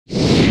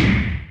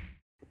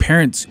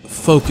parents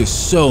focus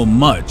so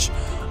much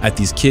at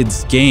these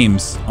kids'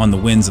 games on the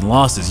wins and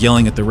losses,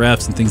 yelling at the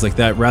refs and things like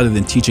that, rather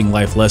than teaching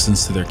life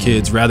lessons to their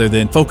kids, rather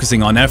than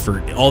focusing on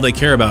effort. All they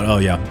care about, oh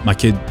yeah, my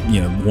kid,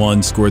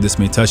 won, scored this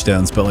many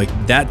touchdowns. But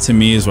like that to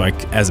me is like,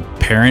 as a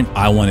parent,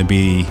 I want to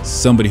be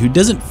somebody who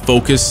doesn't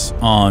focus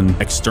on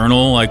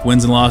external like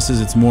wins and losses.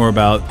 It's more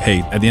about,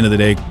 hey, at the end of the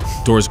day,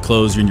 doors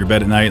closed, you're in your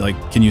bed at night.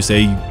 Like, can you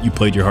say you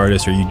played your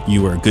hardest, or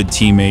you were a good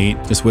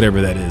teammate? Just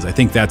whatever that is. I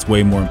think that's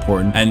way more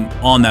important. And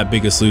on that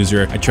Biggest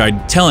Loser, I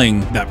tried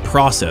telling that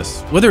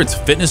process, whether it's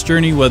fitness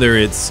journey, whether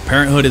it's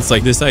parenthood, it's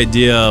like this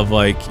idea of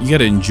like, you got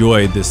to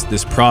enjoy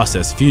this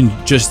process. If you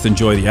just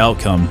enjoy the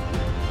outcome,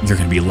 you're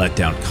going to be let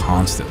down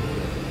constantly.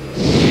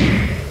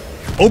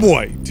 Oh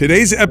boy,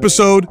 today's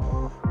episode,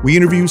 we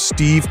interview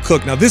Steve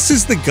Cook. Now, this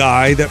is the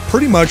guy that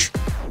pretty much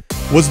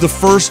was the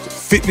first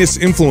fitness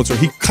influencer.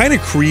 He kind of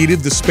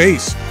created the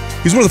space.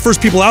 He's one of the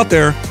first people out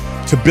there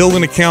to build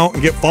an account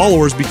and get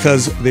followers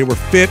because they were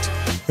fit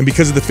and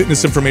because of the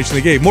fitness information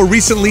they gave. More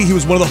recently, he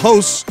was one of the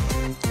hosts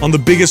on the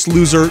Biggest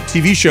Loser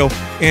TV show.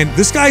 And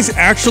this guy's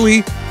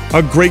actually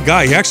a great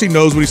guy. He actually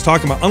knows what he's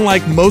talking about.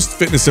 Unlike most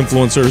fitness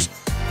influencers,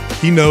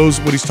 he knows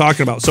what he's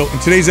talking about. So in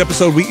today's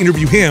episode, we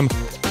interview him,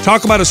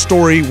 talk about a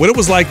story, what it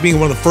was like being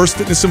one of the first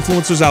fitness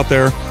influencers out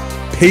there,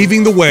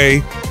 paving the way,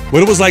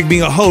 what it was like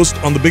being a host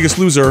on the Biggest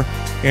Loser,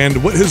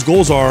 and what his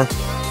goals are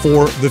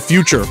for the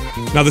future.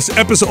 Now this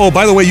episode, oh,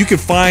 by the way, you can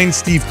find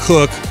Steve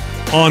Cook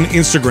on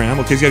Instagram.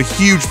 Okay, he's got a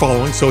huge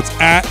following. So it's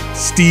at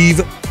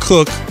Steve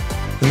Cook,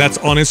 and that's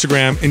on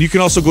Instagram. And you can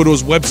also go to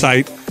his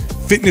website,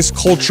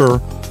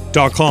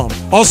 fitnessculture.com.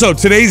 Also,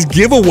 today's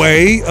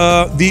giveaway,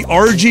 the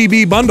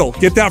RGB bundle.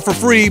 Get that for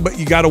free, but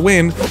you got to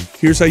win.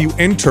 Here's how you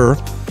enter.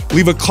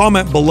 Leave a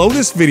comment below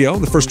this video,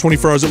 the first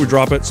 24 hours that we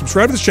drop it.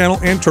 Subscribe to this channel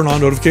and turn on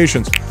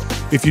notifications.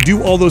 If you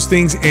do all those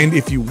things and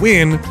if you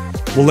win,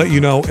 we'll let you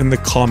know in the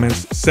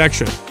comments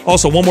section.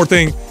 Also, one more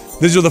thing.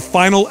 These are the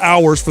final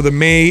hours for the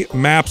May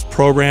MAPS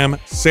program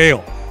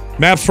sale.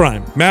 MAPS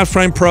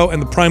Prime Pro,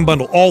 and the Prime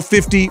Bundle, all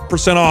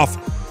 50% off.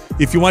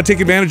 If you want to take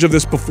advantage of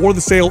this before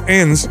the sale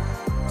ends,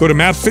 go to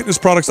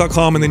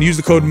mapsfitnessproducts.com and then use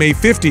the code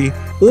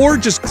MAY50, or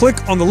just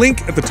click on the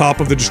link at the top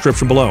of the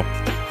description below.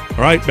 All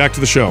right, back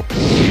to the show.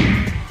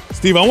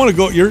 Steve, I want to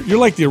go. You're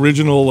like the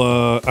original.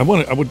 I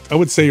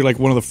would say you're like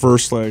one of the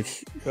first, like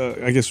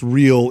I guess,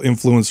 real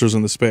influencers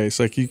in the space.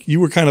 Like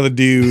you were kind of the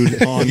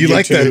dude on you YouTube.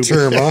 Like that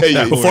term,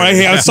 huh? Before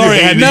I'm sorry,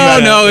 I had to do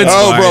that. No, it's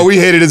fine. Bro, we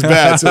hated his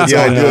bats. So it's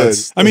all good.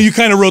 I mean, you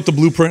kind of wrote the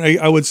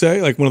blueprint. I would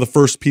say, like one of the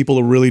first people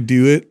to really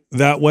do it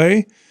that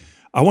way.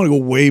 I want to go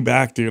way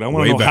back, dude. I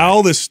want to know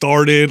how this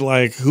started,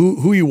 like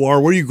who you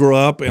are, where you grew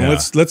up, and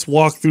let's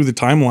walk through the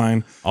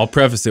timeline. I'll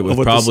preface it with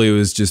probably it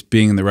was just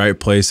being in the right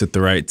place at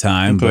the right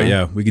time. Okay. But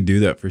yeah, we could do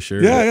that for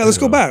sure. Yeah, let's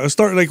go back. Let's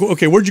start like,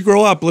 okay, where'd you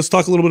grow up? Let's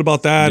talk a little bit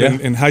about that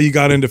and how you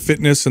got into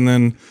fitness, and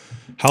then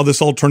how this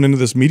all turned into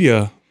this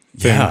media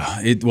thing.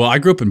 Yeah, well, I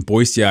grew up in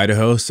Boise,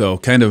 Idaho, so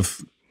kind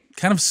of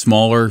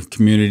smaller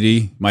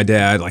community. My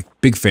dad, like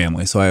big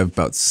family, so I have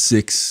about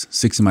six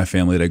in my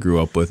family that I grew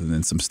up with, and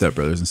then some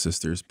stepbrothers and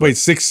sisters. Wait,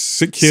 six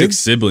kids? 6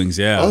 siblings,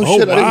 yeah. Oh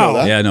shit, I didn't know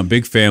that. Yeah, no,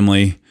 big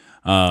family.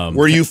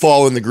 Where do you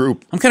fall in the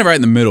group? I'm kind of right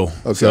in the middle.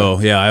 Okay. So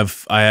yeah,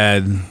 I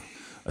had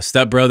a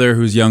stepbrother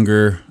who's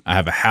younger. I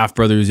have a half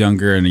brother who's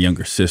younger, and a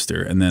younger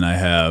sister, and then I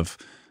have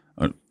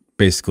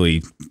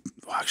basically,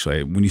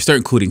 actually, when you start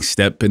including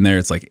step in there,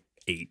 it's like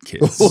 8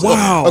 kids.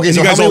 Wow. Okay,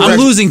 so I'm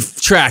losing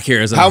track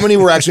here. How many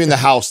were actually in the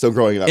house still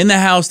growing up? In the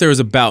house, there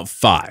was about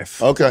 5.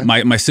 Okay.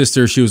 My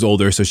sister, she was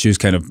older, so she was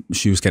kind of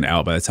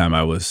out by the time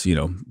I was,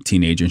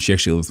 teenager, and she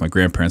actually lived with my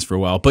grandparents for a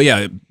while. But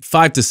yeah,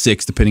 5 to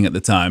 6, depending at the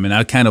time. And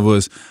I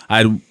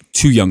had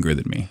 2 younger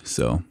than me.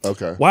 So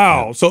okay.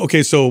 Wow.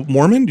 Yeah. So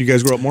Mormon? Do you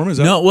guys grow up Mormon?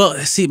 No. Well,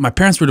 see, my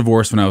parents were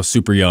divorced when I was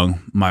super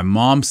young. My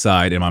mom's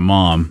side and my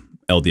mom,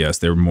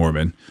 LDS, they were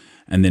Mormon,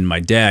 and then my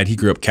dad, he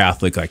grew up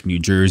Catholic, like New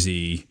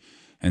Jersey.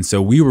 And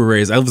so we were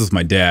raised, I lived with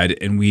my dad,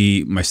 and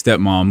my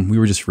stepmom, we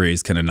were just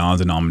raised kind of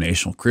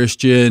non-denominational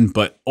Christian,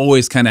 but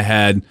always kind of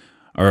had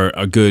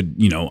a good,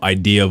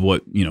 idea of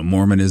what,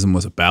 Mormonism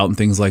was about and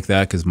things like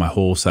that, because my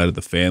whole side of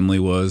the family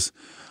was.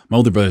 My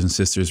older brothers and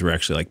sisters were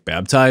actually like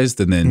baptized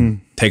and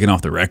then taken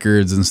off the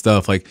records and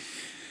stuff. Like,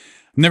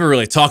 never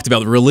really talked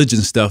about the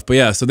religion stuff, but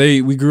yeah, so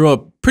we grew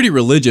up pretty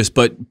religious,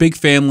 but big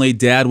family.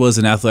 Dad was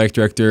an athletic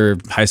director,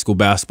 high school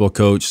basketball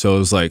coach, so it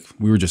was like,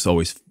 we were just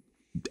always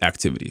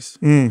activities.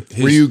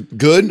 Were you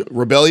good,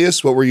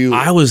 rebellious? What were you?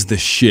 I was the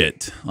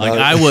shit. Like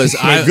I was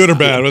good or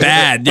bad?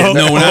 Bad. Yeah,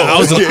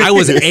 I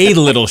was a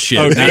little shit.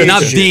 Okay.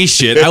 Not the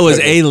shit. I was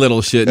a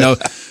little shit. No.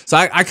 So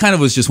I kind of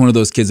was just one of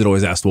those kids that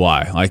always asked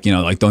why. Like,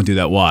 like don't do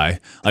that why.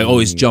 Like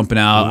always jumping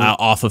out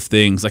off of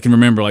things. I can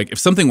remember like if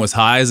something was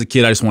high as a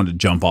kid, I just wanted to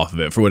jump off of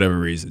it for whatever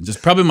reason.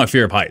 Just probably my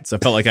fear of heights. I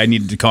felt like I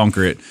needed to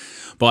conquer it.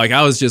 But like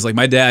I was just like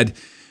my dad,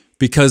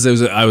 because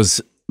I was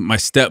my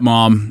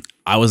stepmom,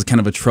 I was kind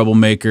of a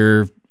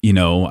troublemaker.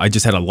 I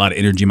just had a lot of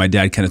energy. My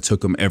dad kind of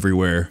took him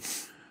everywhere,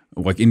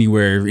 like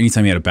anywhere,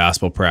 anytime he had a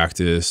basketball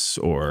practice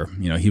or,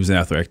 he was an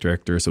athletic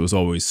director. So it was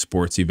always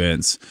sports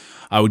events.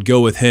 I would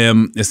go with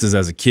him. This is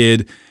as a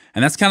kid.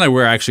 And that's kind of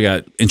where I actually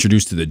got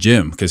introduced to the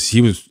gym, because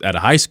he was at a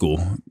high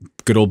school,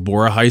 good old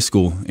Bora High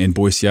School in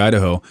Boise,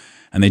 Idaho.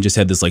 And they just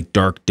had this like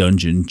dark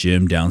dungeon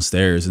gym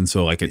downstairs. And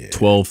so like at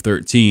 12,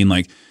 13,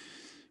 like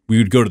we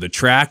would go to the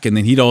track, and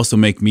then he'd also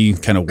make me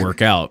kind of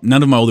work out.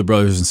 None of my older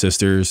brothers and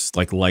sisters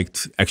like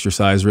liked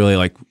exercise really.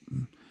 Like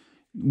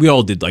we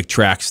all did like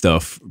track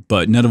stuff,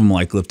 but none of them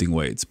liked lifting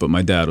weights. But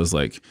my dad was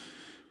like,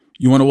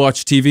 you want to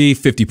watch TV?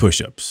 50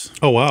 push-ups.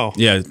 Oh, wow.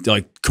 Yeah,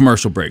 like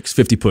commercial breaks,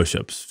 50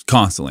 push-ups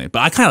constantly.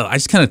 But I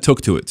just kind of took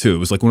to it too. It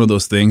was like one of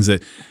those things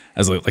that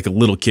as like a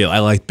little kid, I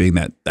liked being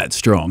that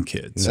strong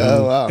kid. So.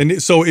 Oh, wow.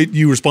 And so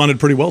you responded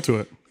pretty well to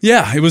it.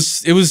 Yeah, it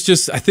was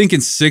just, I think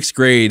in 6th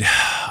grade,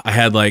 I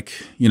had like,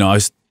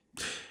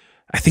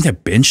 I think I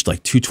benched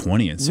like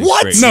 220 in 6th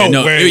What? grade.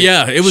 No way.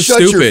 Yeah, it was Shut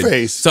stupid. your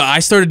face. So I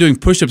started doing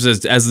push-ups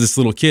as this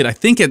little kid. I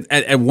think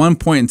at one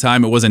point in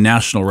time, it was a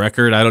national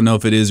record. I don't know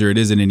if it is or it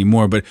isn't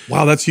anymore, but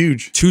wow, that's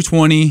huge.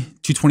 220,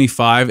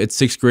 225 at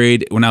 6th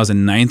grade. When I was in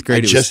 9th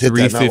grade, it was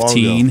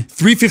 315.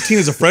 315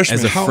 as a freshman.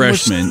 As a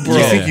freshman. What do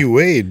you think you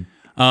weighed?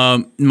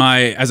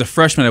 As a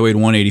freshman, I weighed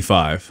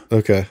 185.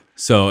 Okay.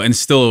 So, and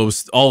still it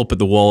was all up at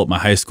the wall at my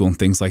high school and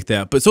things like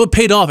that. But so it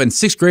paid off. In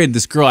 6th grade,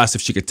 this girl asked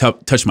if she could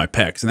touch my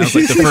pecs. And that was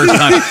like the first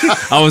time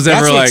I was ever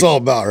That's like, what it's all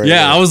about, right?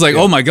 Yeah, I was like,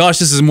 oh my gosh,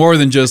 this is more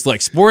than just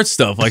like sports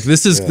stuff. Like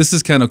this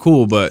is kind of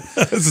cool, but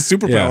It's a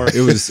superpower.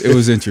 yeah, it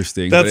was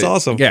interesting. That's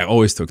awesome. Yeah, I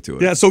always took to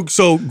it. Yeah,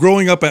 so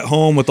growing up at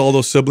home with all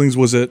those siblings,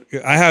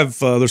 I have,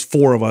 there's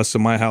 4 of us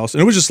in my house,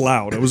 and it was just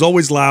loud. It was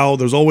always loud.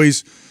 There's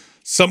always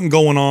something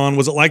going on.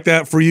 Was it like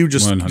that for you?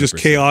 Just 100%.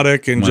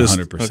 Chaotic and 100%.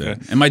 just, okay.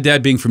 And my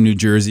dad being from New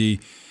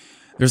Jersey,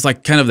 there's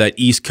like kind of that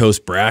East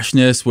Coast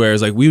brashness,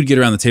 whereas like we would get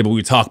around the table, we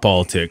would talk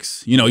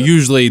politics.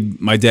 Usually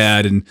my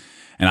dad and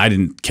I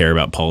didn't care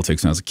about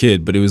politics when I was a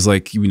kid, but it was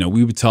like,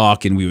 we would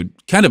talk and we would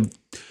kind of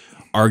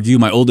argue.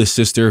 My oldest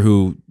sister,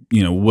 who,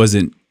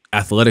 wasn't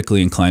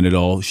athletically inclined at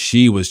all,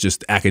 she was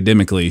just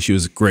academically, she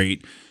was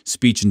great.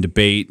 Speech and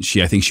debate.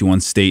 I think she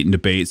won state and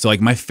debate. So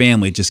like my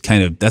family just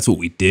kind of, that's what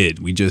we did.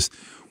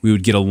 We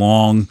would get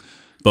along,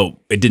 but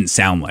it didn't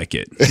sound like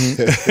it.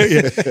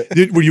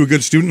 Were you a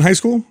good student in high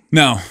school?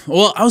 No.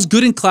 Well, I was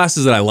good in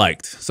classes that I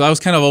liked. So I was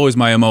kind of always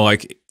my MO,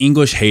 like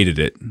English, hated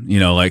it.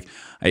 Like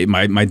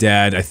my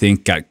dad, I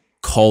think, got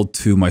called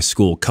to my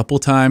school a couple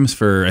times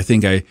for, I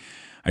think I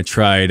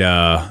tried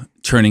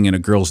turning in a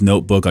girl's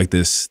notebook like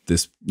this,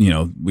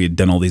 we had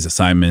done all these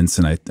assignments,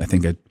 and I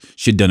think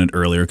she'd done it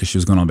earlier because she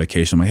was going on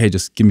vacation. I'm like, hey,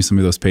 just give me some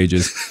of those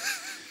pages.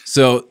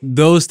 So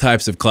those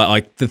types of class,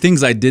 like the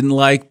things I didn't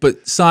like,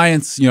 but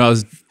science, I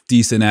was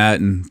decent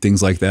at and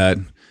things like that.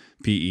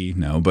 PE,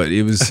 no, but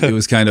it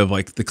was kind of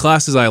like the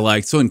classes I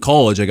liked. So in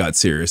college, I got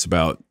serious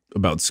about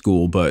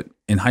school, but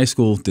in high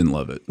school, didn't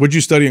love it. What'd you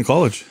study in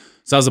college?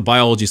 So I was a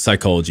biology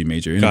psychology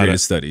major,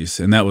 integrated studies,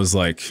 and that was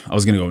like I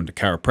was going to go into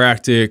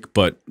chiropractic,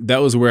 but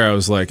that was where I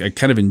was like I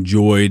kind of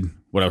enjoyed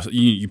what I was.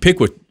 You pick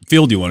what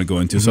field you want to go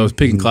into, so I was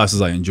picking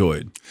classes I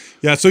enjoyed.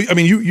 Yeah, so I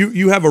mean,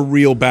 you have a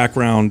real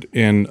background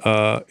in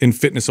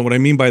fitness, and what I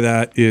mean by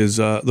that is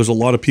there's a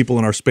lot of people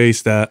in our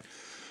space that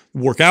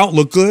work out,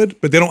 look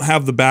good, but they don't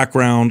have the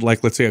background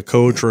like, let's say, a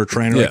coach or a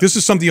trainer. Yeah. Like this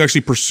is something you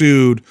actually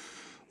pursued,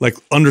 like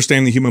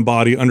understanding the human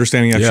body,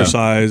 understanding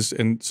exercise,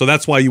 and so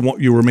that's why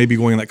you were maybe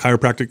going in that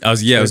chiropractic. I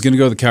was going to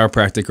go the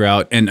chiropractic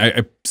route,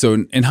 and so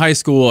in high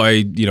school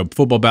I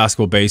football,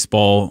 basketball,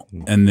 baseball,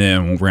 and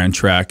then ran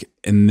track,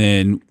 and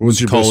then What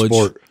was your college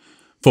best sport?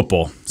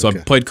 football. So I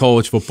played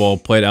college football,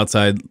 played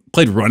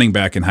played running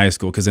back in high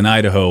school because in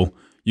Idaho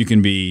you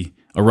can be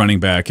a running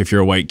back if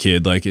you're a white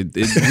kid. Like we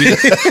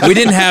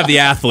didn't have the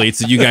athletes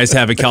that you guys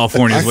have in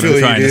California is what I'm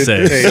trying to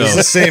say. Hey, So it's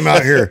the same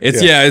out here.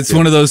 it's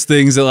one of those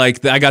things that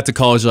like I got to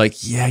college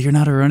like, yeah, you're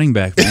not a running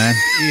back, man.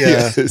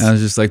 Yeah. And I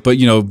was just like, but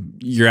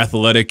you're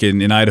athletic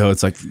in Idaho.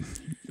 It's like,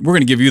 we're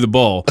going to give you the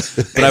ball.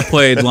 But I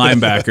played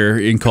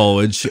linebacker in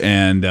college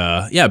and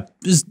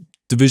just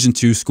Division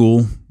II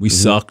school. We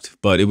sucked,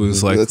 but it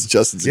was like, That's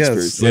Justin's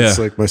experience. That's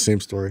like my same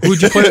story.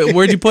 who'd you play?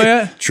 Where'd you play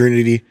at?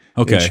 Trinity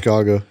Okay. in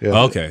Chicago.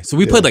 Yeah. Okay. So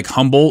we played like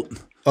Humboldt.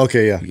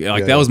 Okay, yeah.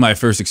 That was my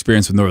first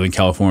experience with Northern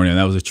California. And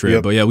that was a trip.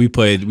 Yep. But yeah, we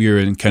were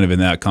in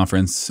that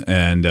conference.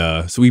 And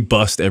so we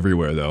bust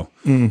everywhere though.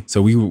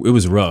 So it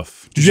was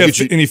rough. Did you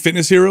have any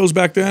fitness heroes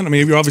back then? I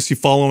mean, you're obviously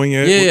following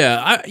it.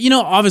 Yeah.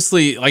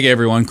 Obviously, like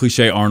everyone,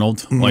 cliche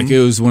Arnold. Like it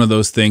was one of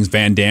those things.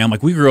 Van Damme.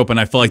 Like we grew up, and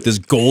I felt like this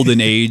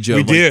golden age of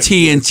like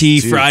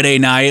TNT. Friday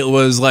night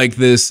was like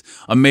this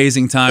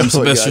amazing time.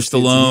 Sylvester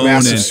Stallone,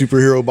 massive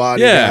superhero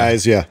body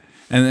guys. Yeah.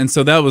 And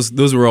so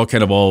those were all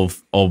kind of all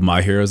of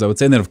my heroes, I would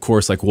say. And then of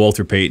course, like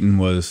Walter Payton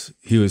was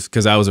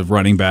because I was a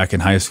running back in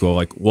high school.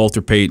 Like Walter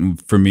Payton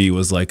for me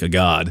was like a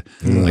god.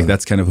 Like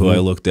that's kind of who I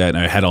looked at. And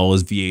I had all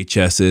his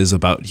VHSs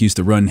about he used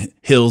to run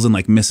hills in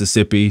like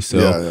Mississippi.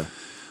 So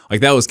like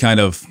that was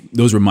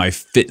those were my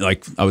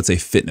I would say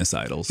fitness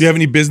idols. Do you have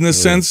any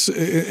business sense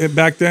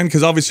back then?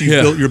 Because obviously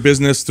you built your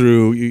business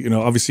through,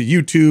 obviously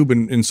YouTube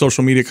and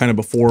social media kind of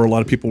before a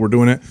lot of people were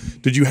doing it.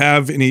 Did you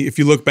have any, if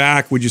you look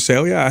back, would you say,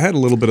 oh yeah, I had a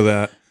little bit of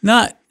that?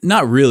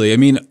 Not really. I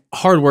mean,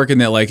 hard work in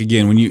that, like,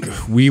 again, when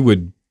we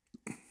would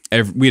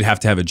we'd have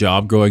to have a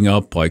job growing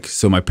up. Like,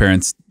 so my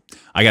parents,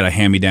 I got a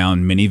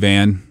hand-me-down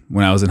minivan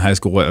when I was in high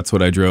school. That's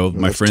what I drove.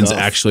 My friends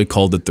actually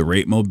called it the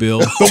rape mobile.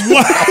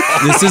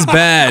 This is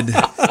bad.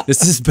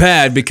 This is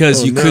bad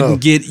because you could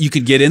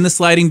get in the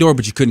sliding door,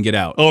 but you couldn't get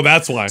out. Oh,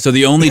 that's why. So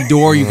the only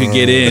door you could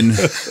get in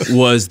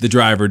was the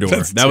driver door.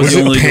 That was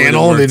the only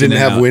panel. Door They didn't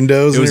have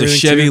windows. It was a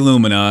Chevy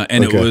Lumina,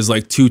 and it was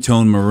like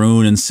two-tone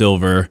maroon and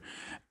silver.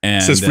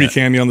 And it says free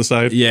candy on the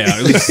side. Yeah,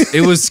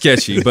 it was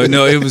sketchy, but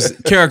no, it was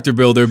character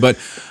builder. But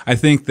I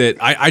think that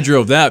I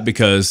drove that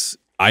because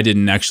I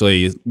didn't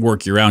actually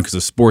work year round because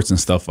of sports and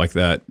stuff like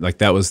that. Like,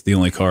 that was the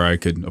only car I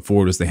could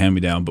afford, was the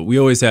hand-me-down. But we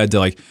always had to,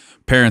 like,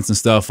 parents and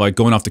stuff, like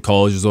going off to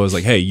college was always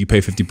like, hey, you pay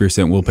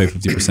 50%, we'll pay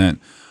 50%.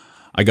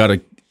 I got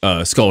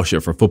a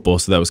scholarship for football,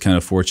 so that was kind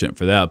of fortunate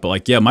for that. But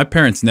like, yeah, my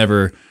parents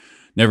never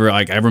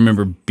like, I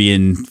remember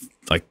being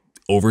like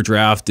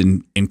overdraft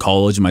in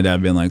college, and my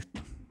dad being like,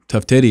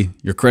 tough titty,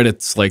 your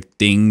credit's like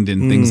dinged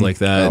and things like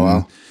that. Oh, wow.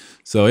 And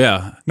so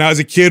yeah. Now, as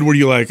a kid, were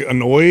you like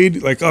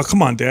annoyed? Like, oh,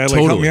 come on, Dad,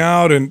 like help me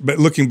out? But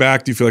looking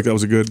back, do you feel like that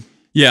was a good?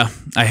 Yeah,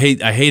 I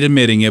hate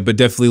admitting it, but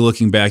definitely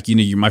looking back, you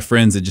know, my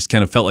friends that just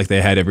kind of felt like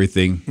they had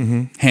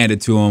everything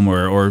handed to them,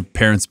 or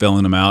parents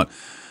bailing them out.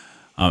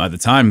 At the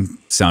time,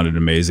 sounded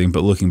amazing,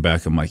 but looking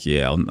back, I'm like,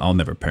 yeah, I'll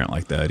never parent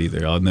like that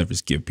either. I'll never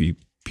just give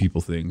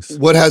people things.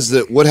 What has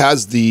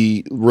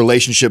the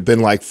relationship been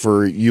like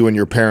for you and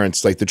your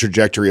parents? Like the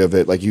trajectory of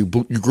it. Like you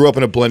grew up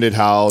in a blended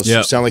house. Yep.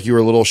 You sound like you were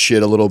a little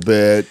shit a little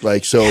bit.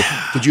 Like, so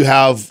did you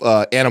have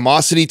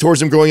animosity towards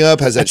them growing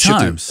up? Has that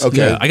shifted?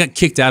 Okay, yeah. I got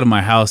kicked out of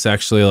my house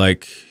actually,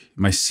 like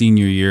my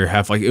senior year.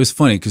 It was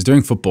funny because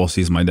during football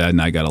season, my dad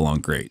and I got along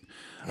great.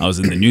 I was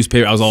in the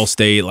newspaper. I was all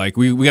state. Like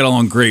we got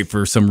along great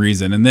for some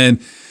reason, and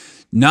then.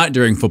 Not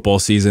during football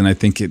season. I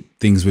think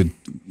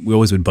we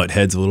always would butt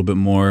heads a little bit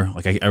more.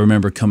 Like I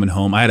remember coming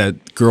home. I had a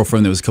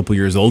girlfriend that was a couple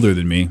years older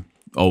than me.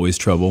 Always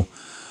trouble.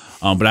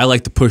 But I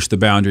like to push the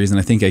boundaries. And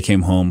I think I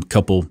came home a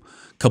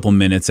couple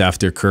minutes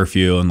after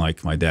curfew, and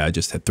like my dad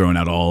just had thrown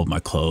out all of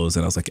my clothes,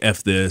 and I was like,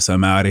 F this,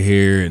 I'm out of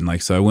here. And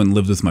like, so I went and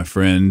lived with my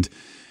friend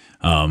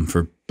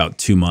for about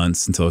 2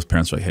 months until his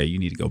parents were like, hey, you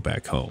need to go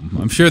back home.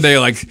 I'm sure they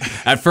like,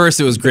 at first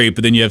it was great,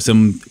 but then you have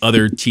some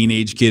other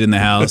teenage kid in the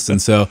house.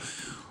 And so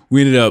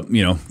we ended up,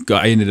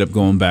 I ended up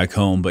going back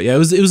home. But yeah,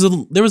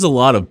 there was a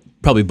lot of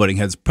probably butting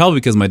heads,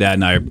 probably because my dad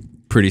and I are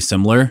pretty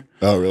similar.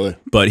 Oh, really?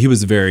 But he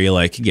was very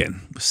like,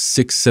 again,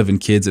 6, 7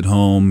 kids at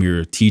home. You're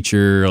a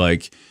teacher.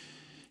 Like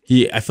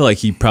I feel like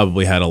he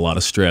probably had a lot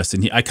of stress.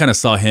 And I kind of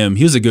saw him.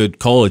 He was a good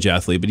college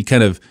athlete, but he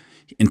kind of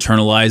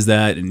internalized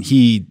that. And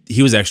he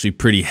was actually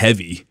pretty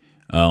heavy.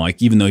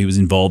 Like even though he was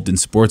involved in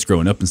sports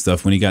growing up and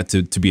stuff, when he got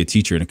to be a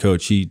teacher and a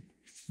coach, he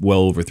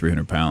well over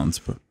 300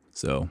 pounds.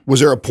 So was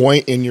there a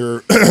point in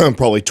your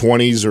probably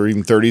 20s or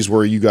even 30s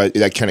where you guys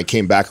that kind of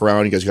came back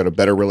around? You guys got a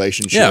better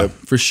relationship? Yeah,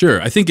 for sure.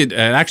 I think it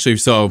actually.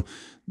 So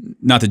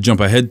not to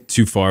jump ahead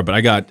too far, but I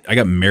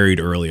got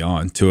married early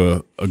on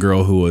to a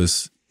girl who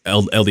was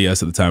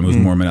LDS at the time, who was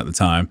Mormon at the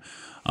time.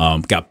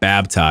 Got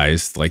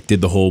baptized, like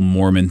did the whole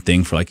Mormon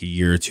thing for like a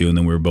year or two, and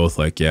then we were both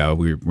like, yeah,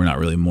 we're not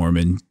really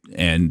Mormon.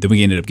 And then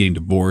we ended up getting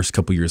divorced a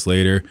couple years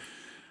later.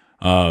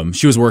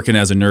 She was working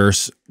as a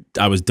nurse.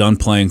 I was done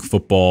playing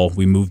football.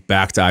 We moved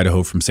back to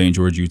Idaho from St.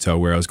 George, Utah,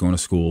 where I was going to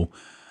school.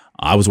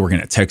 I was working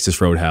at Texas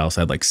Roadhouse.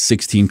 I had like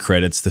 16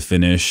 credits to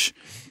finish.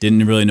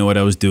 Didn't really know what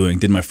I was doing.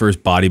 Did my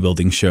first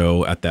bodybuilding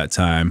show at that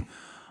time.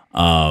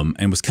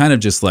 And was kind of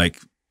just like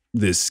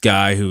this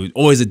guy who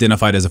always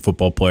identified as a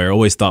football player,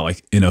 always thought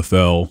like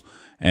NFL.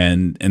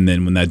 And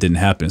then when that didn't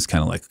happen, it's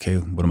kind of like, okay,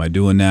 what am I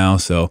doing now?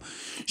 So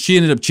she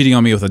ended up cheating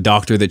on me with a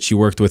doctor that she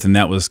worked with, and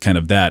that was kind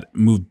of that.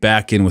 Moved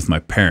back in with my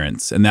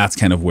parents, and that's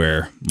kind of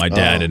where my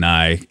dad and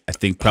I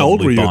think, probably How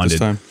old were you bonded. at this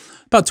time?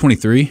 About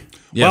 23.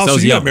 Yeah, wow, so I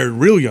was you young. got married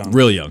real young.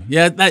 Real young.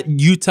 Yeah, that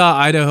Utah,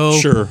 Idaho.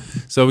 Sure.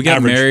 So we got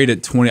Average. married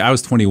at 20. I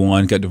was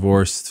 21, got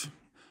divorced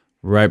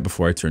right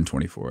before I turned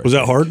 24. Was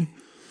that hard?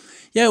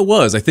 Yeah, it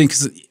was. I think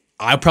 'cause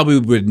I probably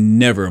would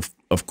never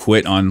have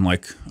quit on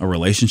like a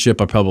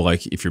relationship. I probably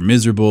like, if you're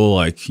miserable,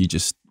 like you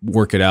just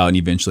work it out and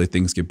eventually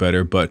things get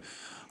better. But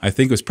I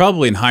think it was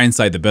probably in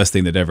hindsight the best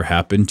thing that ever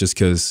happened, just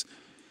because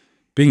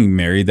being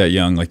married that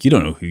young, like you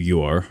don't know who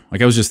you are.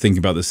 Like I was just thinking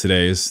about this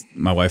today, is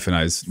my wife and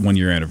I's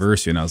 1-year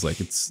anniversary, and I was like,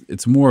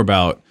 it's more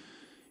about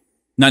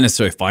not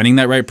necessarily finding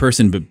that right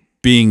person, but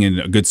being in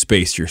a good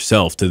space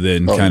yourself to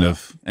then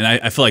of, and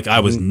I feel like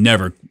I was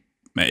never,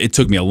 it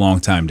took me a long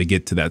time to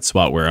get to that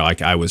spot where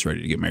like I was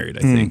ready to get married,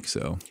 I think.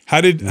 So how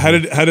did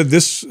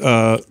this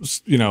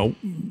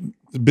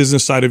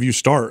business side of you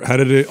start? How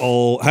did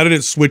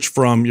it switch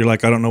from you're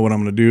like, I don't know what I'm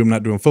going to do, I'm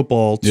not doing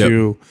football,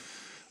 to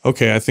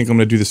okay, I think I'm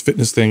going to do this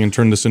fitness thing and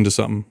turn this into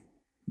something?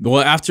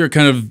 Well, after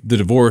kind of the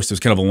divorce, it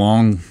was kind of a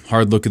long,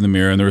 hard look in the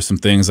mirror, and there were some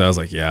things I was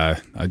like, yeah,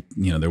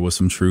 there was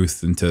some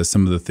truth into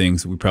some of the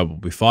things that we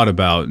probably fought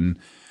about, and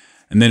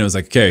then it was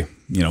like, okay,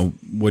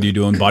 what are you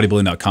doing?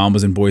 Bodybuilding.com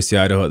was in Boise,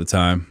 Idaho at the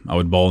time. I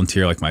would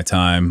volunteer like my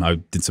time. I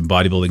did some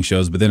bodybuilding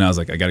shows, but then I was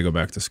like, I got to go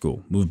back to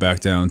school. Moved back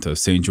down to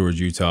St. George,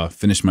 Utah,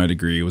 finished my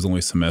degree. It was only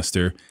a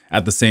semester.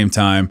 At the same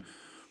time,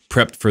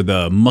 prepped for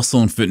the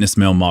Muscle and Fitness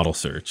Male Model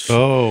Search.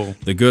 Oh,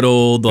 The good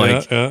old,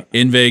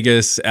 in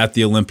Vegas at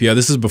the Olympia.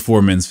 This is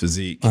before Men's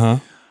Physique.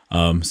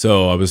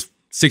 So I was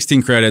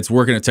 16 credits,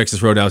 working at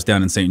Texas Roadhouse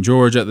down in St.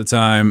 George at the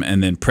time,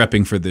 and then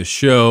prepping for this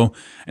show.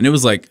 And it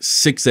was like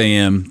 6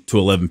 a.m. to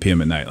 11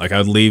 p.m. at night. Like I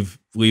would leave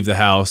the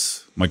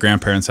house, my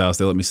grandparents' house.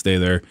 They let me stay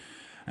there,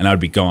 and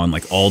I'd be gone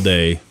like all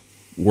day,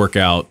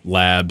 workout,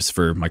 labs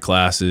for my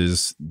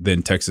classes,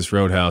 then Texas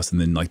Roadhouse, and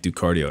then like do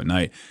cardio at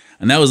night.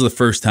 And that was the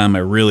first time I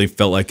really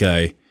felt like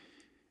I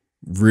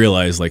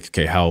realized like,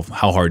 okay, how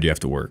hard do you have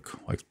to work?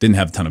 Like didn't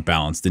have a ton of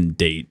balance, didn't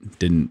date,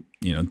 didn't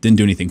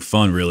do anything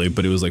fun really,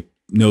 but it was like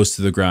nose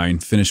to the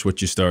grind, finish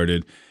what you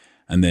started.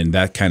 And then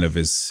that kind of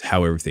is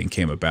how everything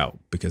came about,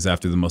 because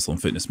after the Muscle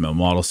and Fitness Male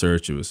Model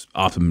Search, it was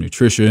Optimum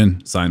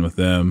Nutrition, signed with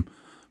them,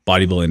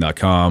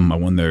 bodybuilding.com. I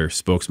won their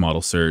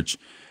spokesmodel search,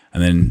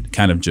 and then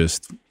kind of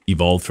just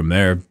evolved from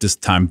there. This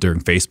time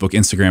during Facebook,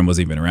 Instagram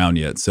wasn't even around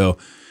yet. So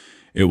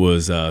it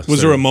was.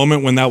 Was there a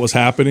moment when that was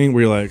happening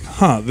where you're like,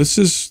 huh,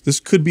 this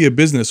could be a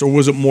business? Or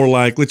was it more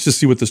like, let's just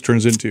see what this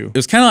turns into? It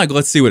was kind of like,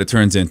 let's see what it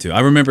turns into. I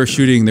remember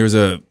shooting, there was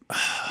I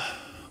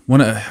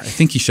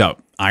think he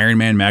shot Iron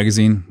Man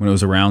magazine when it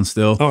was around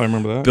still. Oh, I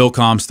remember that. Bill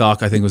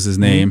Comstock, I think was his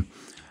name.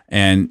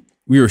 And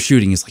we were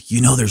shooting. He's like,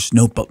 there's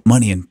no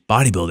money in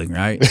bodybuilding,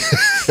 right?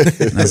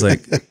 And I was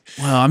like,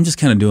 well, I'm just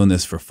kind of doing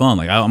this for fun.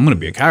 Like, I'm going to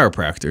be a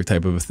chiropractor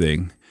type of a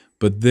thing.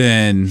 But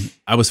then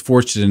I was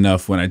fortunate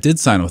enough when I did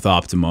sign with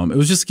Optimum, it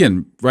was just,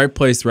 again, right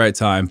place, right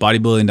time.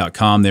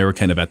 Bodybuilding.com, they were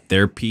kind of at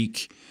their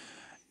peak.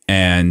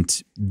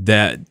 And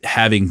that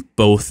having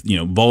both,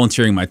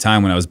 volunteering my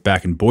time when I was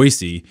back in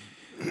Boise,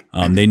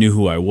 they knew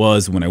who I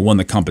was. When I won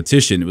the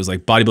competition, it was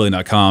like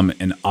bodybuilding.com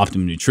and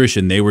Optimum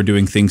Nutrition. They were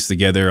doing things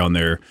together on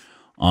their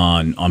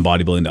on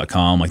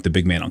bodybuilding.com, like the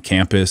Big Man on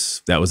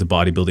Campus. That was a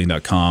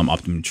bodybuilding.com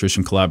Optimum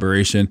Nutrition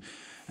collaboration.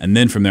 And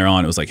then from there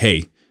on, it was like,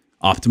 hey,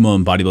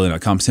 Optimum,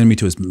 bodybuilding.com, send me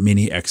to as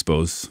many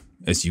expos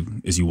as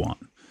you want.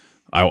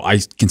 I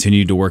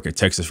continued to work at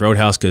Texas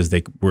Roadhouse because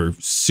they were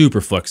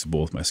super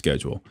flexible with my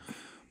schedule.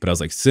 But I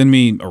was like, send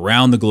me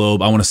around the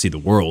globe. I want to see the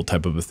world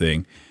type of a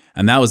thing.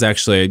 And that was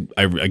actually,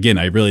 I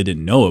really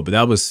didn't know it, but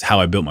that was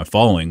how I built my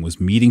following, was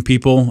meeting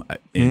people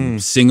in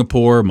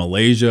Singapore,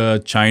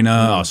 Malaysia, China,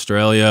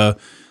 Australia.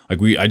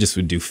 Like I just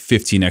would do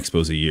 15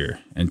 expos a year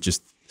and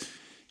just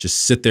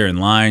sit there in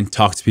line,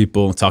 talk to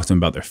people, talk to them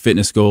about their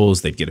fitness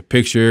goals. They'd get a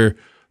picture.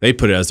 They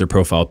put it as their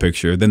profile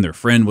picture. Then their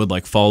friend would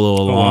like follow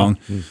along.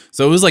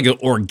 So it was like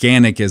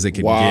organic as it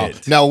could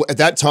get. Now, at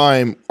that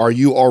time, are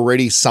you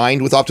already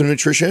signed with Optimum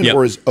Nutrition? Yep.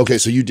 Or okay,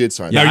 so you did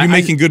sign. Yeah, are you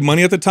making good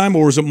money at the time,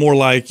 or is it more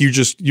like you're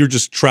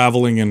just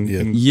traveling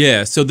and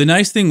Yeah. So the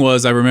nice thing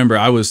was, I remember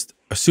I was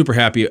super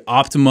happy.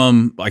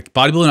 Optimum, like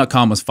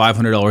bodybuilding.com was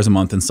 $500 a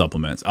month in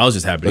supplements. I was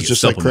just happy to get just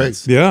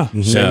supplements. Yeah.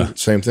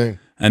 Same thing.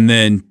 And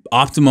then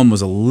Optimum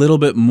was a little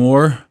bit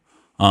more.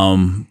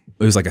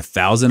 It was like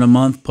 $1,000 a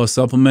month plus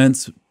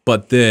supplements.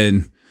 But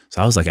then,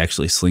 so I was like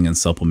actually slinging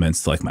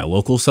supplements to like my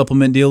local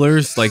supplement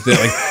dealers, like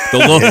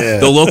the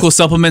local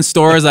supplement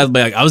stores. I'd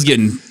be like, I was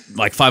getting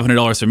like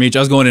 $500 from each. I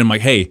was going in, I'm like,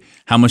 hey,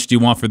 how much do you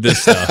want for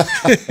this stuff?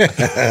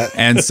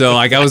 And so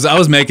like I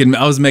was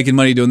making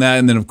money doing that.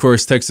 And then of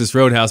course Texas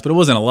Roadhouse, but it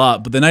wasn't a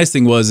lot. But the nice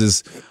thing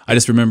was I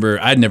just remember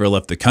I'd never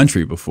left the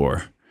country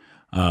before.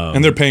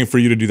 And they're paying for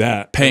you to do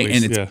that.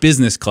 And it's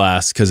business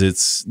class, because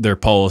it's their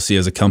policy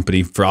as a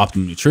company for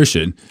Optimum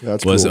Nutrition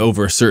was cool.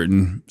 Over a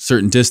certain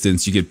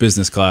distance, you get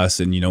business class.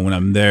 And, when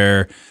I'm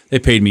there, they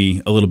paid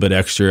me a little bit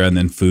extra, and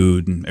then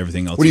food and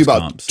everything else. What are you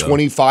about,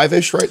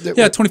 25-ish right there?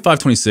 Yeah, 25,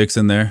 26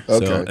 in there.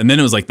 Okay. So, and then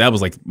it was like, that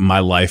was like my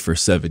life for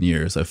 7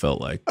 years, I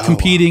felt like.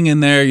 Competing in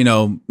there,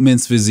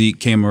 Men's Physique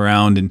came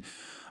around, and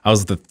I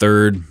was the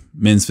third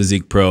Men's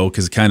Physique Pro,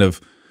 because kind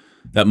of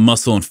that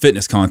muscle and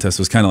fitness contest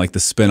was kind of like the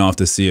spinoff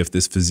to see if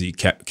this physique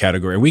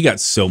category. We got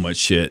so much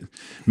shit.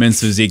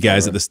 Men's physique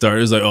guys at the start.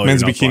 It was like,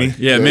 men's bikini.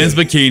 Yeah, men's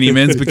bikini,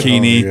 men's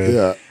bikini.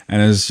 Yeah.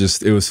 And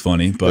it was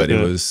funny, but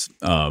it was,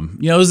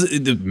 it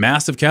was a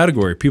massive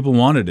category. People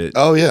wanted it.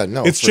 Oh yeah,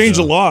 no, it's changed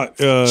a lot.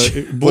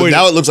 Boy,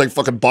 now it looks like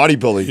fucking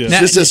bodybuilding. Yeah.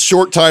 Just a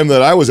short time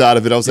that I was out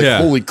of it, I was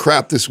like, holy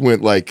crap, this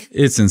went like.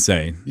 It's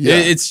insane. Yeah.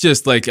 It's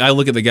just like, I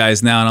look at the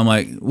guys now and I'm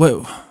like,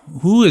 what?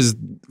 Who is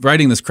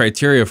writing this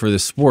criteria for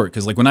this sport?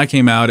 Because like when I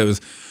came out, it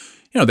was,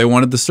 they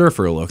wanted the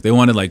surfer look. They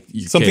wanted like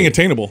something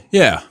attainable.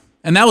 Yeah.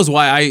 And that was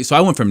why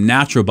I went from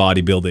natural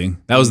bodybuilding.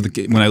 That was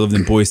when I lived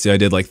in Boise, I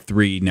did like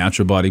 3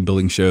 natural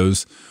bodybuilding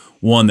shows.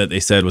 One that they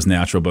said was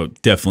natural,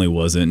 but definitely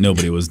wasn't.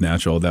 Nobody was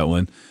natural at that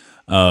one.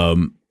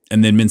 And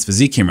then Men's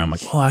Physique came around. I'm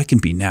like, I can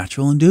be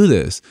natural and do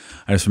this.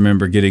 I just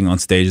remember getting on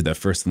stage at that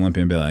first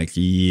Olympia and be like,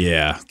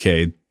 yeah,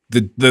 okay.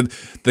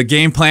 The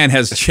game plan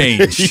has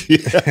changed.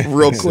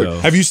 Real quick. So,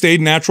 have you stayed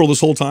natural this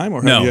whole time?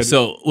 Or no.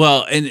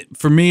 And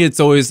for me, I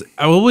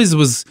always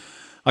was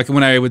like,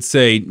 when I would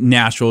say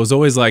natural, it was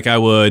always like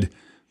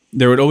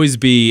there would always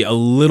be a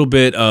little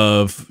bit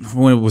of,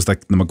 when it was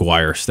like the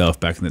McGuire stuff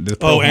back in the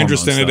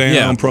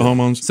androstenedione, pro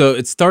hormones. So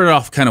it started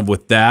off kind of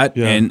with that.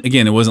 Yeah. And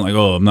again, it wasn't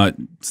like,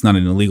 it's not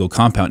an illegal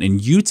compound. In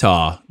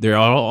Utah, there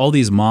are all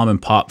these mom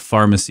and pop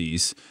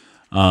pharmacies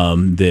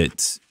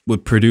that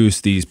would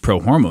produce these pro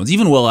hormones,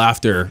 even well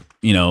after,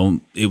 you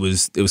know, it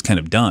was kind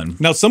of done.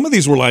 Now, some of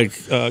these were like,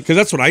 because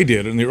that's what I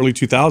did in the early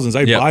 2000s.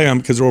 I'd buy them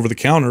because they're over the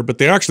counter, but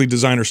they actually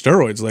designer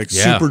steroids like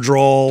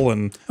Superdrol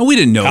and we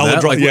didn't know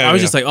that. Like, I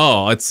was just like,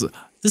 oh,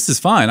 this is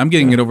fine. I'm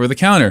getting it over the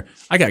counter.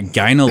 I got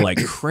gyno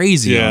like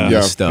crazy on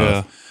this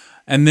stuff. Yeah.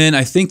 And then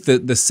I think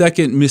that the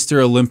second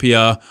Mr. Olympia,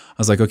 I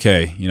was like,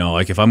 okay, you know,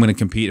 like if I'm going to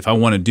compete, if I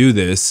want to do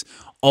this,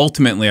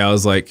 ultimately I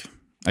was like,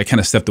 I kind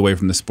of stepped away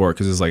from the sport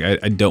because it's like,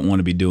 I don't want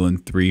to be doing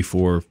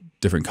 3-4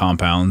 different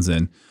compounds.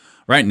 And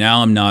right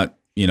now I'm not,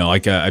 you know,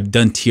 like I've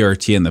done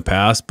TRT in the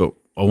past, but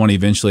I want to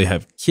eventually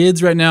have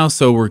kids right now.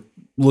 So we're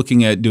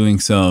looking at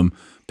doing some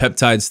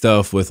peptide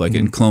stuff with like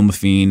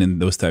enclomiphene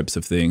and those types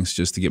of things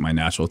just to get my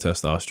natural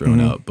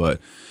testosterone up.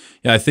 But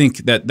yeah, I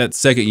think that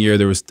second year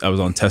I was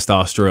on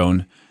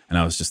testosterone and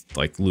I was just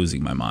like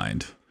losing my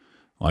mind.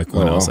 Like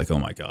when I was like, oh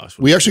my gosh.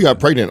 We actually got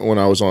pregnant when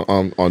I was on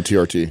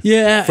TRT.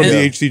 Yeah. From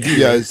the HCG.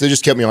 Yeah, they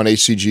just kept me on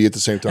HCG at the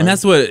same time. And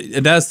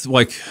that's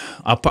like,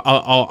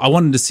 I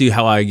wanted to see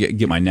how I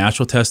get my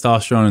natural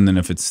testosterone and then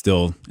if it's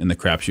still in the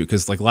crapshoot.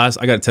 Because like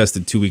I got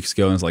tested 2 weeks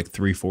ago and it's like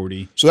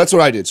 340. So that's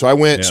what I did. So I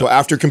went, so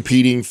after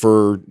competing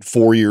for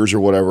 4 years or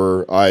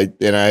whatever, I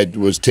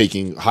was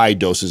taking high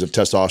doses of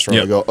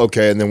testosterone. I go,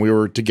 okay. And then we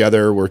were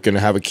together, we're going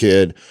to have a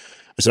kid.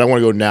 I said, I want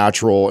to go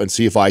natural and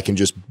see if I can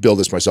just build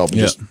this myself and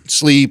just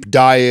sleep,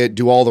 diet,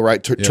 do all the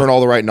right, turn all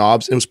the right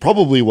knobs. And it was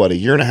probably what, a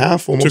year and a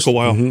half, almost. Took a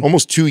while.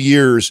 Almost 2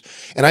 years.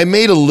 And I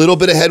made a little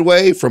bit of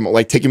headway from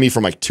like taking me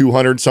from like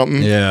 200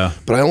 something. Yeah.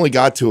 But I only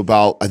got to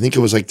about, I think it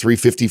was like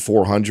 350,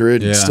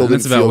 400. Yeah. Still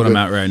that's didn't about feel what good. I'm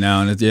at right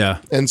now. And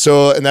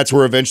And that's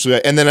where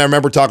eventually, and then I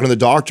remember talking to the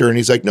doctor and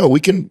he's like, no,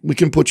 we can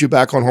put you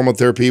back on hormone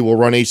therapy. We'll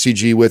run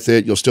HCG with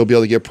it. You'll still be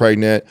able to get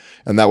pregnant.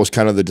 And that was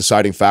kind of the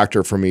deciding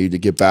factor for me to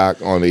get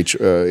back on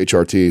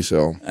HRT.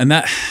 So. And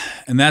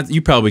that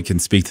you probably can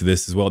speak to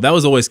this as well. That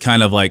was always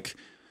kind of like,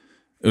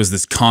 it was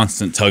this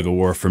constant tug of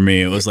war for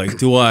me. It was like,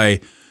 do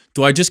I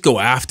just go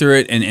after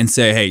it and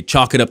say, hey,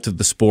 chalk it up to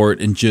the sport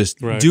and just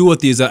do what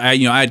these, I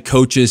had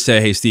coaches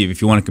say, hey, Steve,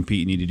 if you want to compete,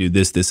 you need to do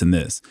this, this, and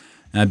this.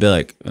 And I'd be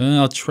like,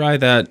 I'll try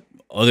that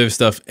other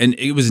stuff. And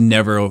it was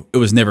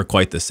never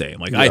quite the same.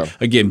 Like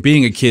again,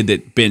 being a kid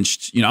that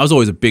benched, I was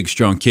always a big,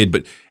 strong kid,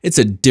 but it's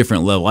a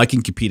different level. I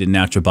can compete in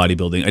natural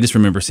bodybuilding. I just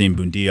remember seeing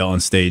Bundia on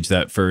stage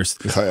that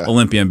first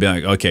Olympia and being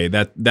like, okay,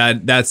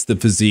 that's the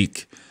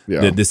physique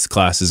that this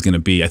class is going to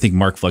be. I think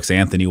Mark Flex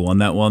Anthony won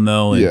that one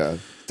though. And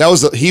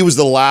he was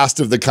the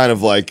last of the kind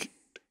of like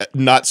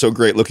not so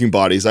great looking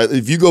bodies.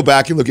 If you go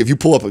back and look, if you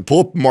pull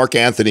up Mark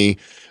Anthony,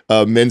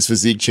 men's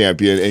physique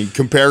champion, and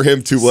compare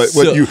him to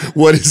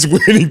what is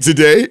winning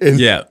today. And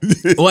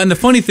well, and the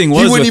funny thing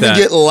was, he wouldn't even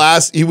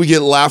he would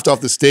get laughed off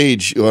the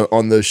stage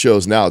on the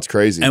shows now. It's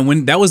crazy. And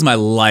when that was my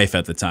life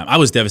at the time, I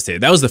was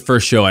devastated. That was the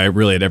first show I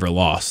really had ever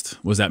lost.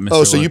 Was that Mr.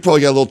 Oh, so you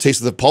probably got a little taste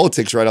of the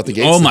politics right out the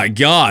gate. Oh my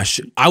gosh.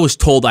 I was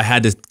told I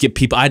had to get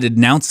people, I had to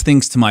announce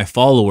things to my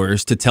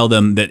followers to tell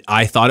them that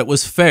I thought it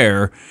was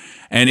fair.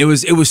 And it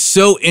was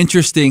so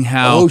interesting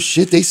how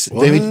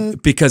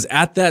because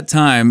at that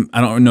time, I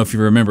don't know if you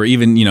remember,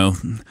 even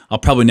I'll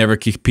probably never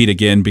compete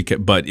again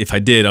but if I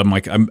did, I'm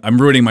like I'm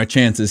ruining my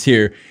chances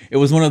here. It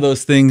was one of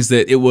those things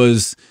that it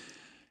was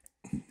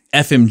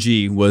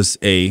FMG was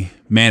a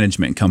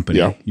management company.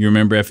 Yeah. You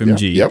remember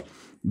FMG? Yep.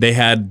 They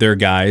had their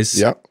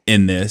guys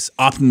in this.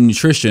 Optimum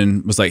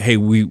Nutrition was like, hey,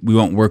 we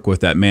won't work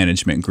with that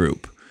management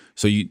group.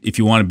 So if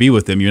you want to be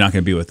with them, you're not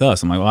going to be with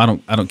us. I'm like, well,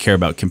 I don't care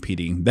about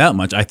competing that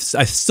much. I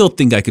still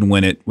think I can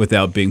win it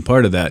without being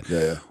part of that.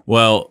 Yeah.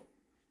 Well,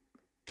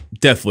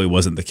 definitely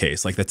wasn't the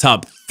case. Like the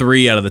top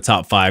 3 out of the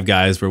top 5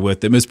 guys were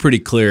with them. It was pretty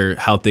clear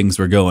how things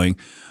were going.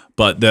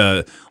 But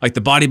the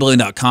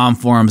bodybuilding.com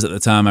forums at the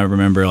time, I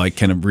remember like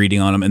kind of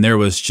reading on them, and there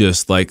was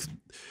just like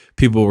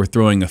people were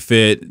throwing a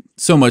fit.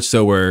 So much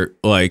so where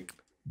like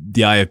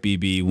the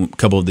IFBB, a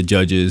couple of the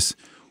judges,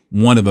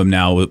 one of them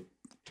now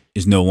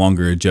is no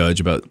longer a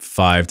judge. About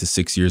 5 to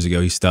 6 years ago,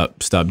 he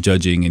stopped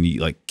judging, and he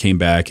like came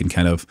back and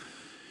kind of,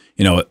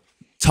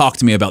 talked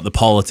to me about the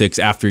politics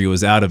after he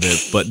was out of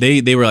it. But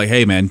they were like,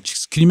 hey man,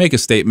 can you make a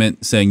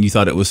statement saying you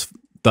thought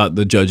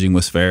the judging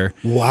was fair?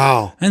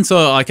 Wow. And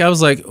so like I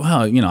was like,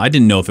 well, I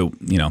didn't know if it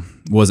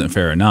wasn't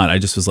fair or not. I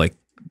just was like,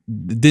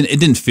 it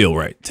didn't feel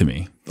right to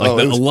me. Like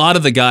a lot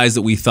of the guys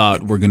that we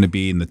thought were going to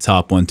be in the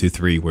top 1, 2,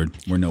 3 were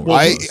nowhere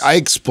close. I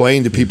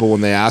explain to people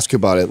when they ask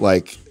about it,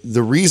 like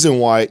the reason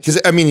why, because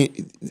I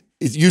mean,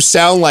 you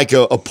sound like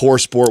a poor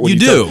sport when you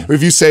do.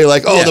 If you say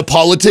like, oh, the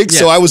politics.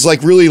 So I was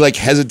like really like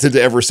hesitant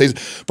to ever say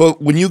this.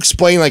 But when you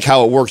explain like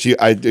how it works,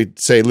 I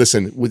say,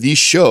 listen, with these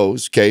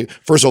shows, okay,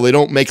 first of all, they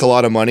don't make a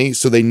lot of money,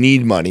 so they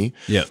need money.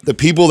 Yeah. The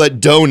people that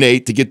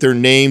donate to get their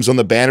names on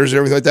the banners and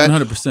everything like that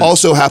 100%.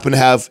 also happen to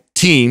have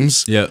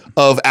teams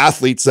of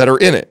athletes that are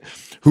in it.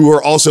 who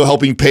are also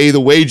helping pay the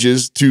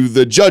wages to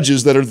the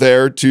judges that are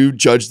there to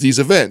judge these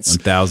events.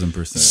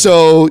 1000%.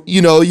 So,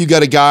 you know, you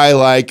got a guy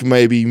like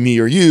maybe me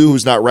or you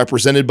who's not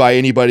represented by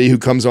anybody who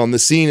comes on the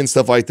scene and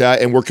stuff like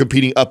that. And we're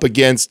competing up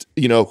against,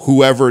 you know,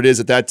 whoever it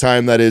is at that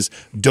time that is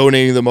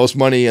donating the most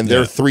money, and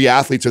their 3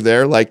 athletes are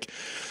there. Like,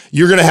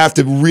 you're going to have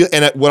to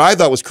and what I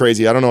thought was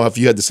crazy, I don't know if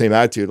you had the same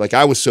attitude. Like,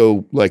 I was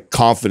so like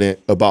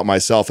confident about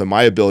myself and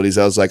my abilities.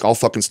 I was like, I'll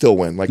fucking still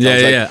win. Like,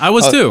 I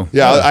was too.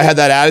 Yeah, I had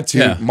that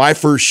attitude. Yeah. My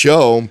first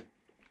show,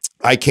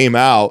 I came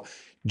out,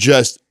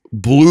 just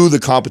blew the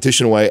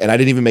competition away, and I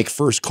didn't even make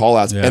first call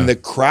outs. Yeah. And the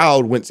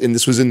crowd went, and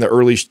this was in the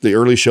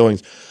early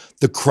showings,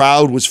 the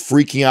crowd was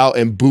freaking out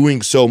and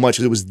booing so much.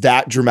 It was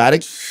that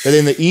dramatic that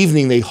in the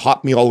evening they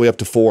hopped me all the way up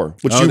to 4,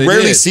 which you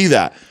rarely see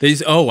that.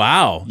 Oh,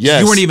 wow. Yes.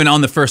 You weren't even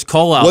on the first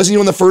call out. Wasn't even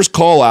on the first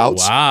call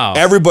outs. Wow.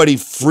 Everybody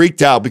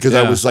freaked out because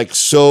I was like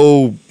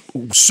so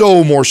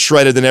more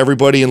shredded than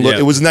everybody, and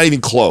it was not even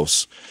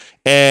close.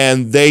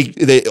 And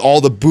they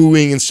all the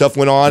booing and stuff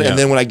went on, and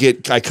then when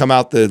I come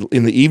out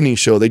in the evening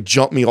show, they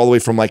jumped me all the way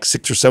from like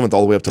 6th or 7th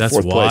all the way up to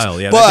 4th place.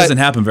 Yeah, but that doesn't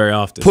happen very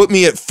often. Put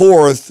me at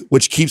 4th,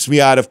 which keeps me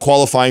out of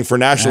qualifying for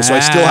nationals, so I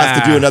still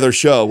have to do another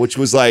show, which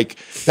was like,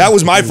 that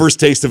was my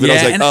first taste of it. I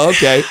was like, oh,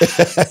 okay.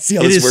 See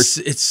how this works.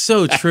 It's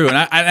so true. And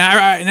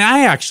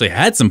I actually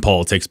had some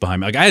politics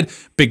behind me. Like, I had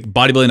big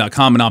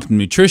bodybuilding.com and Optimum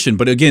Nutrition,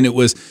 but again, it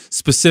was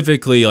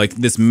specifically like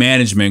this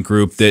management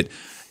group that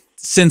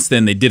since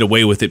then they did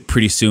away with it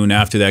pretty soon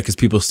after that, because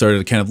people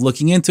started kind of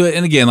looking into it.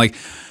 And again, like,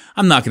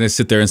 I'm not going to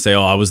sit there and say,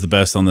 oh, I was the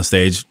best on the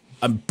stage,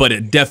 but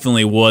it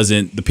definitely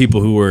wasn't the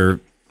people who were.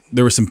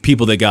 There were some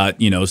people that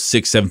got, you know,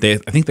 6th, 7th,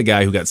 8th. I think the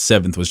guy who got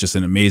 7th was just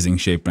in amazing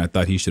shape, and I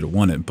thought he should have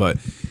won it. But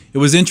it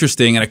was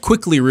interesting, and I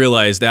quickly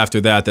realized after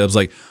that I was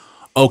like,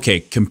 okay,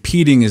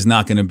 competing is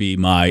not going to be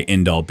my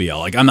end-all be-all.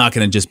 Like, I'm not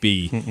going to just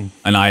be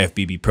an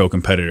IFBB pro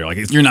competitor.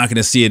 Like, you're not going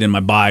to see it in my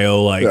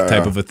bio, like,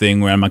 type of a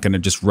thing where I'm not going to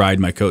just ride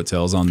my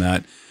coattails on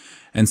that.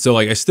 And so,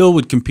 like, I still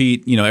would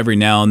compete, you know, every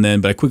now and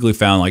then, but I quickly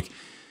found, like,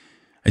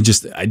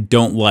 I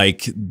don't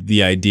like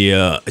the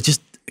idea,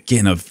 just,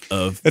 again, of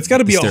it's got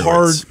to be a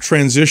hard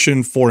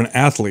transition for an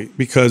athlete,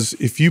 because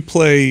if you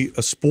play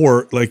a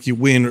sport, like, you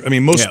win, I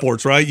mean, most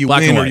sports, right? You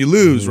win or you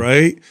lose,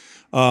 right?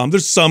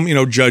 There's some, you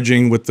know,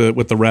 judging with the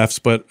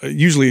refs, but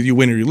usually you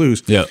win or you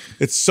lose. Yeah,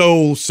 it's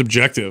so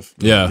subjective.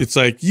 Yeah, it's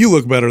like, you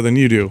look better than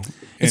you do.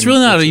 It's really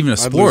not even a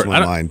sport.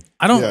 I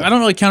don't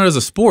really count it as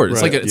a sport.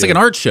 It's like it's like an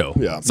art show.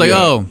 Yeah, it's like,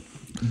 oh,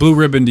 blue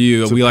ribbon to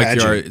you. We like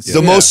your art.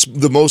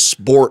 The most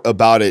sport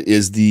about it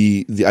is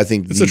I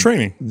think it's the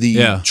training,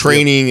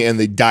 training and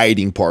the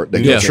dieting part.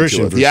 That goes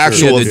into it. The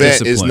actual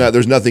event is not.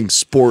 There's nothing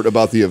sport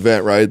about the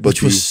event, right? But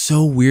which was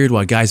so weird.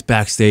 Why guys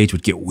backstage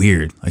would get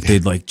weird, like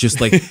they'd like just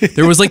like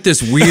there was like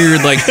this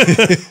weird like,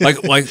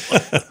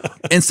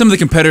 and some of the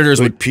competitors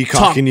would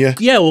peacocking you.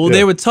 Yeah, well,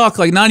 they would talk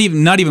like not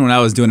even when I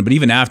was doing it, but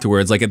even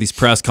afterwards, like at these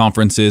press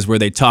conferences where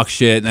they talk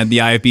shit, and the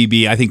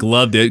IFBB I think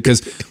loved it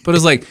but it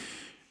was like,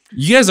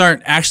 you guys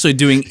aren't actually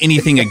doing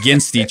anything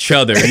against each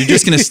other. You're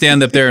just going to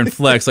stand up there and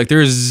flex. Like,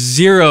 there's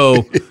zero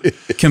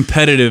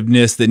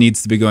competitiveness that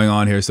needs to be going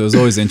on here. So it was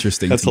always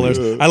interesting. That's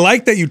hilarious. I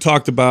like that you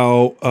talked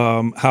about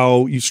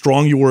how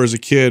strong you were as a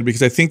kid,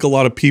 because I think a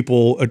lot of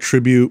people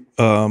attribute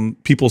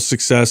people's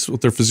success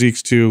with their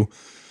physiques to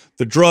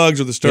the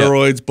drugs or the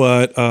steroids,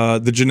 but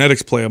the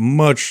genetics play a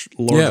much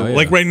larger.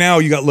 Like right now,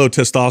 you got low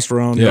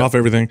testosterone, you're off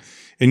everything,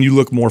 and you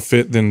look more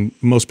fit than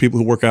most people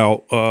who work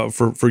out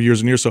for years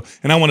and years. So,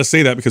 and I want to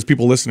say that because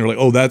people listen, are like,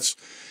 oh,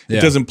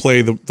 it doesn't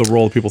play the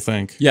role that people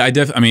think. Yeah,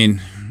 I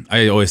mean,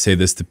 I always say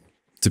this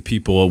to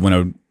people when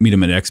I meet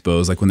them at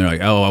expos, like when they're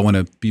like, oh, I want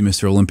to be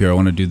Mr. Olympia, or I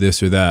want to do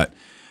this or that.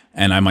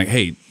 And I'm like,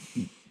 hey,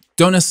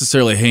 don't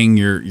necessarily hang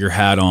your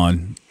hat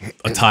on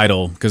a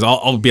title, because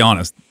I'll be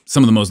honest,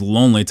 some of the most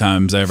lonely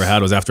times I ever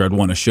had was after I'd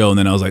won a show, and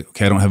then I was like,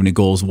 okay, I don't have any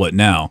goals, what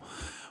now?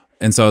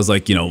 And so I was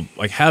like, you know,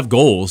 like, have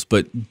goals,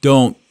 but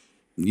don't,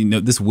 you know,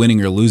 this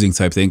winning or losing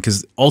type thing,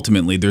 because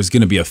ultimately there's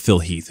going to be a Phil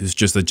Heath who's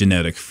just a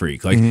genetic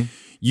freak. Like,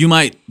 you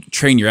might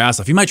train your ass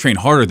off, you might train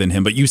harder than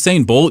him, but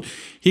Usain Bolt,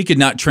 he could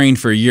not train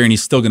for a year and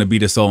he's still going to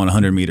beat us all in a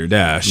 100-meter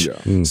dash.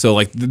 So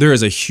like, there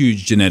is a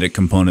huge genetic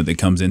component that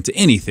comes into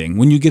anything.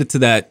 When you get to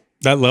that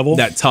level,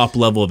 that top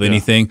level of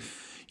anything,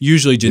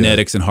 usually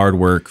genetics and hard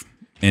work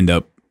end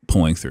up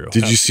pulling through.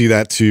 Did you see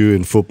that too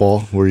in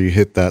football, where you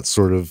hit that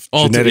sort of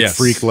genetic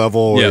freak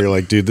level, where you're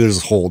like, dude, there's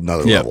a whole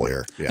nother level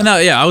here? And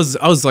I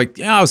was like,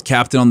 I was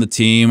captain on the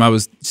team. I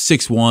was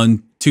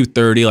 6'1",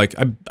 230. Like,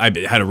 I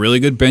had a really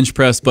good bench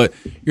press, but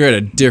you're at a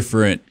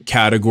different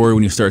category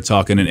when you start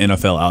talking an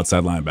NFL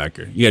outside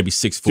linebacker. You got to be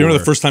 6'4". Do you remember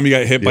the first time you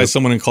got hit by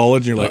someone in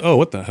college, and you're like, oh,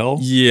 what the hell?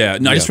 Yeah,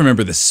 no, I just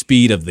remember the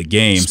speed of the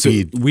game. So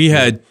we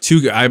had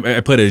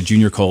I played at a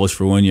junior college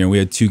for 1 year, and we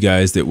had two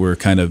guys that were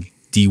kind of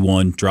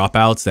D1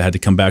 dropouts that had to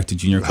come back to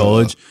junior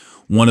college.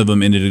 One of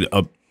them ended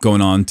up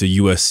going on to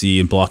USC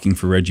and blocking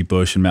for Reggie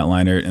Bush and Matt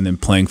Leinart, and then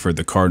playing for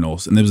the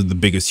Cardinals. And this was the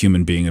biggest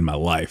human being in my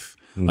life,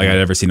 like I'd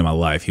ever seen in my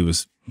life. He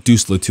was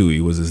Deuce Latui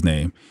was his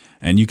name.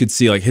 and you could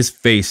see like his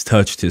face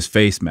touched his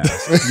face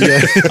mask.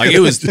 Like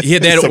it was, they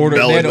had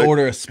to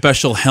order a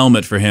special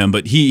helmet for him,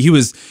 but he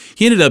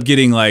ended up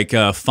getting like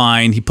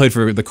fined. He played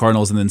for the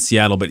Cardinals and then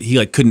Seattle, but he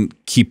like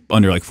couldn't keep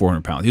under like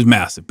 400 pounds. He was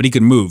massive, but he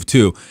could move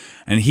too.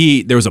 And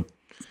we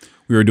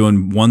were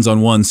doing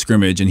ones-on-one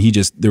scrimmage, and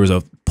there was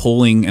a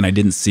pulling, and I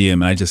didn't see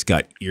him, and I just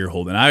got ear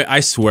hold. And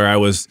I swear I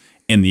was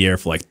in the air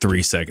for like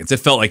 3 seconds. It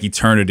felt like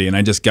eternity, and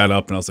I just got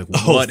up and I was like,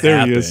 what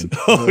happened? He is.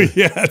 Oh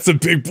yeah, that's a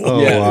big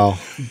blow. Oh,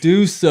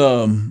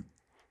 wow.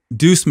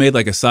 Deuce made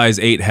like a size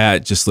 8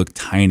 hat just look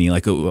tiny,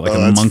 like a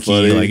monkey.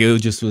 Funny. Like it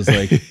just was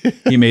like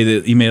he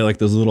made like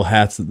those little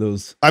hats that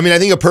those. I mean, I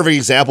think a perfect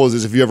example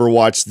is if you ever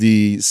watched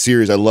the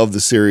series. I love the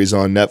series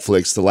on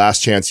Netflix, The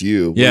Last Chance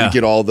U. Where you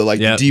get all the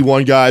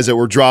D1 guys that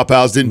were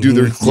dropouts, didn't do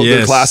their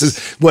classes.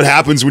 What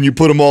happens when you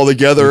put them all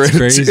together? It's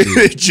crazy.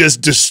 It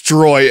just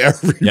destroy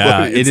everybody.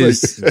 Yeah,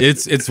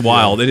 it's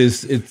wild.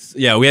 It's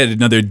we had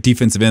another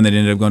defensive end that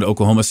ended up going to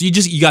Oklahoma. So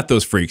you got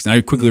those freaks, and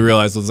I quickly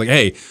realized I was like,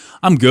 hey,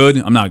 I'm good.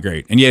 I'm not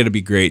great, and you had to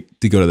be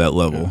great to go to that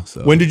level. Yeah.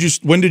 So when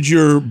did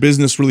your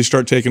business really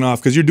start taking off?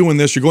 Because you're doing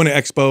this, you're going to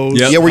expos.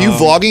 Yep. Yeah, were you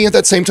vlogging at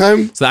that same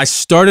time? So I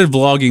started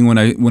vlogging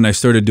when I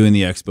started doing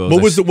the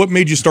expos. What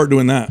made you start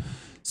doing that?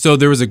 So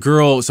there was a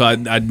girl. So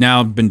I'd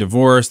now been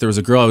divorced. There was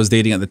a girl I was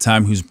dating at the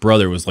time whose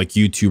brother was like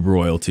YouTube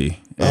royalty.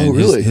 And oh,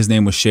 really? His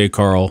name was Shay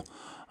Carl,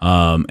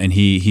 and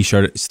he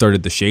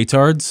started the Shay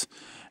Tards,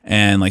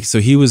 and like so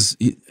he's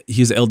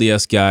an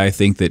LDS guy. I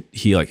think that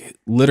he like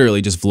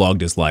literally just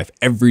vlogged his life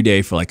every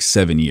day for like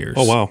 7 years.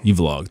 Oh, wow. He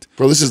vlogged.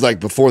 Bro, this is like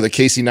before the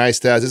Casey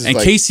Neistat. And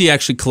Casey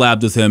actually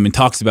collabed with him and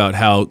talks about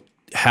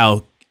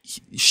how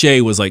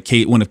Shay was like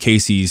one of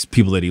Casey's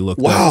people that he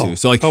looked up to.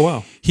 So like,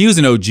 he was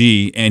an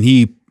OG,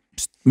 and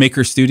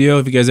Maker Studio.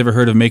 Have you guys ever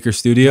heard of Maker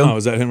Studio? Oh,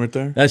 is that him right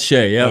there? That's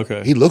Shay, yeah.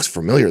 Okay. He looks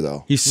familiar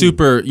though. He's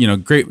super,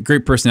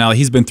 great personality.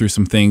 He's been through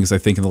some things, I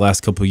think, in the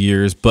last couple of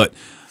years, but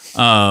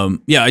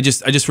I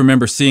just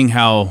remember seeing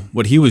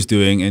what he was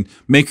doing, and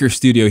Maker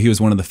Studio, he was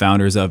one of the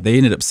founders of. They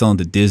ended up selling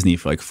to Disney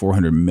for like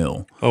 400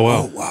 mil. Oh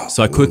wow! Oh, wow.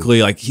 So I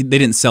quickly they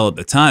didn't sell at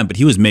the time, but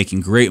he was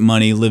making great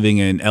money living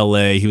in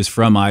LA. He was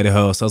from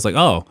Idaho, so I was like,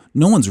 oh,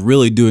 no one's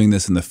really doing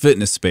this in the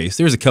fitness space.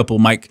 There's a couple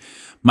Mike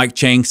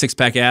Chang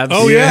 6-pack abs.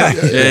 Oh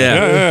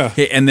yeah.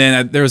 And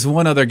then there was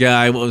one other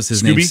guy. What was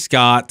his name?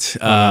 Scott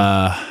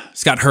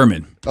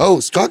Herman. Oh,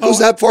 Scott goes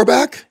that far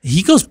back?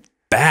 He goes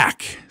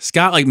back.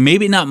 Scott, like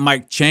maybe not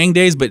Mike Chang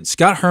days, but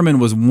Scott Herman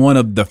was one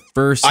of the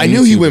first. I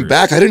knew he went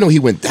back. I didn't know he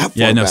went that far.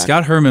 Yeah, no, back.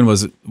 Scott Herman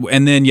was,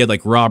 and then you had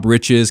like Rob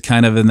Riches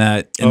kind of in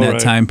that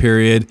time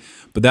period.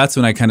 But that's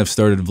when I kind of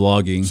started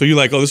vlogging. So you're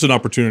like, oh, this is an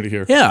opportunity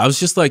here. Yeah, I was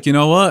just like, you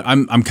know what?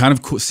 I'm kind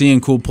of seeing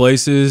cool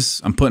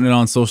places. I'm putting it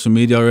on social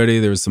media already.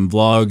 There was some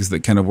vlogs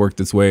that kind of worked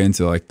its way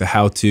into like the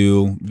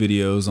how-to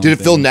videos. Did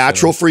it feel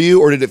natural for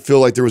you, or did it feel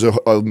like there was a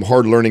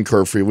hard learning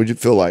curve for you? What did it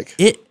feel like?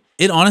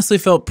 It honestly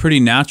felt pretty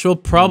natural,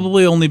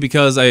 probably only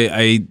because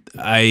I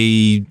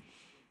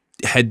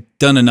had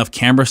done enough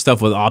camera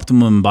stuff with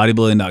Optimum and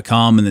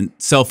bodybuilding.com, and then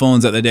cell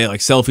phones at the day,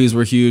 like selfies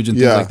were huge and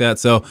things like that.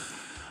 So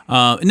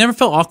it never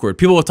felt awkward.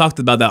 People have talked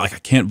about that, like I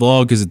can't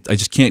vlog because I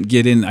just can't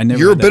get in.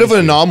 You're a bit of an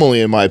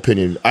anomaly in my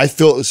opinion. I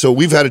feel so.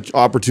 We've had an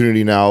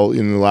opportunity now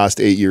in the last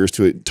 8 years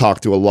to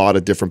talk to a lot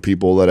of different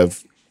people that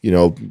have,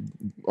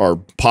 are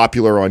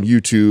popular on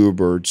YouTube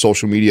or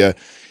social media,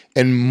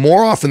 and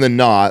more often than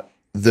not,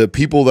 the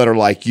people that are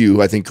like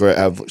you, I think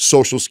have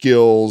social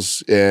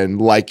skills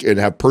and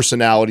have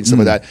personality and stuff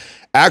like that,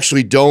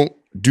 actually don't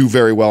do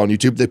very well on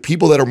YouTube. The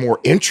people that are more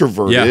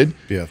introverted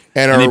and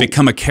they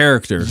become a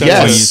character on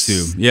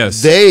YouTube.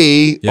 Yes.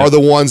 They are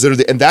the ones that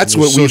are and that's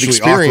what we've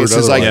experienced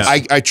is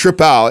like I trip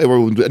out,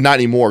 not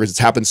anymore because it's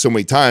happened so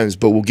many times,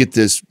 but we'll get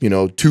this,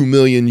 2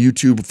 million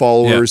YouTube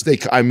followers.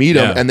 I meet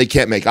them and they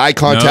can't make eye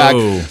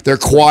contact. They're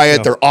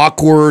quiet, they're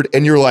awkward,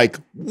 and you're like,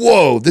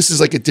 whoa, this is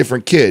like a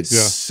different kid.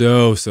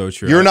 So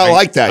true. You're not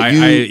like that.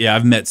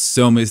 I've met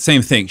so many,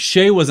 same thing.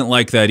 Shay wasn't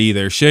like that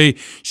either. Shay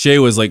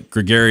was like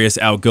gregarious,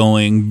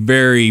 outgoing,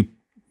 very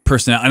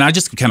personal, and I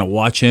just kind of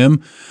watch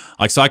him.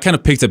 Like, so I kind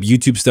of picked up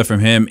YouTube stuff from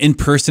him. In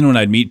person, when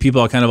I'd meet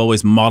people, I kind of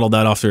always modeled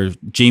that after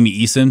Jamie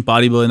Eason,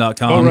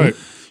 bodybuilding.com. Oh, right.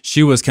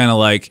 She was kind of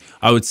like,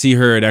 I would see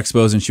her at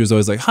expos and she was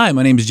always like, hi,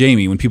 my name's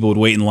Jamie, when people would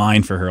wait in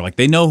line for her. Like,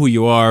 they know who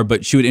you are,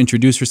 but she would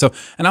introduce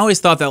herself. And I always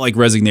thought that like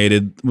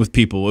resonated with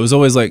people. It was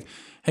always like,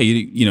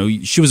 hey,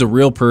 she was a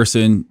real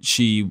person.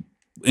 She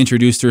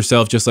introduced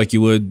herself just like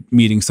you would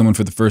meeting someone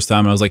for the first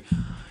time. And I was like,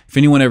 if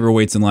anyone ever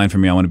waits in line for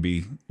me, I want to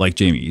be like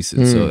Jamie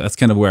Eason. So that's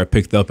kind of where I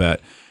picked up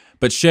at.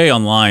 But Shay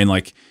online,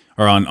 like,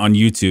 or on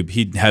YouTube,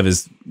 he'd have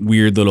his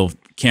weird little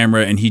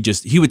camera and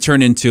he would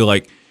turn into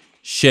like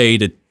Shay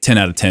to 10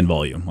 out of 10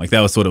 volume. Like,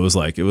 that was what it was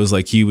like. It was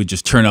like he would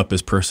just turn up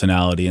his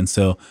personality. And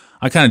so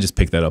I kind of just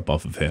picked that up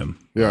off of him.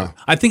 Yeah.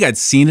 I think I'd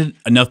seen it,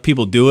 enough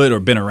people do it or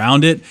been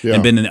around it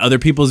and been in other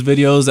people's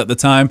videos at the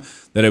time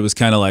that it was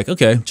kind of like,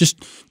 okay,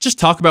 just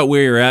talk about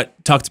where you're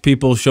at, talk to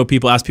people, show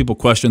people, ask people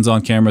questions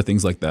on camera,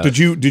 things like that. Did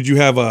you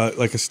have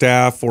a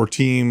staff or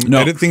team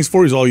edit things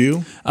for you? Is all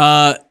you?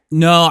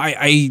 No,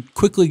 I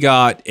quickly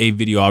got a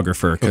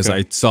videographer because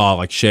I saw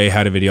like Shay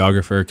had a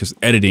videographer because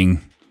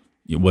editing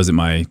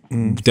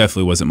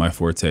definitely wasn't my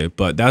forte.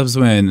 But that was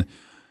when,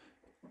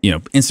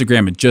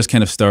 Instagram had just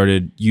kind of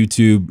started.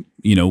 YouTube,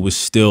 was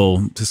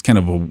still just kind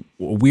of a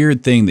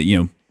weird thing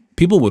that,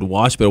 people would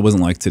watch, but it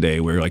wasn't like today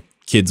where like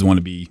kids want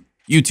to be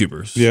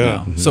YouTubers.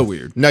 Yeah. So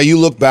weird. Now you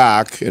look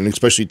back, and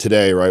especially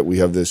today, right? We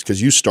have this,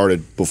 because you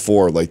started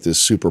before like this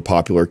super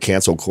popular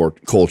cancel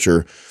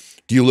culture.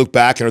 Do you look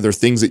back and are there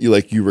things that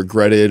you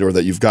regretted or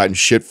that you've gotten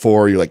shit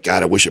for? You're like,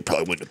 God, I wish I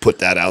probably wouldn't have put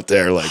that out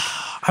there. Like,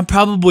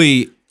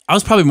 I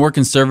was probably more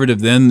conservative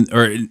then,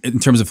 or in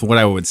terms of what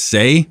I would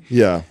say,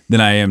 than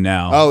I am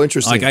now. Oh,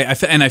 interesting. Like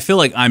I feel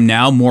like I'm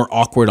now more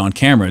awkward on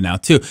camera now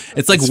too.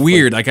 It's like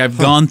weird. Like I've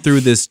gone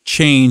through this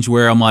change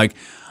where I'm like,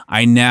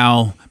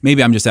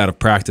 maybe I'm just out of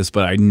practice,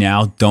 but I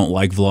now don't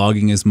like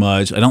vlogging as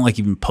much. I don't like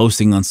even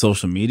posting on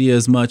social media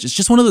as much. It's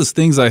just one of those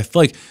things I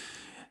feel like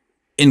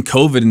in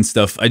COVID and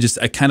stuff, I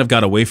kind of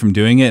got away from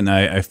doing it, and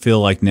I feel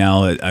like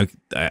now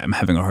I'm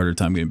having a harder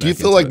time getting back. Do you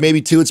feel like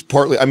maybe too it's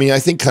partly, I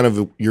think kind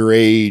of your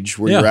age,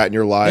 where you're at in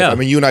your life. Yeah. I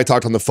mean, you and I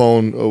talked on the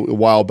phone a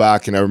while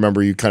back, and I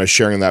remember you kind of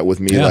sharing that with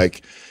me. Yeah.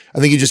 Like, I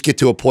think you just get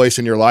to a place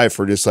in your life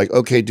where just like,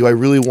 okay, do I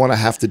really want to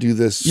have to do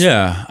this?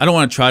 Yeah, I don't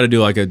want to try to do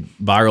like a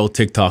viral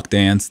TikTok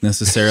dance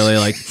necessarily.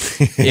 Like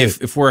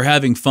if we're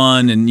having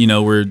fun and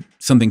where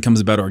something comes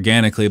about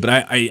organically, but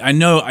I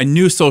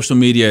knew social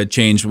media had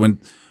changed when.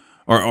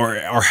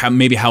 Or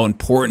how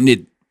important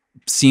it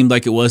seemed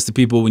like it was to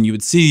people when you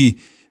would see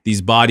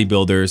these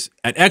bodybuilders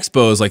at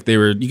expos, like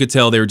you could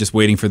tell they were just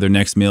waiting for their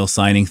next meal,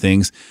 signing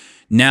things.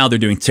 Now they're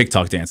doing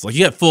TikTok dance. Like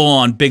you got full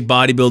on big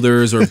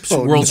bodybuilders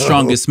or world's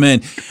strongest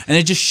men. And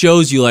it just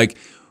shows you like,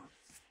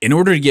 in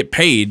order to get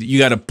paid, you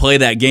got to play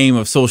that game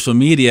of social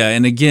media.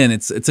 And again,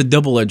 it's a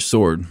double-edged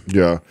sword.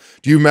 Yeah.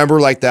 Do you remember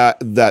like that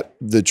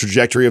the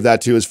trajectory of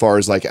that too, as far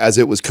as like, as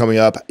it was coming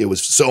up, it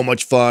was so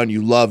much fun.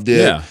 You loved it.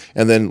 Yeah.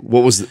 And then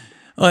what was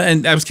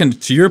and that was kind of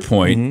to your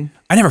point.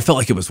 I never felt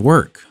like it was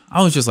work.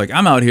 I was just like,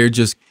 I'm out here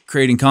just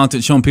creating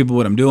content, showing people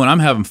what I'm doing. I'm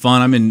having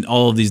fun. I'm in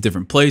all of these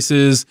different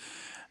places.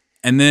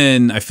 And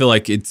then I feel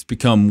like it's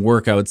become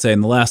work, I would say,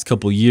 in the last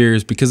couple of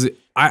years, because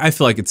I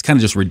feel like it's kind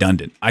of just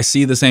redundant. I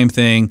see the same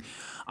thing.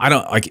 I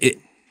don't like it.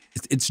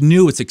 It's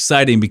new. It's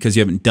exciting because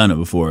you haven't done it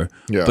before.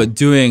 Yeah. But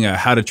doing a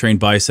how to train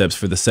biceps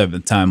for the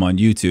 7th time on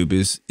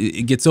YouTube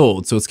it gets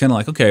old. So it's kind of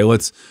like, okay,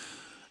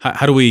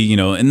 how do we,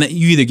 and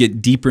you either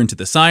get deeper into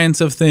the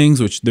science of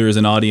things, which there is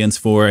an audience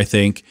for, I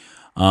think.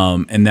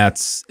 And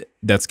that's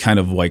kind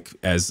of like,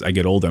 as I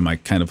get older, I'm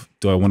like,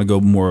 do I want to go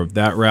more of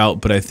that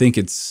route? But I think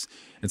it's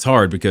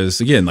hard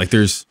because again, like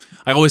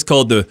I always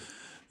called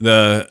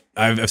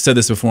I've said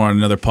this before on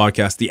another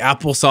podcast, the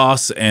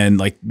applesauce and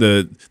like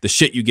the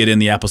shit you get in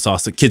the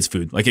applesauce, the kids'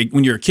 food. Like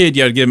when you're a kid,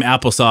 you have to give them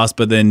applesauce,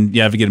 but then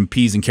you have to get them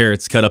peas and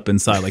carrots cut up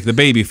inside, like the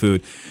baby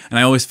food. And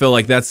I always feel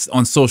like that's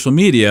on social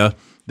media.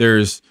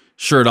 There's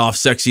shirt off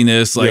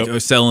sexiness,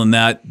 like selling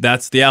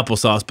that's the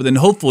applesauce. But then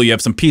hopefully you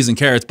have some peas and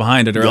carrots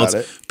behind it, or else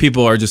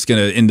people are just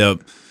going to end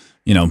up,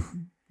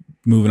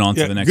 moving on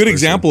to the next good person.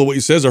 Example of what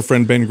you said is our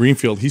friend Ben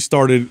Greenfield. He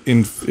started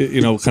in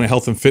kind of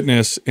health and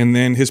fitness, and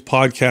then his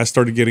podcast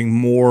started getting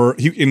more.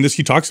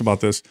 He talks about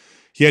this.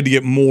 He had to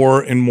get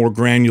more and more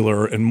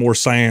granular and more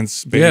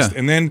science based,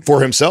 and then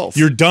for himself,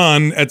 you're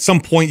done. At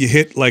some point, you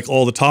hit like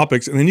all the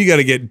topics, and then you got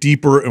to get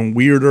deeper and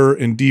weirder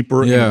and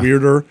deeper and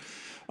weirder.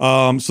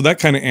 So that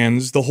kind of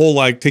ends the whole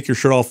like take your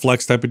shirt off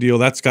flex type of deal.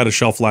 That's got a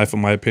shelf life, in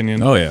my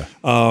opinion. Oh yeah.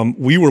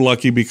 We were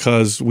lucky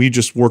because we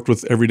just worked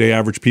with everyday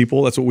average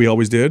people. That's what we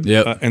always did.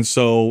 Yeah. And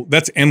so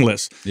that's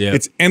endless. Yeah.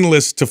 It's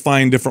endless to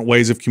find different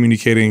ways of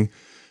communicating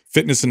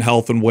fitness and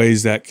health in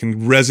ways that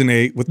can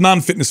resonate with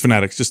non-fitness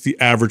fanatics, just the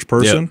average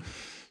person. Yep.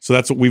 So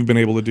that's what we've been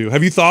able to do.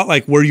 Have you thought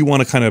like where you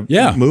want to kind of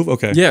move?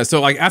 Okay. Yeah.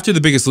 So like after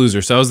The Biggest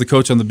Loser, so I was the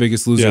coach on The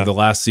Biggest Loser the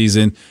last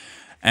season.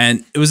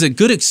 And it was a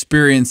good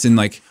experience, and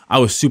like I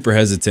was super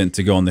hesitant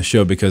to go on the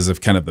show because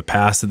of kind of the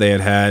past that they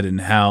had and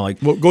how like.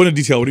 Well, go into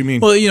detail. What do you mean?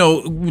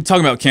 Well, we're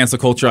talking about cancel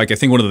culture. Like I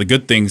think one of the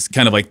good things,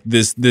 kind of like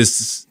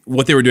this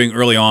what they were doing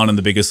early on in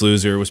The Biggest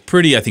Loser was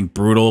pretty, I think,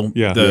 brutal.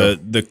 Yeah.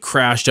 The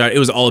crash diet. It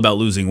was all about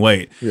losing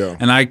weight. Yeah.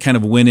 And I kind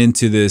of went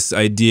into this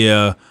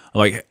idea,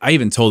 like I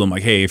even told them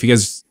like, hey, if you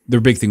guys,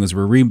 their big thing was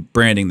we're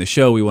rebranding the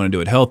show. We want to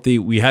do it healthy.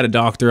 We had a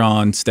doctor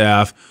on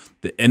staff.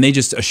 And they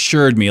just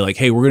assured me like,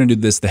 hey, we're going to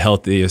do this the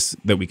healthiest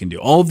that we can do.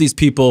 All of these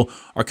people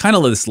are kind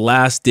of this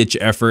last ditch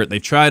effort.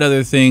 They've tried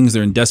other things.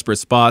 They're in desperate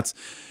spots.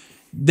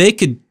 They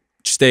could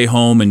stay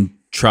home and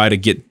try to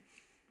get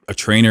a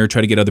trainer,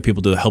 try to get other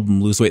people to help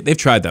them lose weight. They've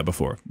tried that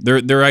before.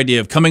 Their idea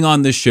of coming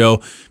on this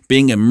show,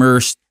 being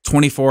immersed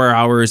 24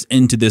 hours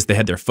into this, they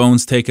had their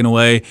phones taken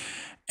away.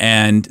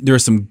 And there were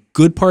some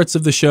good parts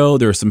of the show.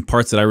 There were some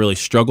parts that I really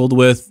struggled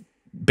with.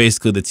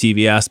 Basically the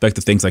TV aspect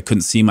of things. I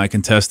couldn't see my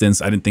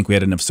contestants. I didn't think we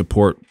had enough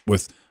support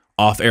with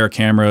off-air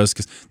cameras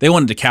because they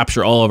wanted to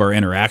capture all of our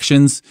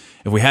interactions.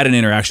 If we had an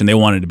interaction, they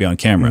wanted to be on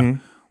camera.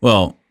 Mm-hmm.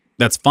 Well,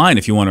 that's fine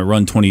if you want to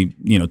run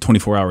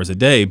 24 hours a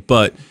day,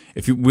 but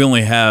if we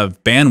only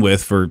have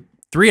bandwidth for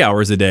 3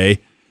 hours a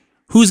day,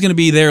 who's going to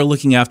be there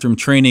looking after him,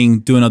 training,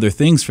 doing other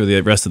things for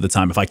the rest of the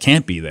time if I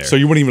can't be there? So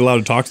you weren't even allowed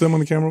to talk to them when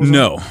the camera was on?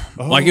 No.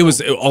 Like it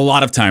was a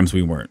lot of times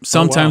we weren't.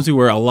 Sometimes we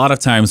were, a lot of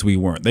times we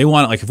weren't. They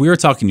wanted, like if we were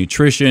talking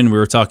nutrition, we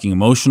were talking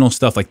emotional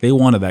stuff, like they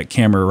wanted that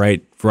camera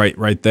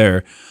right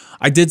there.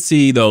 I did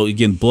see though,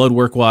 again, blood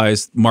work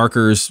wise,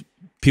 markers,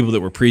 people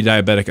that were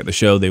pre-diabetic at the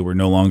show, they were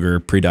no longer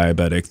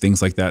pre-diabetic,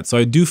 things like that. So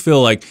I do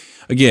feel like,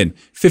 again,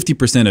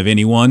 50% of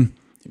anyone,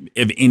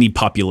 of any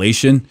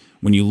population,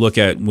 when you look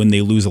at when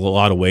they lose a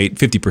lot of weight,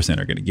 50%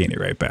 are going to gain it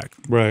right back.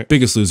 Right.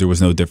 Biggest Loser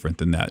was no different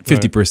than that.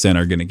 50%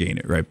 are going to gain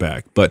it right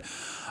back. But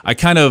I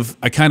kind of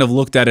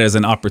looked at it as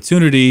an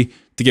opportunity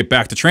to get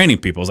back to training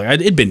people. It was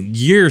like it'd been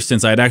years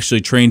since I'd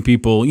actually trained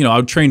people. You know, I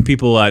would train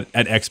people at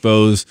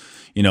expos,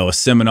 you know, a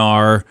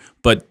seminar,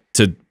 but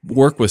to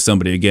work with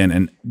somebody again,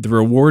 and the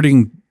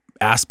rewarding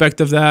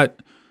aspect of that,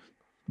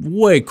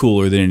 way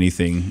cooler than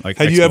anything. Like,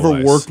 have you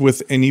ever worked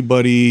with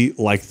anybody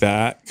like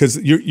that? Because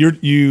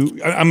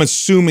I'm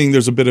assuming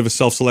there's a bit of a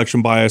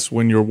self-selection bias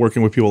when you're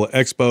working with people at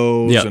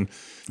expos, and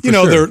you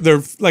know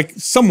they're like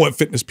somewhat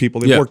fitness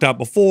people. They've worked out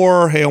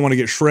before. Hey, I want to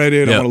get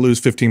shredded. I want to lose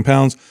 15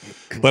 pounds.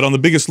 But on The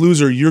Biggest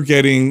Loser, you're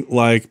getting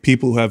like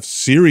people who have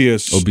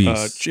serious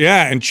obese,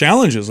 and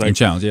challenges, like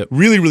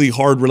really, really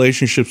hard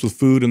relationships with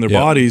food and their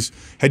bodies.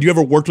 Had you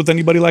ever worked with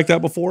anybody like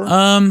that before?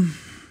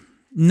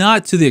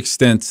 Not to the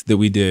extent that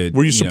we did.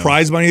 Were you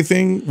surprised by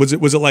anything? Was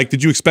it like,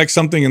 did you expect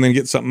something and then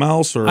get something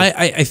else? Or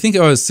I think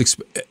I was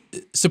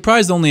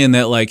surprised only in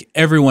that like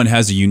everyone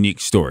has a unique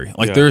story.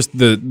 Like there's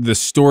the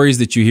stories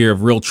that you hear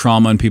of real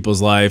trauma in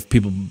people's life,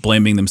 people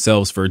blaming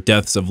themselves for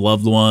deaths of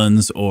loved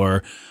ones,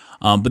 or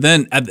but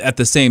then at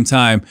the same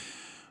time,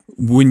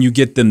 when you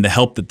get them the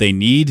help that they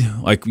need,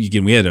 like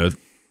again, we had a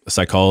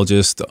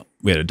psychologist,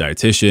 we had a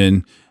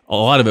dietitian. A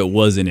lot of it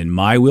wasn't in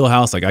my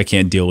wheelhouse. Like I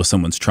can't deal with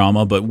someone's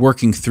trauma, but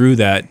working through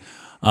that,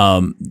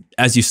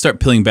 as you start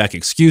peeling back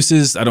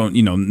excuses, I don't,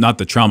 not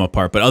the trauma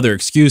part, but other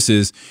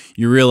excuses,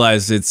 you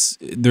realize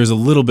there's a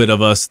little bit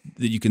of us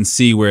that you can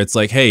see where it's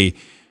like, hey,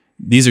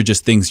 these are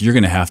just things we're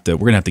going to have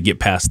to get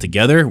past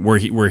together. We're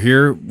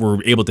here,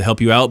 we're able to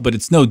help you out, but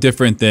it's no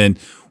different than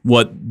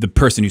what the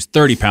person who's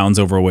 30 pounds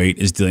overweight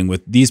is dealing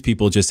with. These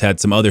people just had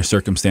some other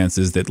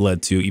circumstances that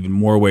led to even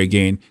more weight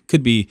gain.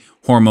 Could be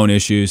hormone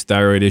issues,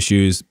 thyroid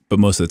issues, but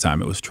most of the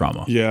time it was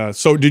trauma. Yeah.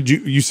 So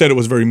you said it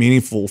was very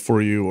meaningful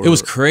for you? Or? It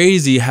was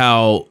crazy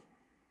how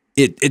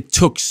it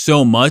took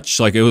so much.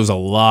 Like it was a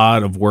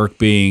lot of work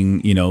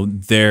being,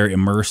 there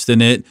immersed in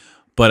it.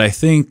 But I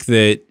think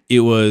that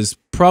it was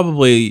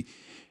probably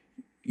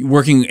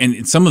working,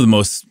 and some of the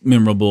most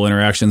memorable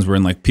interactions were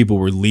in like people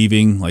were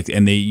leaving, like,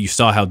 and you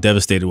saw how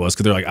devastated it was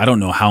because they're like, I don't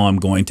know how I'm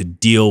going to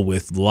deal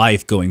with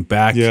life going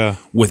back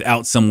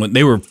without someone.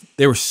 They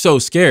were so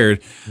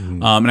scared.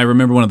 And I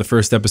remember one of the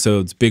first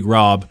episodes, Big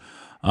Rob,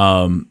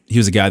 he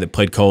was a guy that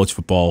played college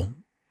football,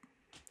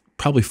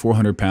 probably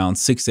 400 pounds,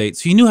 6'8".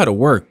 So he knew how to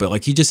work, but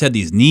like he just had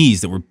these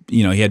knees that were,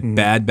 he had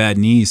bad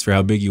knees for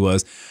how big he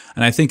was.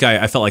 And I think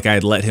I felt like I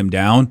had let him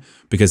down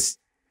because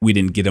we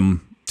didn't get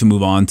him to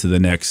move on to the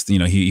next,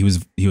 he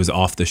was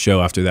off the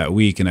show after that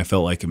week. And I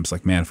felt like,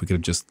 man, if we could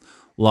have just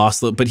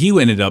lost, but he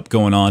ended up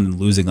going on and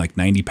losing like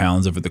 90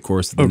 pounds over the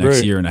course of the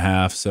next year and a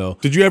half. So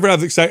did you ever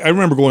have, I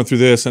remember going through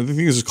this, and I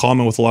think this is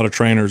common with a lot of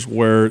trainers,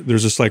 where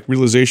there's this like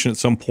realization at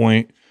some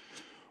point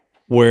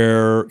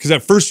where, because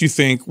at first you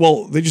think,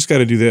 well, they just got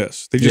to do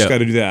this, they just got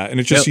to do that, and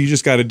it's just you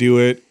just got to do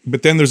it.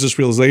 But then there's this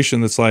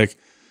realization that's like,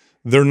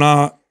 they're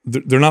not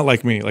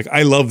like me. Like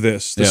I love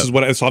this. This is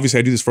what. So obviously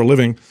I do this for a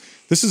living.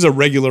 This is a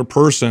regular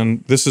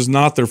person. This is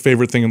not their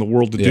favorite thing in the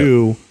world to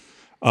do.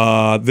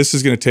 This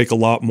is going to take a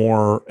lot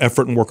more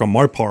effort and work on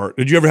my part.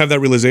 Did you ever have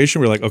that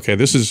realization where you're like, okay,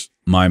 this is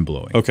mind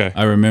blowing? Okay.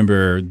 I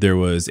remember there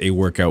was a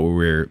workout where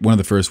we were one of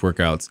the first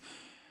workouts,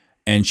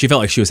 and she felt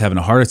like she was having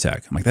a heart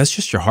attack. I'm like, that's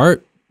just your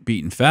heart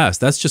beating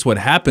fast. That's just what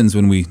happens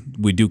when we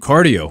do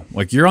cardio.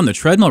 Like you're on the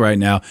treadmill right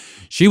now.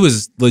 She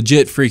was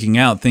legit freaking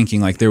out,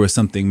 thinking like there was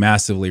something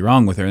massively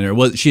wrong with her,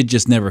 and she had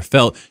just never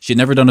felt. She had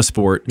never done a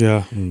sport.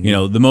 Yeah,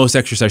 the most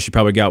exercise she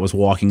probably got was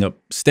walking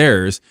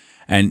upstairs,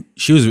 and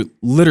she was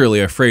literally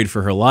afraid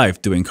for her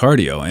life doing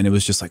cardio, and it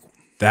was just like,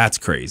 that's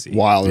crazy.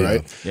 Wild,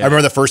 right? Yeah. I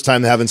remember the first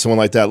time having someone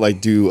like that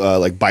do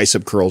like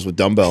bicep curls with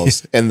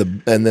dumbbells and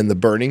then the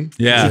burning.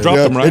 Yeah. You dropped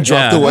them, right?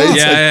 Drop the weights.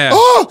 Yeah,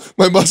 oh,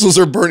 my muscles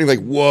are burning.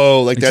 Like,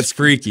 whoa, like that's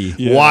freaky.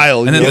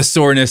 Wild. And then the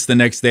soreness the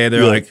next day,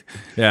 they're like,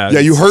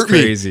 you hurt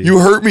crazy. Me. You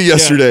hurt me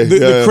yesterday.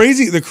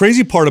 The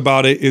crazy part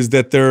about it is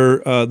that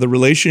the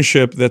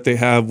relationship that they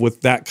have with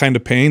that kind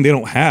of pain, they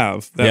don't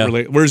have that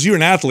whereas you're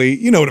an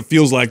athlete, you know what it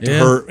feels like to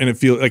hurt, and it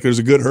feels like there's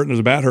a good hurt and there's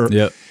a bad hurt.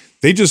 Yeah.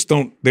 They just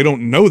don't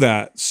know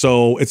that.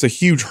 So it's a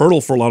huge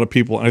hurdle for a lot of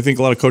people. And I think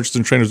a lot of coaches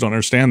and trainers don't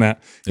understand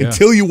that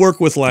until you work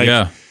with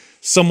like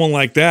someone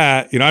like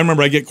that. I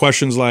remember I get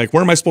questions like,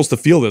 where am I supposed to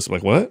feel this? I'm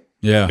like, what?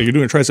 Yeah. Like, you're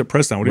doing a tricep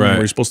press down. What do you mean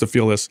where you're supposed to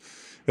feel this?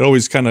 It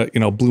always kind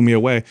of, blew me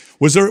away.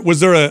 Was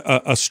there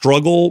a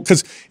struggle?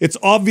 Because it's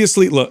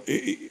obviously, look,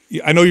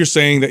 I know you're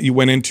saying that you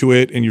went into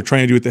it and you're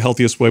trying to do it the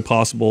healthiest way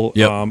possible.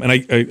 Yep. And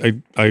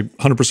I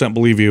 100%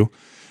 believe you.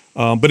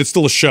 but it's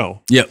still a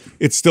show. Yep.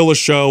 It's still a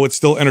show. It's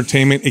still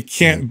entertainment. It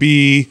can't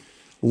be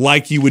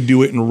like you would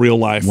do it in real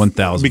life.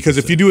 1,000%. Because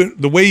if you do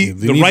it the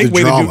right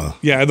way to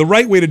do it, the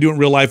right way to do it in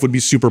real life would be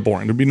super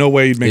boring. There'd be no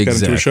way you'd make that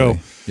into a show.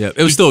 Yeah,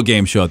 it was still a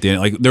game show at the end.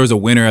 Like there was a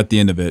winner at the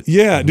end of it.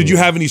 Yeah. Did you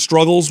have any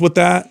struggles with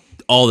that?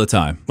 All the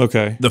time.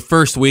 Okay. The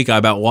first week I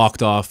about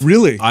walked off.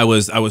 Really? I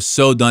was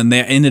so done.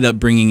 They ended up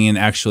bringing in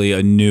actually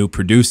a new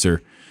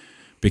producer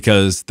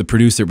because the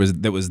producer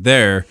that was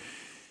there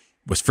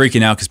was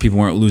freaking out because people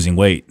weren't losing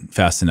weight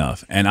fast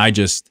enough. And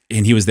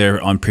he was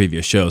there on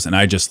previous shows and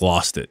I just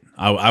lost it.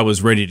 I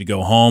was ready to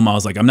go home. I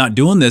was like, I'm not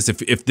doing this.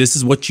 If this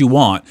is what you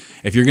want,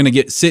 if you're going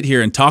to sit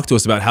here and talk to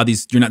us about how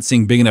you're not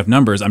seeing big enough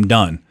numbers, I'm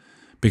done.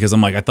 Because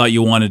I'm like, I thought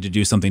you wanted to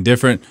do something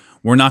different.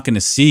 We're not going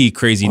to see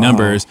crazy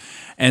numbers.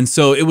 And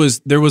so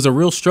there was a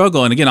real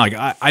struggle. And again, like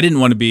I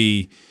didn't want to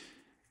be,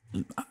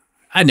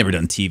 I'd never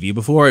done TV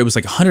before. It was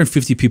like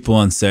 150 people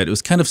on set. It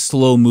was kind of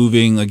slow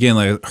moving. Again,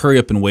 like hurry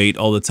up and wait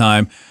all the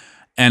time.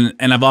 And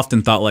I've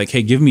often thought like,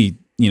 hey, give me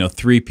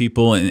 3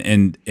 people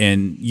and a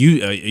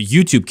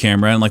YouTube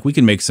camera, and like we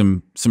can make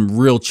some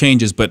real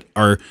changes. But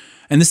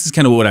and this is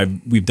kind of what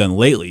we've done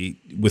lately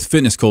with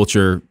Fitness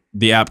Culture,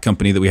 the app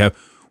company that we have.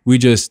 We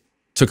just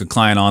took a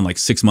client on like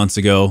 6 months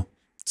ago.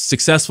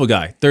 Successful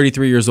guy,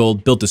 33 years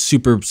old, built a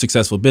super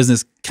successful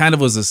business, kind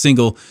of was a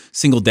single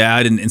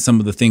dad and some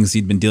of the things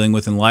he'd been dealing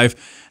with in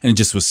life, and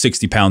just was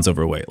 60 pounds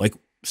overweight. Like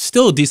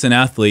still a decent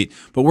athlete,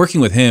 but working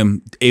with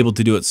him, able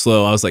to do it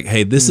slow. I was like,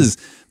 hey, this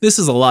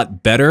is a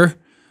lot better.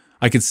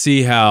 I could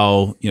see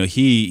how,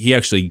 he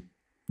actually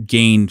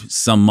gained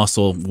some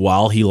muscle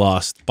while he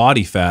lost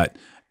body fat,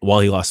 while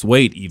he lost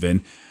weight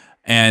even.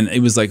 And it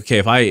was like, okay,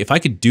 if I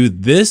could do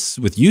this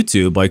with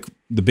YouTube, like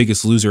the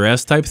Biggest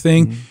Loser-esque type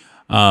thing,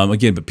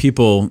 again, but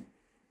people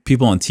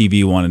on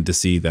TV wanted to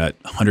see that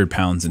 100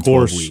 pounds in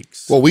 12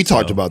 weeks. Well, we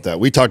talked about that.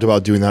 We talked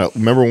about doing that.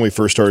 Remember when we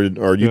first started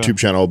our YouTube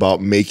channel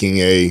about making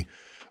a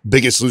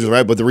Biggest Loser,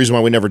 right? But the reason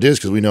why we never did is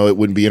because we know it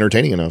wouldn't be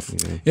entertaining enough.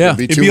 Yeah.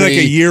 It'd be like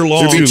a year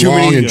long. There'd be too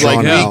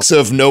many weeks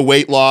of no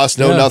weight loss,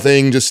 no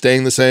nothing, just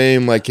staying the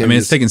same. Like I mean,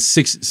 it's taken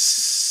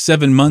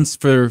 6-7 months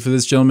for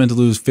this gentleman to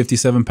lose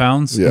 57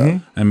 pounds. Yeah.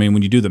 I mean,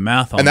 when you do the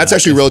math on and that's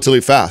actually relatively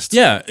fast.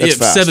 Yeah. It's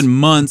fast. 7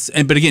 months.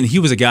 But again, he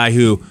was a guy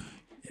who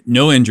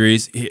no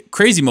injuries,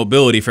 crazy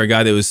mobility for a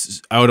guy that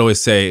was, I would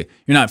always say,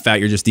 you're not fat,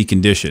 you're just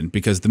deconditioned.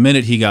 Because the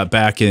minute he got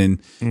back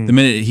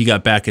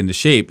into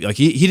shape, like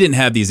he didn't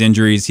have these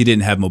injuries, he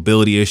didn't have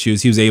mobility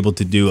issues. He was able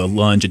to do a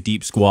lunge, a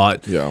deep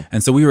squat. Yeah.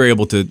 And so we were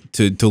able to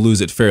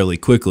lose it fairly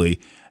quickly.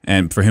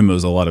 And for him, it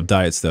was a lot of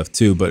diet stuff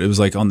too. But it was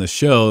like on the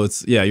show,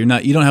 you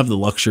don't have the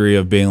luxury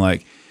of being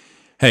like,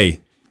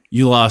 hey,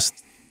 you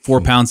lost 4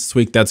 pounds this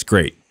week, that's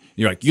great.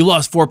 You're like, you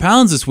lost 4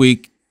 pounds this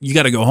week, you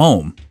got to go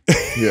home.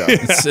 Yeah,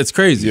 it's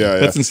crazy. Yeah,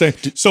 that's insane.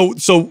 So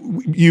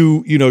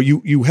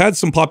you had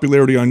some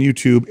popularity on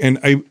YouTube, and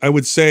I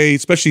would say,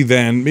 especially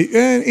then,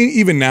 and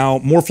even now,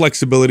 more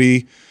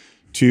flexibility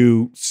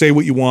to say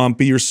what you want,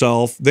 be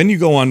yourself. Then you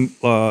go on,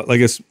 I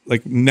guess,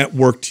 like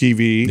network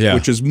TV,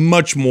 which is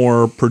much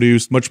more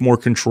produced, much more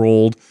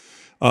controlled.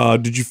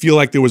 Did you feel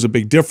like there was a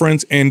big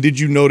difference? And did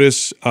you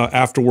notice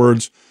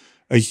afterwards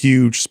a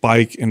huge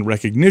spike in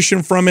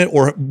recognition from it,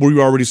 or were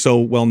you already so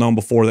well known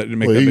before that it didn't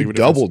make that big of a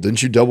difference?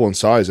 Didn't you double in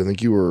size? I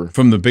think you were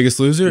from the Biggest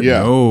Loser.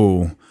 Yeah.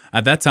 No,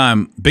 at that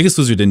time, Biggest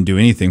Loser didn't do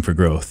anything for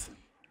growth.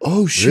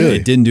 Oh shit! Really?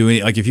 It didn't do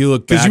any. Like if you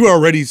look back, because you were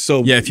already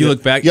so. Yeah, if you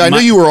look back, I know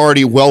you were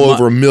already well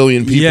over 1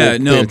 million people. Yeah,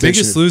 no,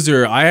 Biggest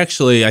Loser. I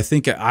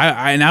think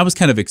I was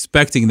kind of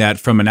expecting that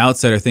from an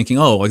outsider, thinking,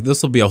 oh, like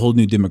this will be a whole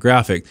new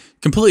demographic,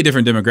 completely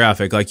different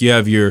demographic. Like you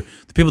have the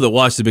people that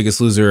watch the Biggest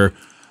Loser,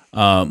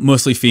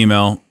 mostly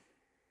female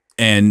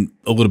and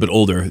a little bit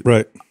older.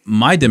 Right.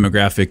 My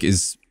demographic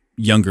is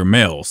younger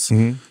males,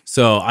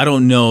 so I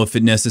don't know if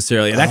it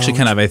necessarily. It actually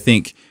kind of, I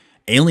think,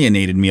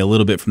 alienated me a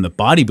little bit from the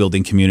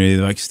bodybuilding community.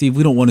 They're like, Steve,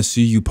 we don't want to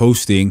see you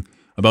posting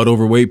about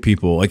overweight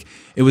people. Like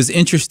it was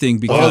interesting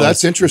because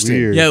that's interesting.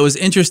 Weird. Yeah, it was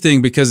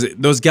interesting because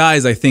those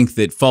guys I think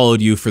that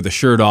followed you for the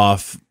shirt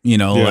off,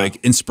 like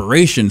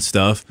inspiration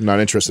stuff. Not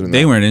interested in that.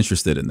 They weren't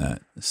interested in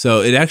that.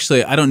 So it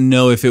actually, I don't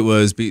know if it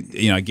was,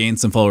 I gained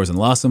some followers and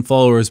lost some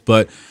followers,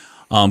 but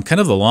kind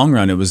of the long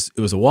run, it was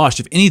a wash.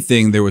 If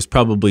anything, there was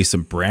probably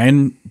some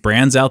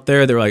brands out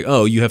there that were like,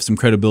 oh, you have some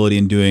credibility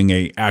in doing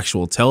a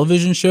actual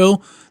television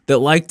show that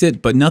liked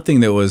it, but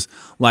nothing that was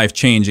life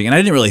changing. And I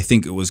didn't really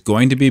think it was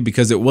going to be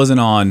because it wasn't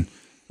on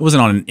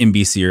an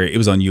NBC or it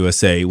was on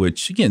USA,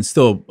 which again,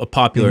 still a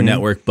popular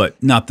network,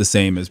 but not the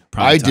same as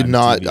prime I time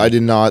TV. I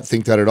did not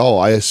think that at all.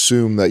 I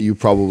assume that you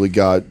probably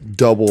got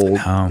double.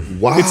 Oh.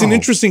 Wow. It's an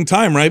interesting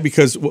time, right?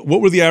 Because what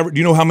were the average?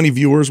 Do you know how many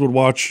viewers would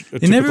watch a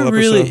typical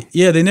episode?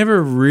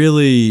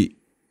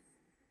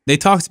 They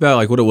talked about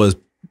like what it was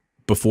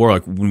before,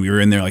 like when we were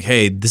in there, like,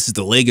 hey, this is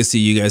the legacy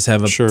you guys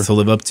have to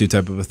live up to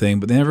type of a thing.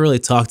 But they never really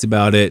talked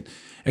about it.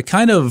 It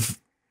kind of,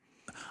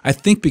 I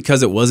think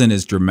because it wasn't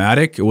as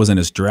dramatic, it wasn't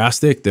as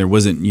drastic. There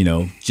wasn't,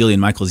 Jillian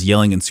Michaels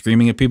yelling and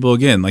screaming at people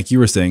again, like you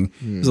were saying.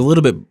 It was a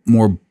little bit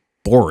more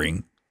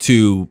boring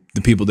to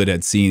the people that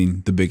had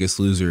seen The Biggest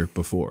Loser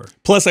before.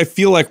 Plus, I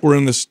feel like we're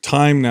in this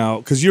time now,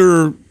 because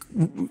you're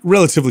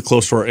relatively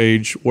close to our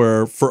age,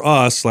 where for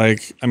us,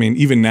 like, I mean,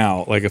 even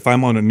now, like if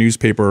I'm on a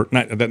newspaper,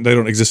 not that they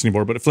don't exist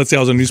anymore, but if let's say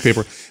I was on a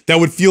newspaper, that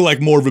would feel like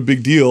more of a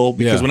big deal,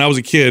 because when I was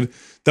a kid,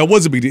 that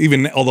was a big deal,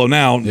 even although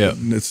now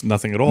it's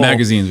nothing at all.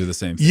 Magazines are the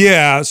same thing.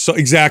 Yeah, so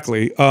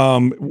exactly.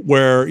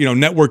 Where, you know,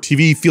 network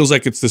TV feels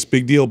like it's this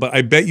big deal, but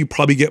I bet you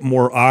probably get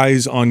more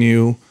eyes on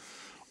you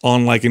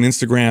on like an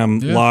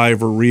Instagram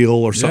live or reel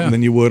or something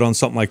than you would on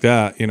something like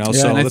that, you know?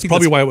 So that's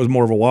probably why it was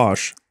more of a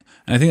wash.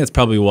 And I think that's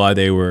probably why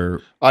they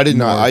were. I did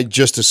not. I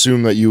just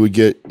assumed that you would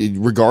get,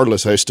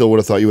 regardless. I still would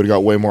have thought you would have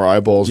got way more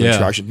eyeballs and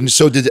traction.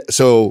 So did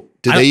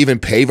they even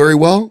pay very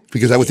well?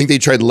 Because I would think they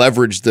tried to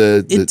leverage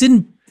the.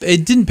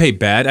 It didn't pay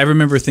bad. I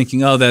remember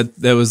thinking, oh,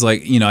 that was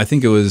like, you know, I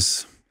think it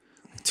was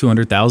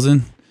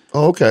 200,000.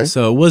 Oh, okay.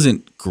 So it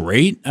wasn't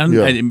great.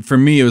 For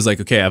me, it was like,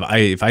 okay,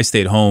 if I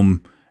stayed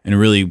home and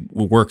really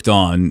worked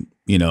on,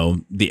 you know,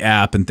 the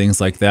app and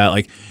things like that,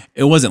 like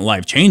it wasn't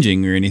life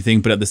changing or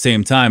anything, but at the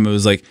same time, it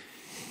was like.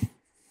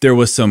 There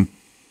was some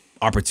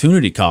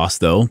opportunity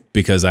cost though,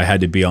 because I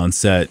had to be on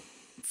set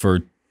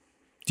for,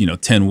 you know,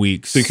 10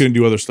 weeks. So you couldn't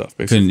do other stuff,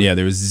 basically.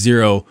 There was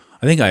zero.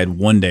 I think I had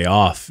 1 day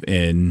off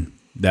in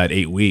that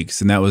 8 weeks,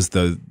 and that was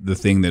the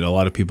thing that a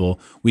lot of people.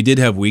 We did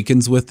have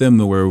weekends with them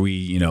where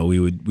we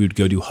would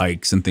go do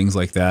hikes and things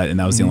like that, and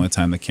that was the only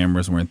time the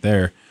cameras weren't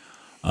there.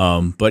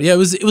 But yeah,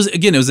 it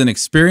was an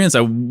experience.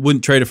 I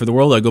wouldn't trade it for the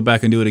world. I'd go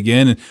back and do it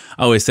again. And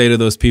I always say to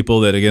those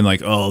people that, again,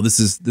 like, oh, this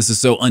is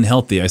so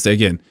unhealthy. I say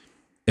again,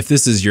 if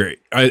this is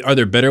are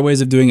there better ways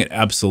of doing it?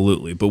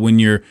 Absolutely. But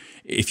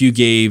if you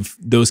gave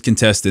those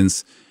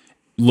contestants,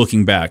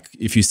 looking back,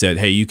 if you said,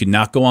 hey, you can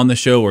not go on the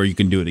show or you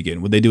can do it again,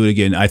 would they do it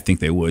again? I think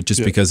they would,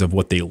 just because of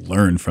what they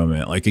learned from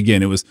it. Like, again,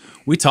 we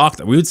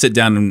would sit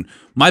down, and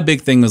my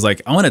big thing was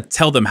like, I want to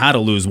tell them how to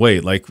lose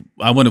weight. Like,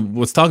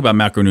 let's talk about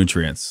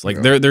macronutrients.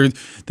 Like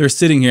they're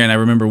sitting here, and I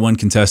remember one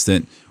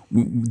contestant,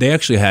 they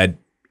actually had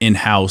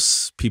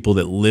in-house people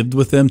that lived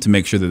with them to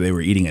make sure that they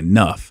were eating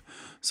enough.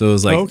 So it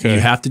was like, you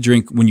have to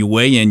drink when you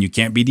weigh in. You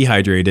can't be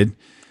dehydrated.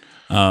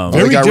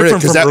 Very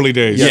different from early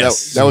days. Yeah,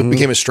 that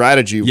became a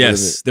strategy.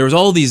 Yes, there was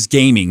all these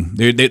gaming.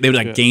 They would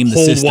like game the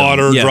system. system.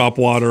 Water, drop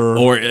water.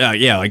 Or,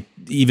 like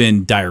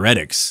even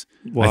diuretics.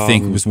 Wow. I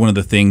think was one of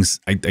the things,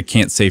 I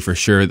can't say for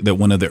sure, that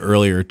one of the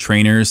earlier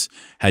trainers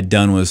had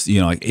done was, you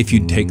know, like, if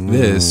you take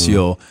this,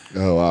 you'll.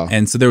 Oh, wow.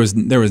 And so there was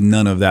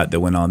none of that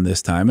went on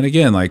this time. And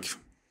again, like,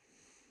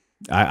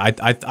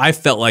 I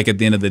felt like at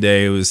the end of the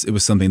day, it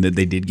was something that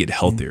they did get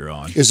healthier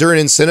on. Is there an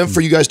incentive for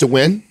you guys to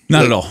win?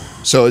 Not at all.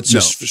 So it's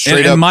just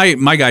straight up.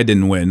 And my guy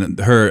didn't win.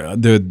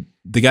 The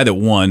guy that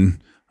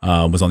won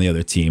was on the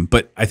other team.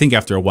 But I think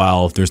after a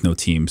while, there's no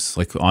teams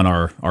like on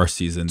our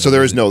season. So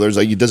there's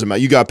like, it doesn't matter.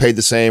 You got paid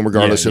the same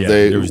regardless if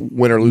they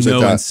win or lose. No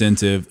like that.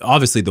 Incentive.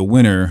 Obviously, the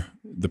winner,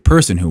 the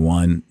person who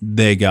won,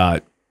 they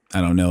got,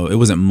 I don't know, it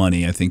wasn't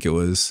money. I think it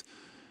was,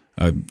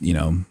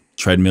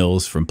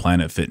 treadmills from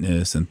Planet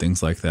Fitness and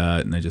things like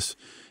that. And I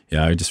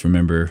just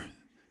remember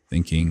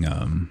thinking,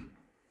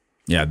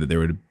 that there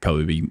would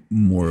probably be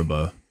more of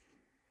a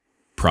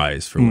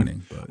prize for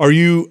winning. But. Are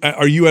you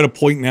at a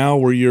point now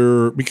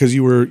where because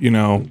you were,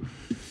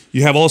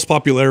 you have all this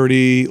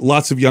popularity,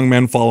 lots of young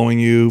men following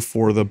you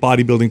for the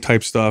bodybuilding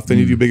type stuff. Then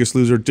you do Biggest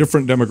Loser,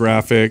 different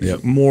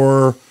demographic,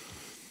 more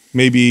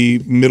maybe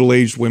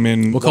middle-aged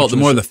women. We'll call it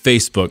more of the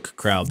Facebook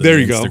crowd than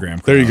the Instagram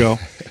crowd. There you go.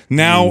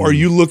 Now, are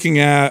you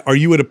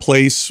at a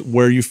place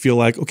where you feel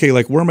like, okay,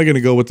 like, where am I going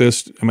to go with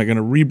this? Am I going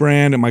to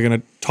rebrand? Am I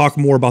going to talk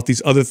more about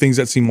these other things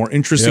that seem more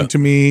interesting to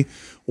me,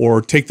 or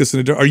take this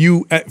in are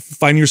you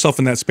finding yourself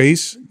in that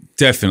space?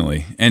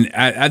 Definitely. And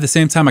at the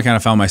same time, I kind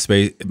of found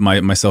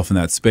myself in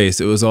that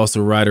space. It was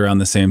also right around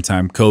the same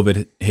time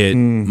COVID hit.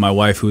 My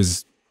wife, who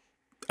was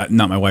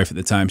not my wife at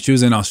the time, she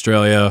was in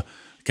Australia,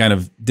 kind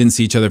of didn't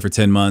see each other for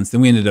 10 months. Then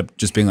we ended up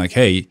just being like,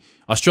 hey,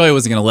 Australia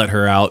wasn't going to let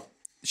her out.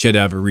 She had to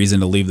have a reason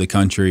to leave the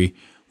country.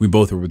 We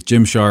both were with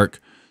Gymshark.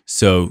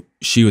 So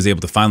she was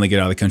able to finally get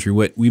out of the country.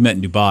 We met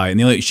in Dubai,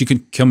 and she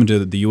could come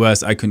into the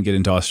US. I couldn't get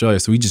into Australia.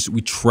 So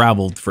we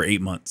traveled for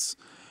 8 months.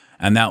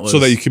 And that was so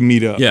that you could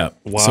meet up. Yeah.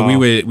 Wow. So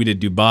we did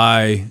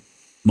Dubai,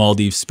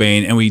 Maldives,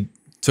 Spain, and we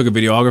took a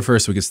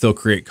videographer so we could still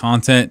create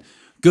content,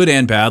 good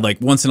and bad, like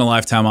once in a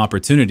lifetime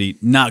opportunity,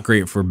 not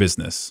great for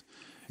business.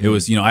 It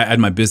was, I had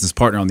my business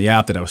partner on the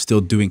app that I was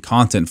still doing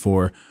content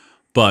for,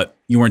 but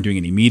you weren't doing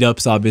any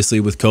meetups, obviously,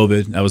 with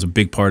COVID. That was a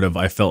big part of,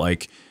 I felt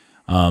like,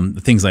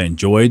 the things I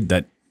enjoyed,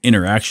 that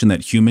interaction,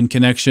 that human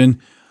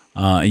connection,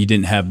 and you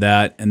didn't have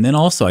that. And then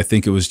also, I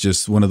think it was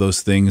just one of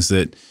those things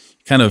that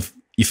kind of,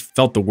 you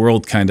felt the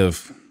world kind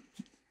of,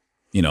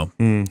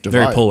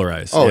 very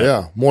polarized. Oh,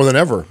 yeah. More than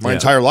ever. My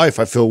entire life,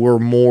 I feel we're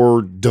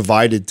more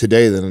divided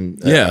today than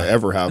I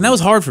ever have. And that was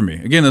hard for me.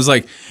 Again, it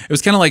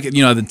was kind of like,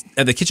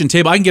 at the kitchen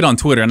table, I can get on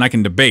Twitter and I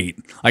can debate.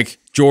 Like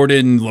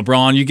Jordan,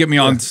 LeBron, you get me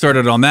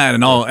started on that,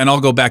 and I'll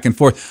go back and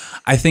forth.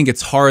 I think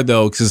it's hard,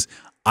 though, because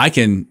I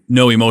can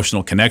no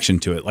emotional connection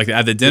to it. Like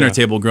at the dinner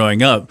table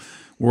growing up,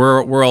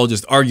 we're all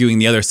just arguing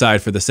the other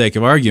side for the sake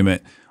of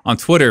argument. On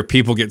Twitter,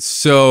 people get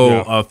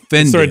so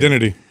offended. It's their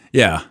identity.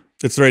 Yeah.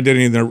 It's their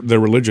identity and their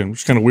religion,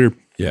 which is kind of weird.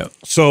 Yeah.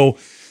 So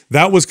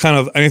that was kind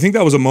of, and I think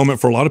that was a moment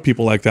for a lot of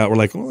people like that. We're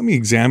like, well, let me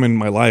examine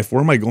my life.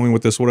 Where am I going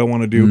with this? What do I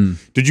want to do?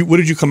 What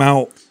did you come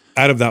out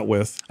of that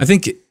with? I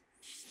think,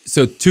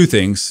 so two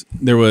things.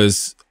 There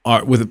was,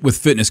 with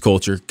fitness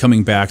culture,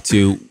 coming back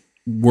to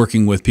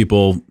working with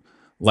people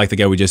like the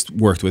guy we just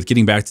worked with,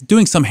 getting back to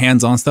doing some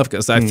hands-on stuff,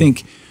 because I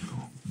think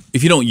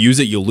if you don't use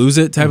it, you'll lose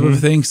it type of a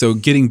thing. So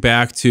getting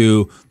back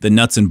to the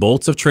nuts and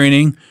bolts of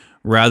training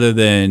rather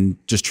than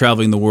just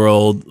traveling the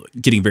world,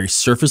 getting very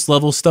surface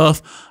level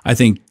stuff. I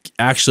think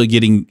actually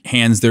getting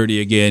hands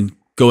dirty again,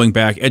 going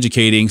back,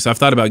 educating. So I've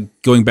thought about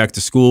going back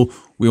to school.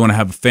 We want to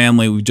have a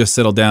family. We just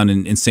settled down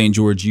in St.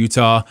 George,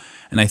 Utah.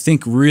 And I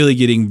think really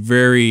getting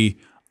very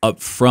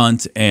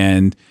upfront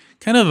and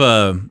kind of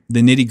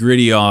the nitty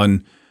gritty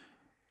on,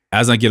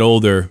 as I get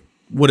older,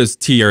 what does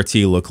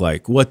TRT look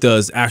like? What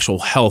does actual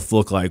health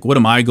look like? What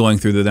am I going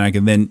through that I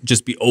can then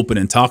just be open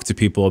and talk to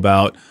people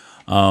about,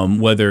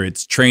 whether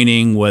it's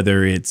training,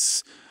 whether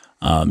it's,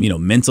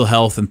 mental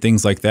health and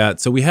things like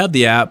that. So we have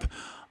the app,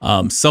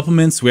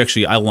 supplements.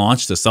 I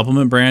launched a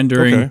supplement brand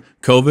during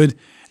COVID,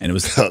 and it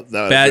was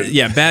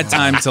bad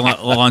time to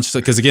launch.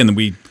 Because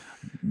again,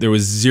 there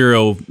was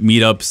 0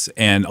 meetups,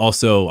 and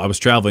also I was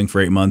traveling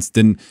for 8 months.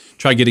 Didn't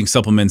try getting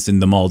supplements in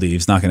the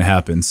Maldives. Not going to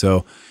happen.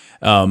 So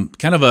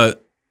kind of a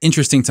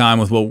interesting time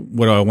with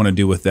what do I want to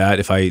do with that.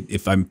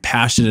 If I'm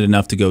passionate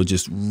enough to go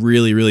just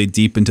really, really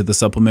deep into the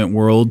supplement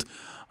world,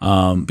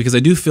 because I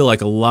do feel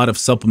like a lot of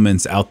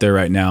supplements out there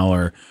right now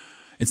are,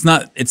 it's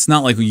not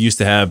like we used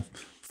to have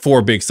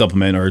 4 big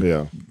supplement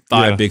or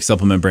 5 big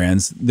supplement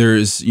brands.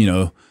 There's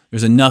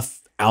enough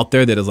out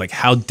there that is like,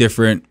 how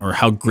different or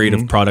how great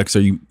of products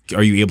are you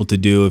able to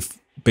do if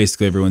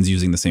basically everyone's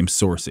using the same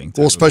sourcing?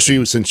 Well,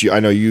 especially since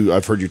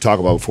I've heard you talk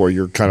about before,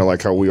 you're kind of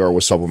like how we are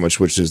with supplements,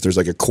 which is there's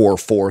like a core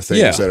 4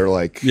 things that are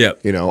like,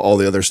 all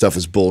the other stuff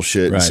is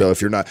bullshit. Right. And so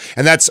if you're not,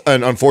 and that's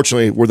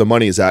unfortunately where the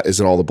money is at,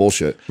 isn't all the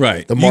bullshit.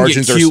 Right. The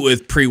margins are cute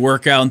with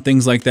pre-workout and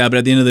things like that, but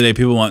at the end of the day,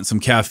 people want some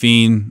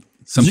caffeine,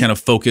 some kind of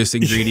focus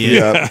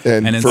ingredient,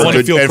 and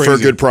for a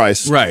good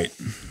price. Right.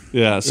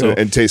 Yeah, so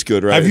and taste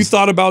good, right? Have you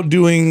thought about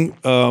doing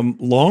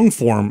long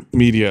form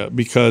media?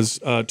 Because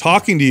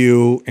talking to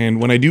you, and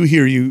when I do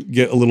hear you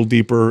get a little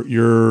deeper,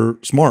 you're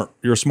smart.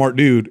 You're a smart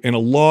dude, and a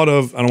lot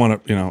of, I don't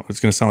want to, it's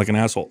going to sound like an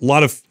asshole. A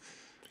lot of,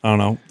 I don't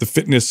know, the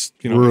fitness,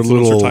 we're a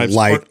little types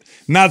light.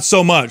 Not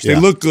so much. They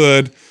look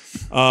good,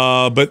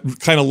 but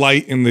kind of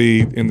light in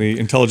the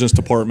intelligence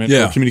department,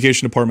 or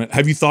communication department.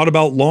 Have you thought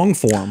about long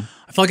form?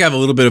 I feel like I have a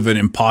little bit of an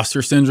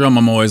imposter syndrome.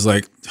 I'm always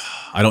like,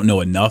 I don't know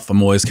enough.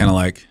 I'm always kind of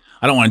like,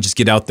 I don't want to just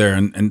get out there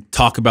and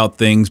talk about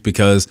things,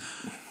 because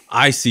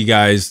I see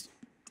guys,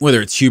 whether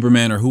it's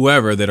Huberman or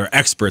whoever, that are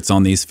experts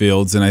on these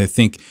fields. And I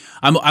think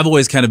I've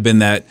always kind of been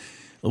that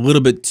a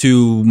little bit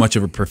too much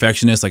of a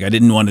perfectionist. Like I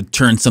didn't want to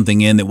turn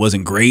something in that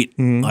wasn't great.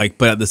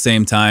 But at the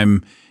same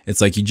time, it's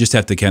like you just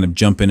have to kind of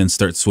jump in and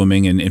start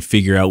swimming and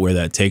figure out where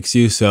that takes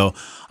you. So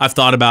I've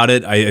thought about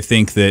it. I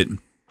think that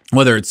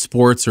whether it's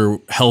sports or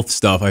health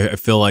stuff, I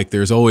feel like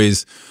there's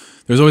always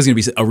going to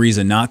be a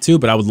reason not to,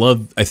 but I would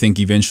love, I think,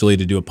 eventually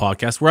to do a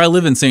podcast. Where I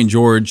live in St.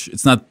 George,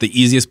 it's not the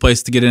easiest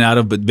place to get in and out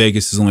of, but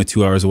Vegas is only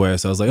 2 hours away.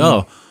 So I was like,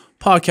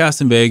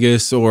 podcast in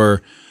Vegas,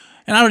 and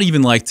I would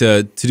even like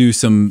to do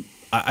some,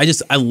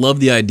 I love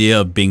the idea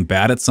of being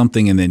bad at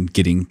something and then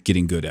getting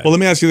good at it. Well, let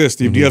me ask you this,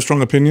 Steve. Do you have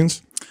strong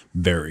opinions?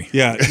 Very.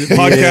 Yeah.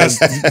 Podcast.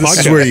 This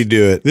is where you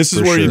do it. This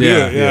is where you do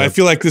it. Yeah. I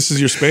feel like this is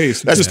your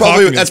space. That's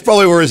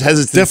probably where his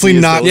hesitancy definitely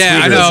is. not.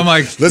 Yeah, I know. I'm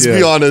like, let's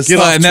be honest.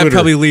 And that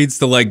probably leads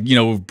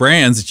to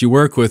brands that you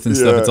work with and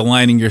stuff. It's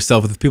aligning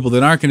yourself with people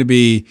that aren't going to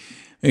be,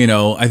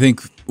 I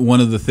think one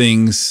of the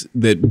things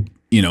that,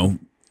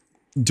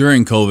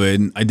 during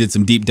COVID, I did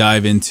some deep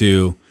dive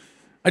into,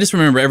 I just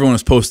remember everyone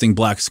was posting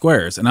black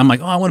squares, and I'm like,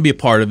 I want to be a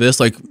part of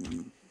this. Like,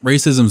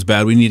 racism's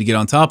bad. We need to get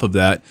on top of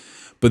that.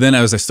 But then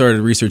as I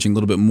started researching a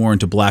little bit more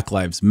into Black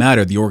Lives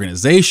Matter, the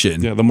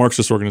organization. Yeah, the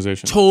Marxist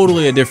organization.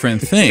 Totally a different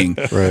thing.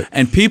 Right.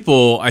 And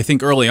people, I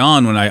think early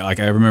on when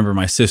I remember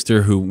my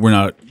sister, who we're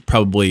not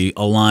probably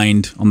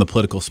aligned on the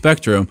political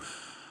spectrum,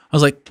 I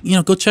was like,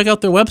 go check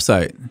out their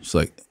website. She's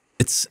like,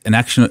 it's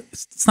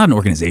not an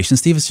organization,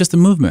 Steve, it's just a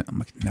movement. I'm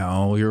like,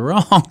 no, you're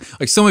wrong.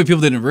 Like so many people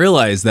didn't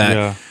realize that.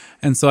 Yeah.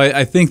 And so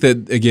I think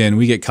that, again,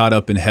 we get caught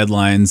up in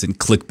headlines and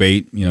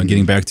clickbait,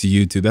 getting back to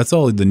YouTube. That's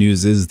all the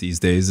news is these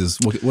days is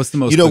what's the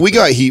most. We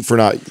got heat for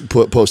not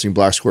posting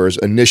black squares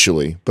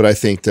initially. But I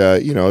think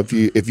that,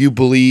 if you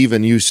believe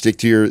and you stick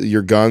to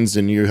your guns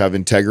and you have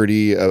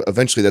integrity,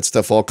 eventually that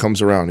stuff all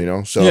comes around,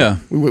 So yeah.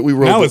 we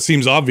wrote now it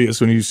seems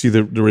obvious when you see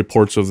the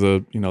reports of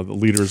the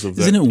leaders of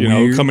that,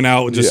 weird? Coming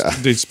out,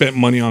 they spent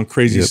money on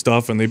crazy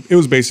stuff. And it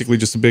was basically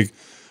just a big.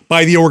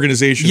 By the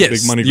organization,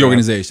 big money grab.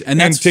 Organization. And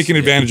that's taking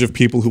advantage of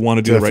people who want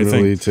to do the right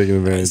thing. Taking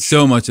advantage.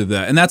 So much of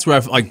that. And that's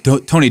where I like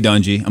Tony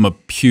Dungy. I'm a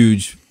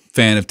huge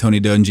fan of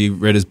Tony Dungy,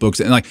 read his books.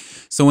 And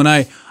so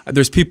when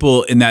there's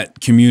people in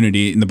that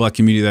community, in the Black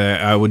community, that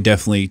I would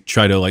definitely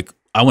try to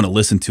I want to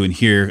listen to and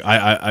hear.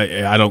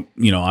 I don't,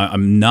 you know,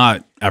 I'm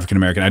not African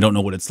American. I don't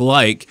know what it's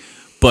like,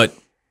 but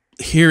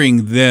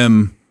hearing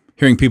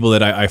people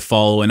that I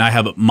follow, and I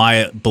have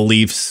my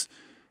beliefs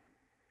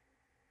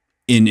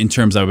in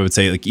terms of, I would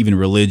say, like even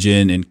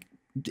religion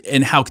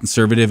and how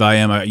conservative I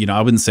am.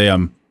 I wouldn't say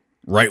I'm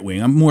right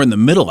wing. I'm more in the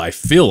middle, I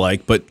feel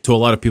like, but to a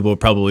lot of people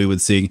probably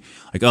would see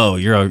like, oh,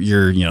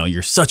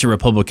 you're such a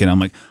Republican. I'm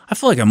like, I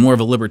feel like I'm more of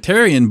a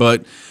libertarian,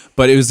 but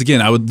it was,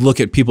 again, I would look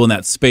at people in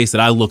that space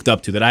that I looked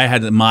up to, that I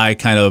had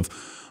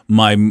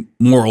my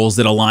morals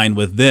that aligned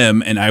with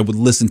them, and I would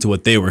listen to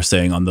what they were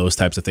saying on those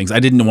types of things. I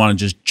didn't want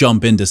to just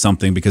jump into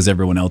something because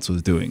everyone else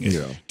was doing it.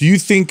 Yeah. Do you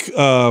think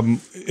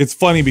it's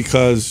funny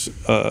because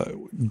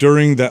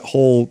during that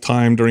whole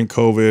time during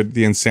COVID,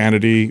 the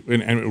insanity,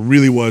 and it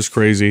really was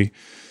crazy,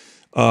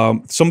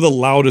 some of the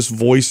loudest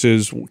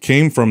voices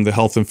came from the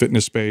health and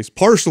fitness space,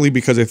 partially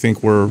because I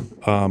think we're,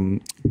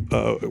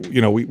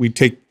 we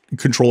take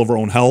control of our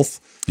own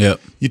health. Yeah.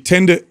 You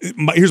tend to,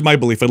 here's my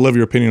belief, I'd love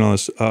your opinion on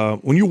this.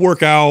 When you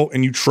work out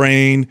and you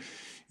train,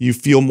 you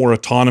feel more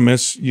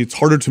autonomous. It's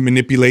harder to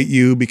manipulate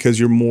you because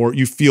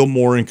you feel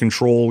more in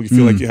control. You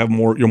feel like you're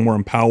more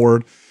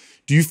empowered.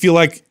 Do you feel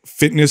like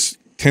fitness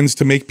tends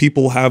to make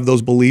people have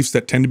those beliefs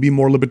that tend to be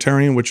more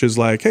libertarian, which is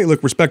like, hey,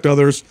 look, respect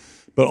others,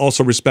 but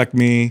also respect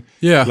me.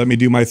 Yeah. Let me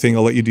do my thing.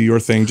 I'll let you do your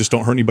thing. Just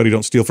don't hurt anybody.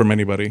 Don't steal from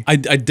anybody. I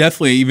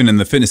definitely, even in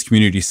the fitness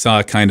community,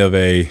 saw kind of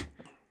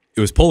it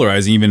was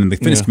polarizing. Even in the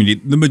fitness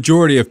community, the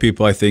majority of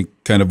people, I think,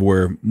 kind of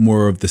were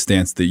more of the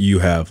stance that you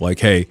have. Like,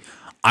 hey,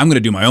 I'm going to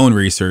do my own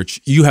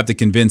research. You have to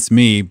convince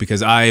me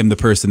because I am the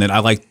person that I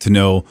like to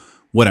know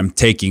what I'm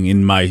taking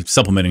in my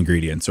supplement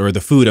ingredients or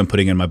the food I'm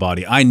putting in my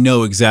body. I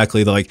know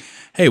exactly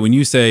hey, when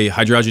you say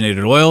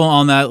hydrogenated oil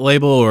on that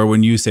label or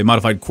when you say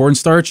modified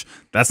cornstarch,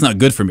 that's not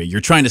good for me.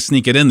 You're trying to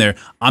sneak it in there.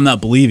 I'm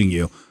not believing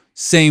you.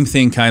 Same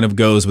thing kind of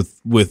goes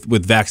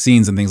with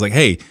vaccines and things like,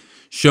 hey,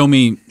 show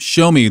me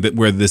that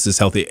where this is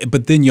healthy.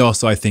 But then you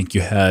also, I think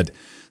you had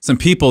some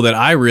people that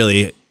I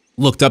really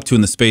looked up to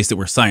in the space that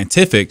were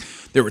scientific,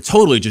 that were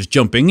totally just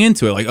jumping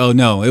into it. Like, oh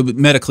no,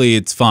 medically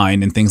it's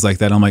fine and things like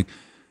that. I'm like,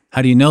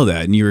 how do you know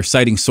that? And you were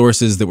citing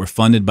sources that were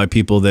funded by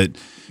people that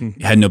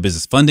had no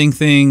business funding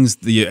things.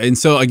 And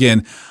so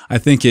again, I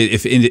think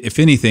if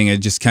anything, it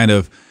just kind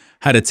of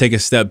had to take a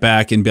step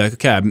back and be like,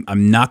 okay,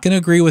 I'm not going to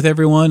agree with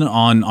everyone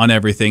on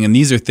everything. And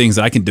these are things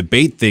that I can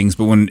debate things,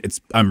 but when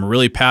I'm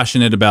really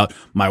passionate about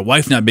my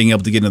wife not being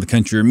able to get into the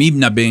country or me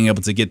not being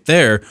able to get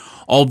there,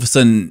 all of a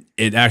sudden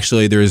it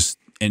actually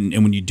and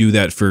when you do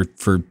that for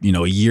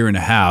a year and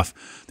a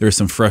half, there's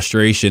some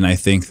frustration. I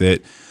think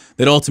that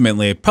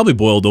ultimately it probably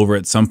boiled over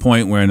at some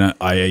point when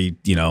I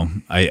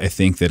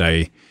think that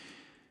I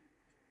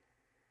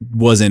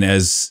wasn't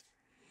as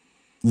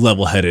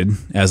level-headed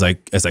as I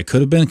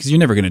could have been, because you're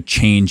never going to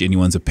change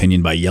anyone's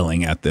opinion by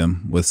yelling at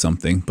them with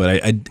something.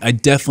 But I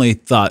definitely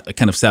thought, I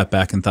kind of sat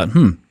back and thought,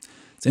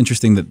 it's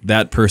interesting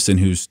that person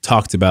who's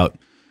talked about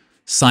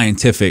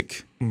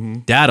scientific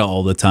data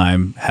all the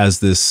time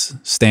has this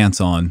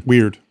stance on.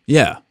 Weird.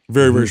 Yeah.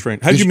 Very, very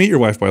strange. How did you meet your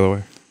wife, by the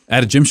way?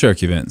 At a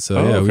Gymshark event. So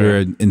okay. We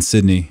were in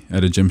Sydney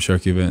at a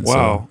Gymshark event. Wow.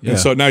 So, yeah. And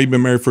so now you've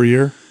been married for a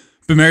year?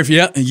 Been married for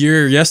a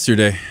year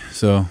yesterday.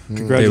 So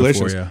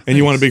congratulations. Before, And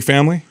you want a big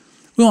family?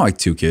 We want like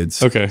 2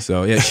 kids. Okay.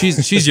 So yeah,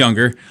 she's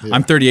younger. Yeah.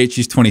 I'm 38.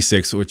 She's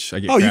 26, which I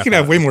get. Oh, you can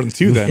have way more than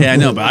 2 then. Yeah, I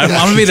know, but I'm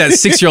gonna be that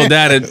 6-year-old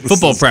dad at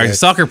football practice,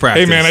 soccer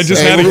practice. Hey man, I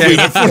just had a kid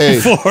at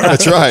 44.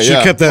 That's right.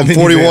 Yeah. Kept that I'm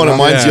 41 and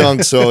mine's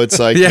young, so it's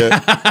like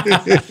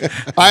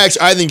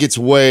I think it's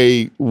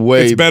way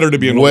it's better to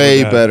be an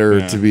way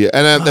beder to be,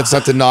 and that's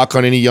not to knock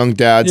on any young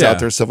dads out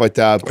there, stuff like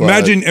that.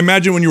 But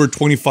imagine when you were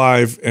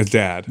 25 as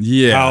dad.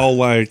 Yeah. How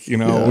we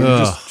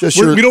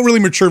don't really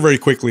mature very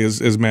quickly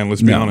as men.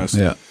 Let's be honest.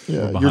 Yeah.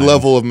 Your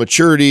level of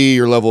maturity,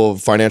 your level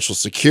of financial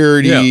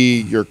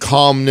security, your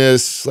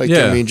calmness.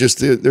 Just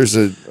there's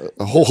a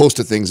whole host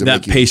of things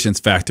that patience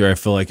factor, I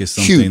feel like, is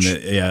something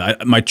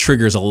that, my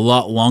trigger is a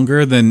lot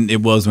longer than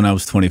it was when I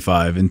was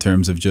 25 in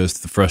terms of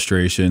just the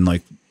frustration,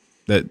 like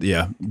that.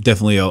 Yeah,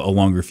 definitely a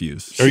longer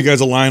fuse. Are you guys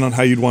aligned on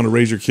how you'd want to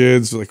raise your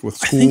kids, like with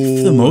school? I think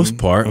for the most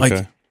part. Okay.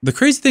 Like the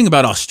crazy thing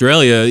about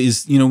Australia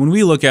is, when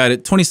we look at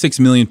it, 26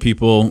 million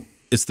people,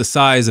 it's the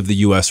size of the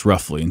U.S.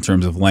 roughly in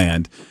terms of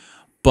land,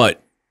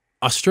 but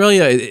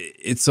Australia,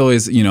 it's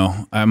always,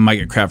 I might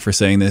get crap for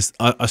saying this.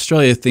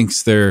 Australia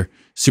thinks they're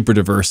super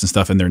diverse and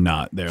stuff, and they're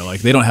not. They're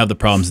like, they don't have the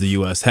problems the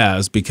U.S.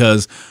 has,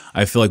 because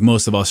I feel like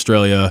most of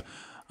Australia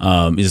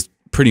is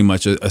pretty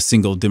much a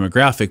single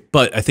demographic.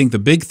 But I think the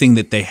big thing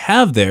that they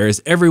have there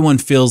is everyone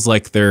feels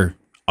like they're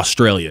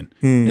Australian.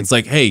 It's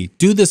like, hey,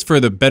 do this for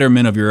the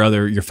betterment of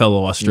your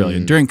fellow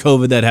Australian. During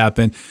COVID, that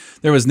happened.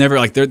 There was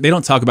never they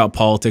don't talk about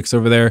politics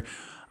over there.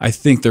 I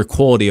think their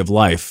quality of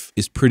life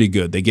is pretty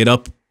good. They get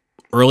up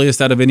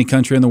earliest out of any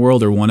country in the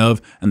world, or one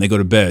of, and they go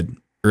to bed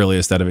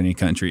earliest out of any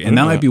country. And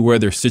that might be where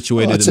they're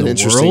situated in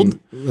the world.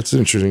 That's an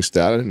interesting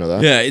stat. I didn't know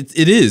that. Yeah,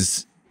 it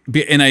is.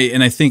 And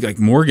I think like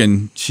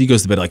Morgan, she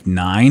goes to bed like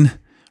 9,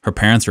 her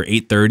parents are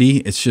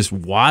 8:30. It's just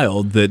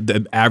wild that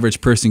the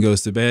average person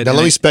goes to bed. Now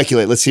let me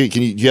speculate. Let's see.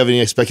 Do you have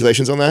any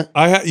speculations on that?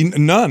 I have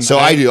none. So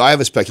I do. I have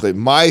a speculate.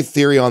 My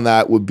theory on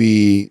that would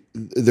be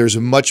there's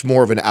a much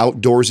more of an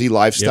outdoorsy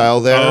lifestyle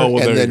there,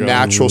 and the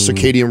natural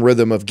circadian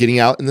rhythm of getting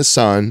out in the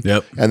sun,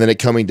 and then it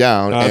coming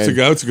down. That's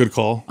a good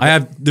call.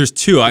 There's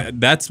two.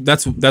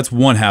 That's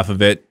one half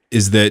of it,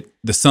 is that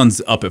the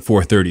sun's up at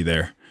 4:30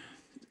 there.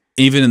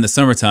 Even in the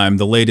summertime,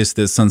 the latest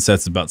the sun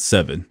sets about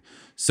 7.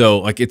 So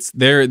like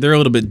they're a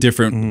little bit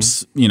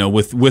different, you know,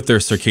 with their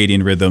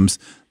circadian rhythms.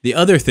 The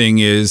other thing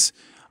is,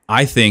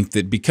 I think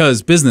that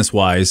because business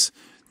wise,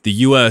 the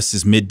U.S.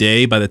 is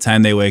midday by the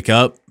time they wake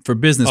up. For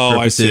business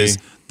purposes,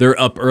 they're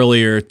up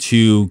earlier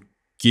to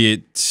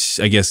get,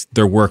 I guess,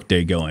 their work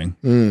day going.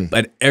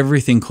 But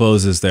everything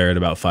closes there at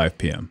about 5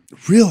 p.m.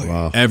 Really?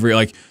 Wow.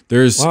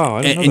 There's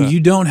and you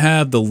don't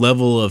have the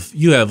level of,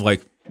 you have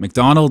like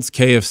McDonald's,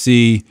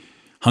 KFC,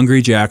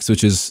 Hungry Jack's,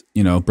 which is,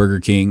 you know, Burger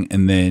King,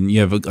 and then you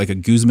have like a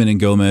Guzman and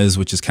Gomez,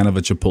 which is kind of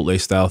a Chipotle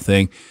style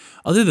thing.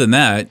 Other than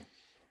that,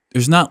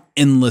 there's not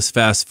endless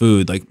fast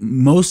food. Like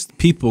most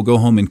people go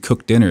home and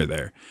cook dinner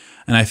there.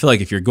 And I feel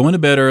like if you're going to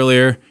bed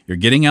earlier, you're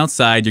getting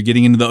outside, you're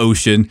getting into the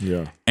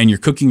ocean, and you're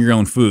cooking your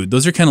own food.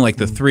 Those are kind of like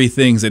the 3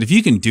 things that if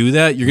you can do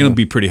that, you're going to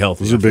be pretty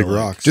healthy. Those are big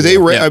rocks. Do they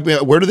rank? I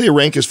mean, where do they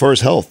rank as far as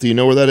health? Do you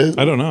know where that is?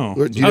 I don't know.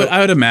 I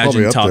would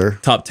imagine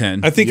top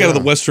 10. I think out of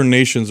the Western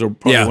nations are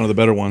probably one of the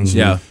better ones.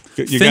 Yeah.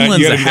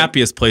 Finland's the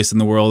happiest place in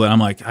the world, and I'm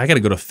like, I got to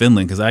go to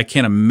Finland because I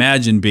can't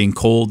imagine being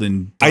cold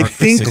and dark. I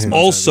think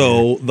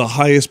also the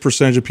highest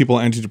percentage of people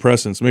on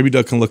antidepressants. Maybe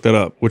Doug can look that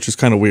up, which is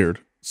kind of weird.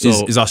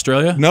 So, is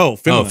Australia? No,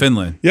 Finland. Oh,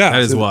 Finland. Yeah,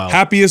 that is wild.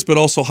 Happiest, but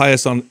also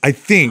highest on. I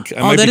think.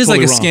 That is like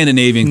a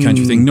Scandinavian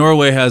country thing.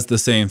 Norway has the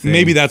same thing.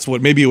 Maybe that's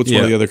what. Maybe it's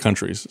one of the other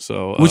countries.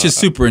 So, which is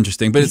super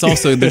interesting, but it's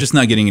also they're just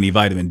not getting any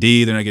vitamin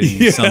D. They're not getting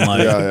any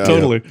sunlight.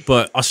 Totally.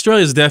 But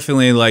Australia is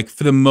definitely, like,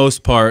 for the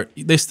most part,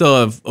 they still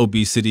have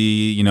obesity.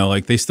 You know,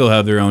 like they still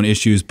have their own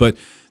issues, but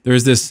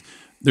there's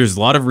a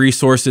lot of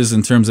resources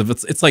in terms of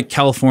it's like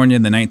California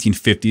in the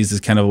 1950s is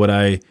kind of what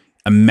I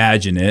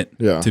imagine it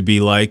to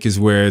be like, is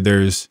where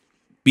there's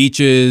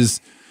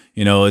beaches,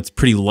 you know, it's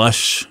pretty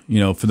lush, you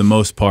know, for the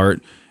most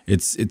part.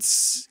 It's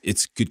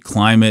good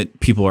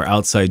climate. People are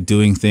outside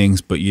doing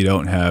things, but you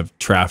don't have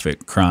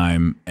traffic,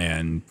 crime,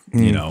 and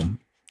you know,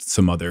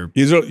 some other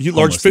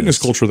large fitness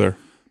culture there.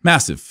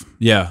 Massive,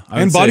 yeah,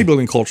 and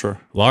bodybuilding culture.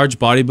 Large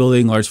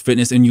bodybuilding, large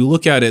fitness, and you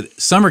look at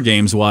it summer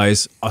games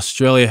wise,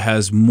 Australia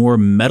has more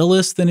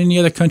medalists than any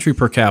other country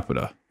per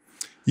capita.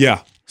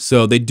 Yeah,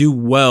 so they do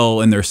well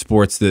in their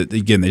sports. That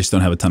again, they just don't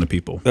have a ton of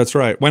people. That's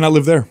right. Why not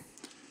live there?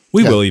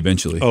 We will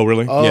eventually. Oh,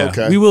 really? Oh, yeah,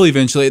 okay. We will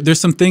eventually. There's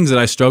some things that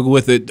I struggle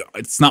with.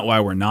 It's not why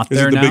we're not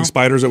there now. The big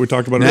spiders that we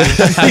talked about earlier?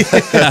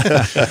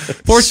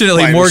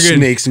 Fortunately, Spiders, Morgan,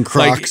 snakes and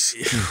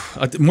crocs.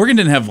 Like, Morgan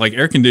didn't have like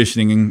air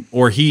conditioning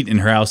or heat in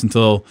her house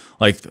until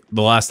like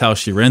the last house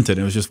she rented.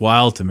 It was just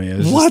wild to me. It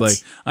was just like,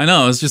 I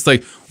know. It's just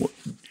like,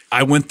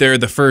 I went there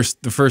the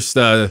first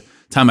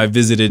time I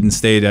visited and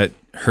stayed at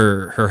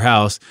her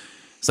house.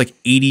 It's like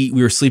 80.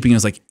 We were sleeping. It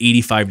was like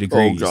 85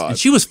 degrees, and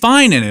she was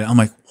fine in it. I'm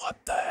like, what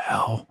the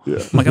hell? Yeah.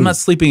 I'm like, I'm not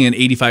sleeping in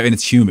 85, and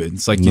it's humid.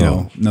 It's like, you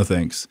know, no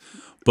thanks.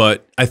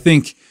 But I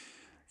think,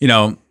 you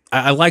know,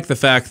 I like the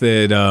fact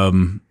that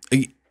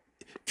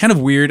kind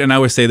of weird, and I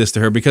always say this to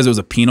her because it was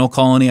a penal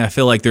colony. I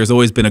feel like there's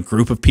always been a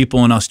group of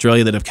people in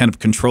Australia that have kind of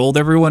controlled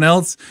everyone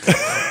else.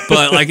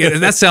 But like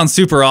that sounds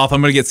super off.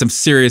 I'm gonna get some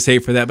serious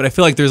hate for that. But I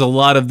feel like there's a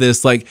lot of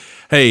this, like,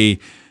 hey,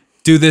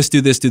 do this, do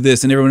this, do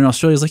this. And everyone in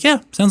Australia is like, yeah,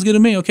 sounds good to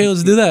me. Okay,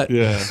 let's do that.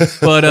 Yeah.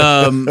 But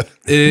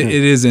it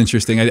is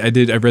interesting. I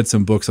read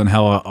some books on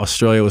how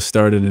Australia was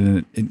started,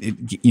 and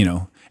it you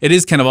know, it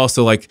is kind of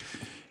also like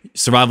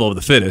survival of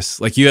the fittest.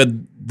 Like you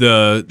had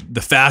the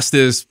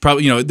fastest,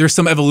 probably, you know, there's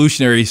some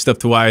evolutionary stuff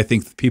to why I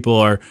think people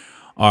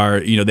are,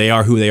 you know, they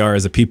are who they are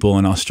as a people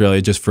in Australia,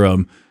 just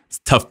from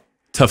tough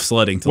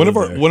sledding. One of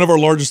our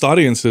largest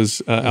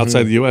audiences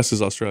outside the U.S.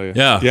 is Australia.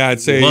 Yeah,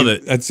 I'd say love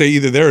it. I'd say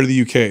either there or the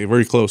U.K.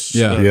 Very close.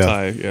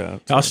 Tie.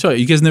 Australia.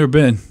 You guys never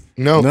been?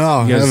 No,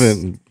 I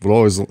haven't. But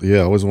always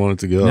wanted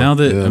to go. Now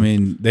that I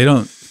mean, they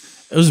don't.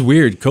 It was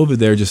weird. COVID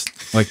there, just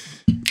like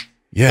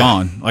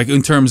gone. Like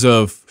in terms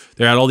of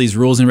they had all these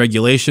rules and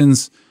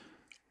regulations.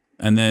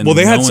 And then, well,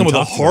 they had some of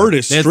the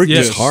hardest,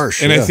 strictest,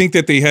 harsh, and I think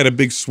that they had a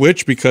big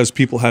switch because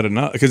people had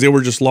enough, because they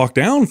were just locked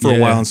down for a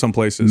while in some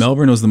places.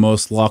 Melbourne was the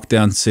most locked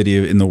down city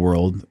in the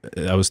world,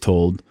 I was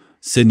told.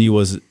 Sydney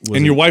was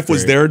and your wife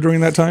was there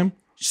during that time.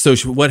 So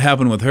what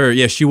happened with her?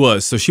 Yeah, she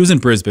was. So she was in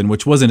Brisbane,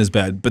 which wasn't as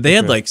bad, but they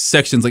had like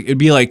sections, like it'd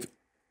be like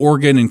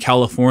Oregon and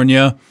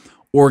California.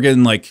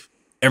 Oregon, like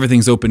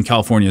everything's open,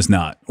 California's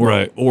not,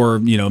 or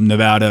you know,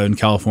 Nevada and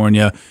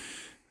California.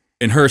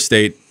 In her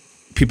state,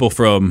 people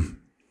from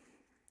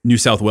New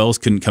South Wales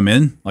couldn't come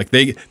in. Like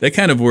they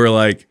kind of were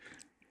like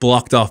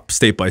blocked off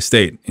state by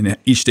state, and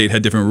each state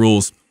had different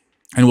rules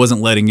and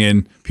wasn't letting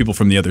in people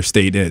from the other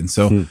state in.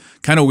 So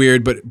kind of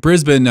weird, but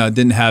Brisbane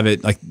didn't have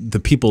it. Like the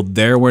people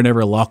there were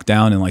never locked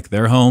down in like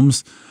their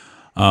homes.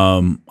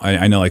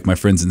 I know like my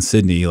friends in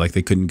Sydney, like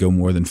they couldn't go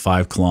more than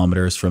 5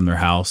 kilometers from their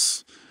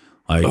house.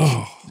 Like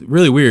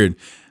really weird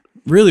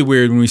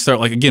when we start,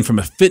 like, again, from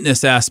a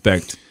fitness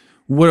aspect,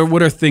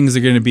 what are things that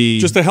are going to be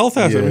just a health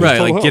hazard, right?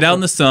 Like health. Get out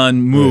in the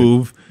sun,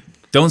 move. Right.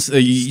 Don't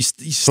you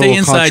stay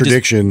inside.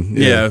 Contradiction.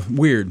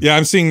 Weird. Yeah,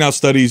 I'm seeing now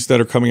studies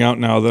that are coming out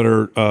now that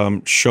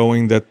are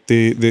showing that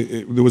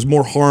there was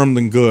more harm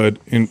than good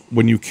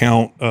when you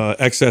count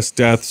excess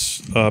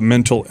deaths,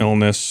 mental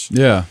illness,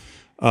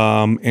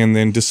 and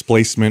then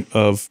displacement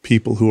of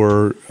people who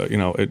are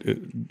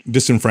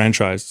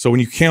disenfranchised. So when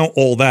you count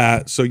all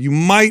that, so you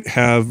might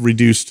have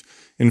reduced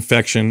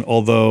infection,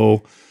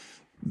 although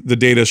the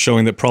data is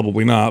showing that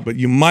probably not. But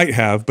you might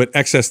have. But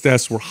excess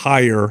deaths were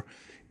higher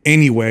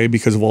anyway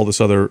because of all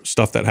this other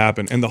stuff that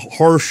happened, and the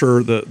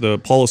harsher the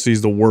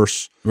policies, the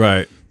worse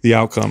the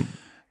outcome.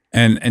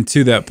 And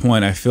to that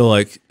point, I feel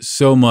like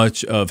so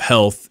much of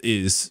health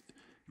is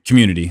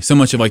community. So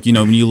much of, like,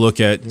 when you look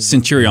at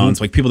centurions,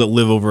 like people that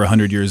live over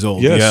 100 years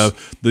old, you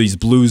have these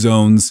blue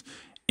zones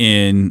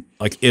in,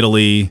 like,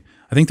 Italy.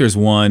 I think there's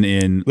one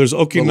there's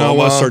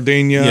Okinawa,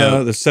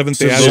 Sardinia, the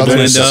Seventh-day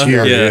Adventist,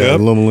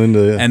 Loma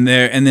Linda, and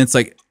it's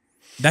like,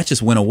 that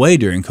just went away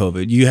during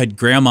COVID. You had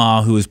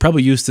grandma who was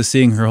probably used to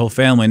seeing her whole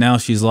family. Now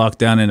she's locked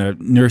down in a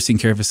nursing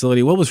care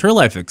facility. What was her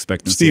life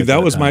expectancy? Steve,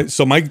 that was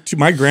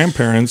my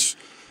grandparents.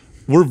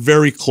 We're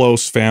very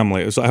close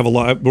family. So I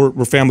have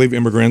we're family of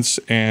immigrants,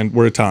 and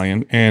we're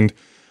Italian. And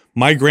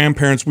my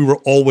grandparents, we were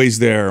always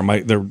there.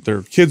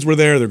 Their kids were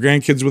there, their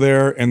grandkids were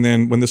there. And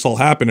then when this all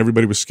happened,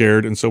 everybody was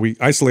scared. And so we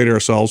isolated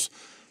ourselves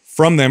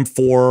from them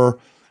for,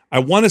 I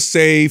want to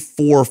say,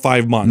 4 or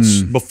 5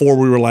 months before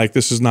we were like,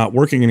 this is not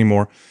working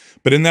anymore.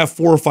 But in that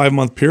 4 or 5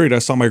 month period, I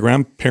saw my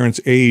grandparents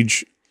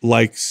age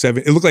like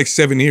 7. It looked like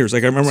 7 years.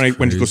 Like I remember when I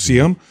went to go see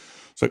them,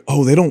 it's like,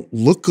 oh, they don't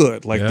look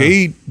good. Like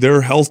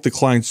their health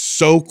declined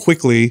so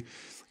quickly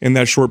in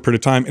that short period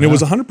of time, and it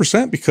was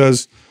 100%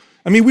 because,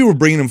 I mean, we were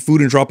bringing them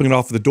food and dropping it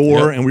off at the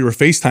door, and we were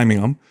FaceTiming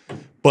them.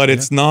 But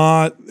it's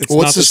not.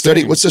 What's the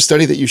study? What's the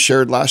study that you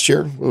shared last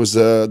year? What was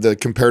the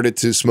compared it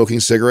to smoking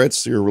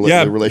cigarettes? Your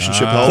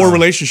relationship health. Poor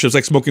relationships,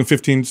 like smoking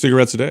 15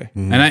 cigarettes a day.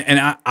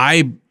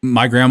 And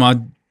my grandma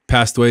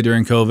passed away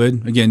during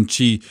COVID. Again,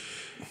 she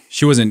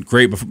wasn't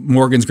great, but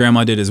Morgan's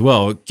grandma did as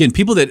well. Again,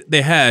 people that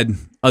they had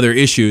other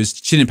issues.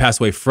 She didn't pass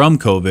away from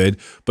COVID,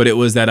 but it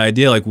was that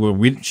idea, like,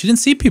 she didn't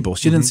see people.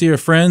 She didn't see her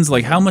friends.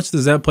 Like, how much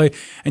does that play?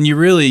 And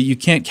you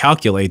can't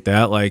calculate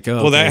that. Like,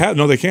 no,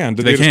 they can.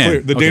 The data's clear.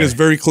 The data is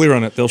very clear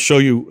on it. They'll show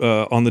you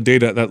on the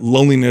data that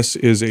loneliness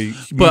is a.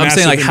 But I'm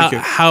saying, like,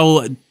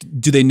 how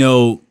do they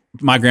know?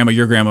 My grandma,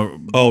 your grandma,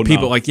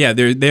 people like,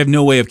 they have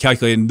no way of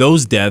calculating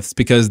those deaths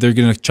because they're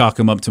going to chalk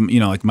them up to,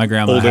 like my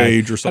grandma old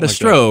age or something, had a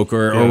stroke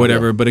or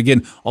whatever. Yeah. But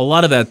again, a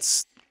lot of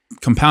that's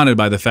compounded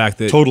by the fact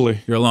that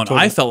you're alone.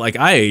 I felt like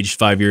I aged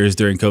 5 years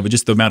during COVID,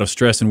 just the amount of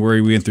stress and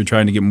worry we went through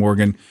trying to get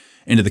Morgan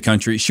into the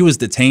country. She was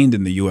detained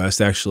in the U.S.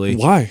 actually.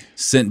 Why?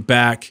 Sent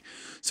back.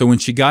 So when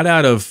she got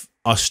out of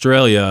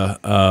Australia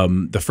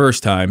the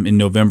first time in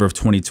November of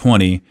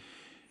 2020,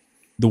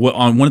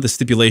 on one of the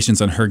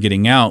stipulations on her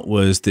getting out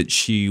was that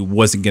she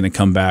wasn't going to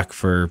come back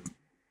for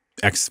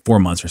 4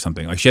 months or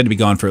something. Like, she had to be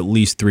gone for at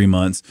least 3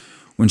 months.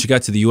 When she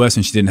got to the U.S.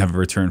 and she didn't have a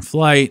return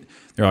flight,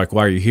 they're like,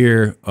 "Why are you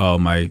here?" "Oh,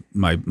 my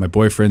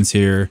boyfriend's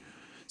here."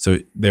 So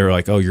they were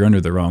like, "Oh, you're under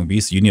the wrong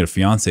visa. You need a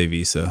fiance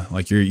visa.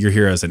 Like, you're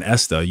here as an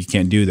ESTA. You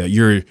can't do that.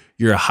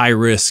 You're a high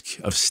risk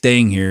of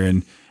staying here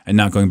and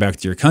not going back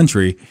to your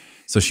country."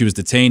 So she was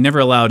detained, never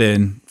allowed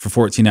in for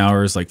 14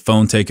 hours, like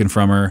phone taken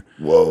from her,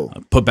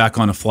 put back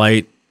on a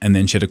flight, and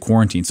then she had to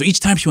quarantine. So each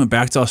time she went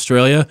back to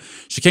Australia,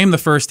 she came the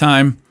first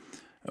time,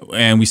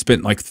 and we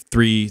spent like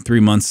three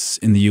months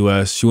in the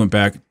U.S. She went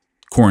back,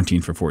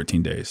 quarantined for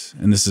 14 days.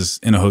 And this is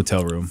in a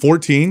hotel room.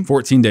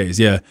 14 days,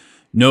 yeah.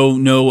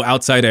 No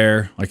outside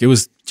air. Like, it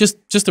was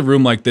just a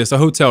room like this, a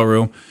hotel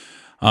room.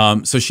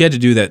 So she had to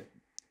do that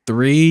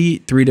three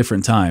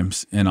different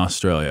times in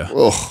Australia.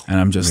 Oh, and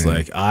I'm just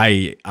like,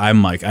 I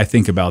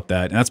think about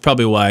that. And that's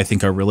probably why I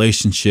think our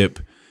relationship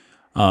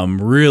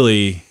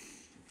really,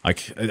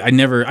 like, I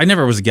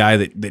never was a guy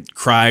that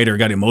cried or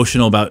got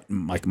emotional about,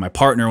 like, my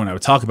partner when I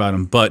would talk about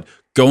him. But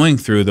going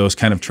through those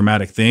kind of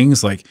traumatic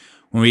things, like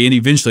when we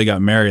eventually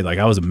got married, like,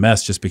 I was a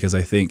mess just because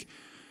I think,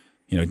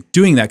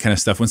 doing that kind of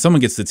stuff, when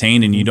someone gets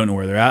detained and you don't know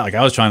where they're at, like,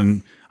 I was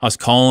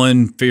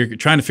calling,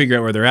 trying to figure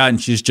out where they're at,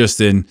 and she's just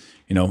in,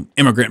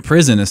 immigrant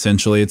prison,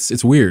 essentially.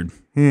 It's weird.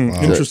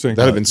 Wow. Interesting.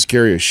 That'd have been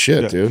scary as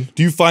shit, dude.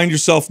 Do you find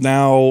yourself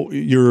now,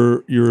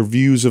 your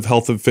views of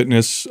health and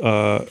fitness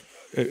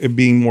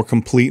being more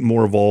complete,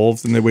 more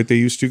evolved than the way they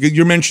used to?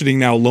 You're mentioning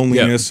now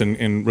loneliness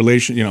and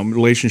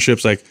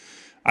relationships. Like,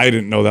 I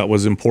didn't know that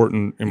was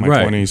important in my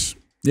 20s.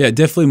 Yeah,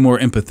 definitely more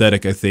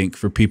empathetic, I think,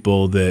 for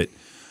people that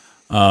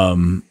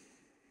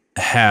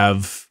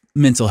have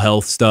mental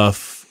health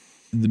stuff,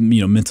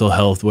 mental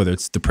health, whether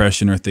it's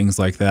depression or things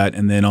like that.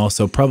 And then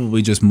also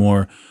probably just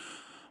more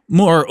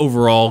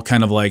overall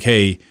kind of like,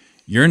 hey,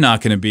 you're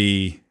not going to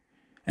be,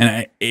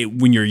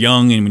 when you're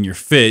young and when you're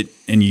fit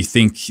and you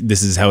think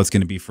this is how it's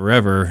going to be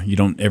forever, you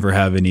don't ever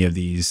have any of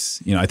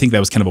these, I think that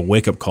was kind of a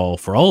wake up call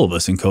for all of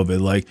us in COVID.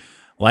 Like,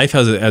 life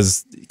has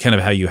as kind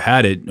of how you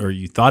had it or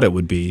you thought it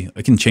would be,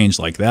 it can change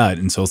like that.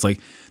 And so it's like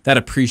that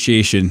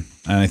appreciation.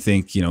 And I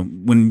think, you know,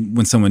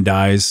 when someone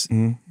dies,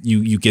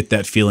 you get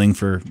that feeling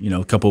for, you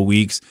know, a couple of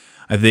weeks.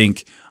 I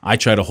think I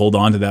try to hold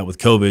on to that with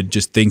COVID,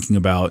 just thinking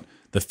about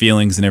the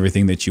feelings and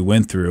everything that you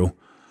went through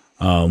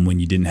when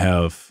you didn't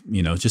have,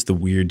 you know, just the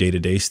weird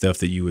day-to-day stuff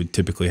that you would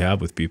typically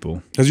have with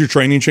people. Has your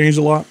training changed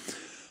a lot?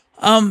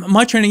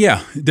 My training,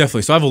 yeah,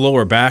 definitely. So I have a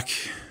lower back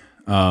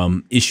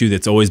issue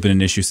that's always been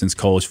an issue since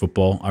college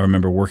football. I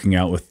remember working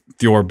out with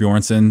Thor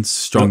Bjornsson,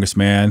 strongest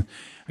man.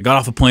 I got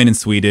off a plane in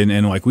Sweden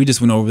and like we just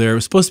went over there. It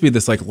was supposed to be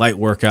this like light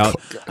workout.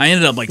 I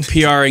ended up like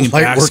PRing and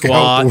back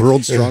squat. The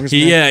world's strongest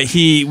man.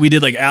 Yeah, we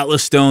did like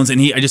Atlas stones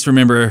and I just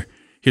remember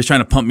he was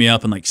trying to pump me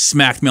up and like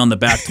smacked me on the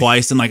back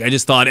twice. And like I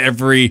just thought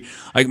every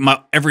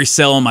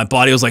cell in my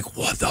body was like,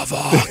 what the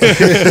fuck?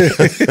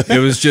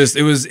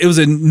 it was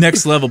a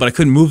next level, but I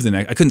couldn't move the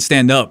neck. I couldn't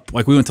stand up.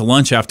 Like we went to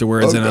lunch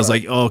afterwards and I was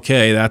like,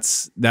 okay,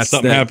 that's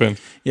something happened.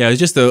 Yeah, it was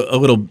just a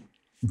little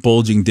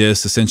bulging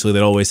disc essentially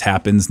that always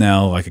happens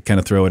now. I could kind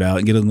of throw it out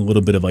and get a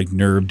little bit of like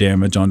nerve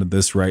damage onto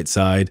this right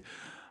side.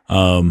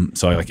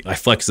 So I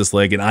flex this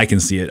leg and I can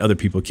see it. Other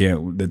people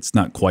can't. That's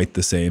not quite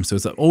the same. So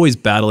it's always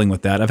battling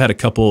with that. I've had a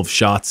couple of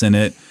shots in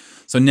it.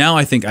 So now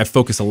I think I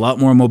focus a lot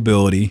more on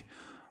mobility,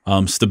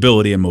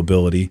 stability and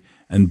mobility,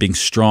 and being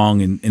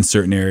strong in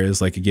certain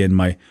areas. Like again,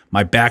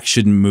 my back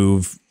shouldn't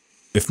move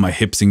if my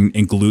hips and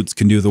glutes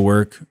can do the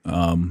work.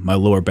 My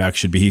lower back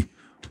should be,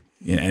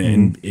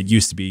 and it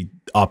used to be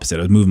opposite.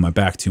 I was moving my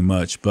back too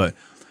much. But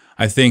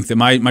I think that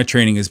my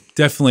training is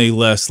definitely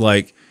less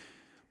like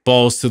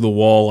balls to the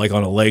wall, like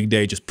on a leg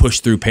day, just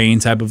push through pain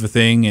type of a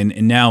thing.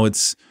 And now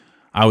it's,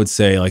 I would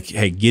say like,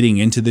 hey, getting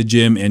into the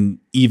gym and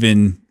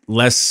even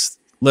less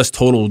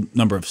total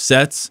number of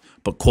sets,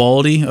 but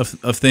quality of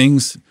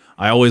things.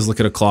 I always look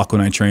at a clock when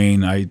I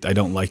train. I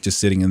don't like just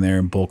sitting in there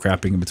and bull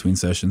crapping in between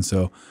sessions.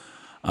 So,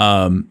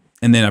 and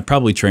then I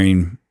probably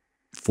train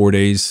 4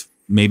 days,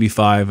 maybe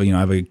 5. You know,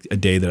 I have a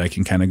day that I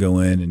can kind of go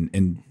in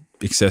and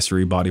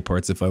accessory body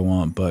parts if I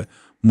want, but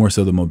more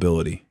so the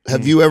mobility.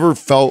 Have you ever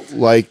felt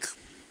like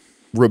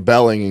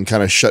rebelling and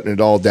kind of shutting it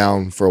all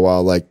down for a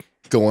while, like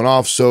going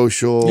off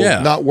social,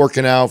 not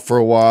working out for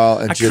a while?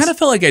 And I kind of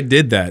felt like I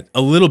did that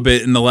a little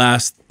bit in the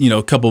last,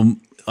 couple,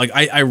 like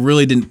I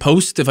really didn't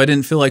post if I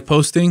didn't feel like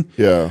posting.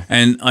 Yeah.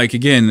 And like,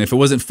 again, if it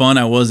wasn't fun,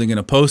 I wasn't going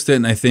to post it.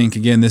 And I think,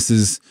 again, this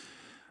is,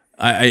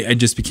 I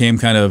just became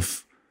kind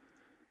of,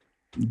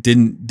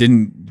 didn't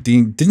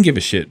give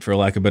a shit, for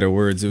lack of better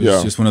words. It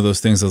was just one of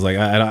those things. I was like,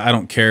 I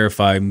don't care if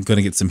I'm going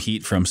to get some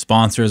heat from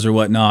sponsors or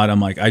whatnot.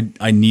 I'm like,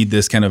 I need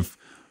this kind of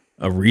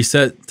a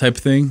reset type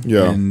thing.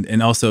 Yeah.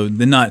 And also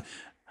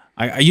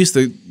I used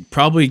to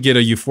probably get a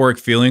euphoric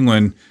feeling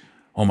when,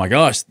 oh my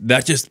gosh,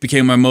 that just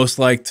became my most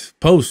liked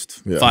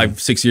post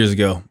 5-6 years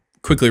ago.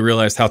 Quickly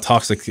realized how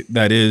toxic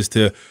that is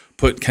to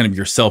put kind of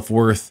your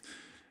self-worth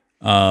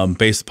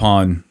based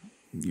upon,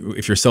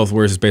 if your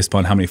self-worth is based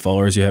upon how many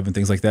followers you have and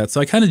things like that.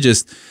 So I kind of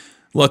just,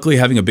 luckily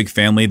having a big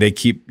family, they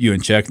keep you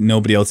in check.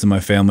 Nobody else in my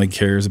family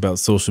cares about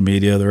social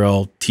media. They're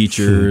all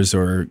teachers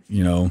or,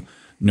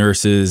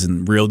 nurses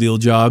and real deal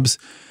jobs.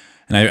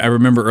 And I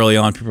remember early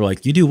on, people were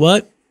like, you do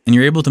what? And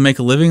you're able to make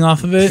a living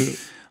off of it?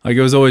 Like,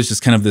 it was always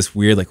just kind of this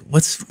weird, like,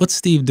 what's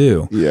Steve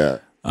do? Yeah.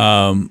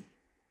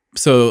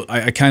 So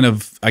I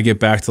get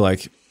back to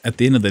like, at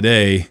the end of the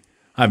day,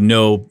 I have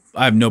no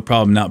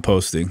problem not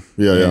posting.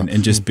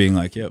 And just being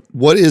like, yep.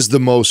 What is the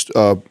most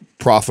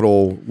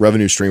profitable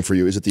revenue stream for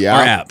you? Is it the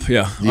app? Our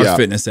app, our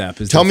fitness app.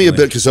 Tell me a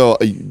bit, because a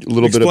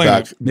little bit of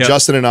back.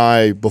 Justin and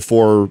I,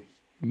 before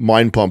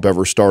Mind Pump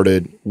ever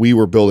started, we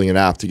were building an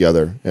app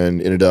together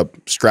and ended up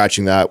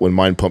scratching that when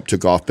Mind Pump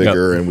took off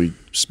bigger, and we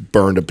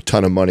burned a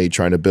ton of money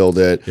trying to build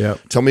it.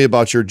 Tell me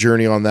about your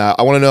journey on that.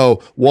 I want to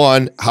know,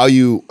 one, how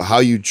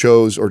you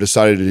chose or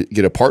decided to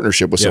get a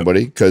partnership with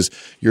somebody, because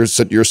you're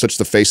such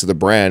the face of the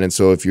brand, and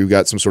so if you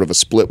got some sort of a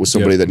split with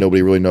somebody that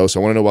nobody really knows,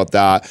 so I want to know about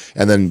that,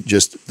 and then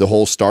just the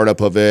whole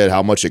startup of it,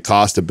 how much it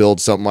cost to build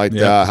something like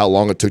that, how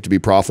long it took to be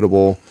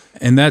profitable.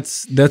 And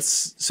that's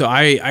so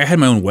I had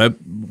my own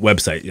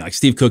website, like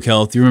Steve Cook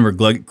Health. Do you remember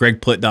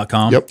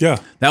gregplitt.com? Yep. Yeah.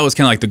 That was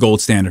kind of like the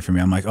gold standard for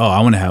me. I'm like, oh,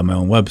 I want to have my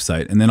own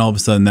website. And then all of a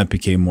sudden that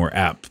became more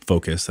app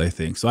focused, I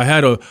think. So I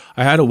had a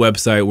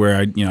website where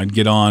I'd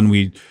get on,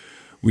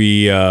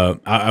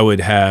 I would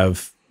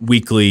have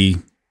weekly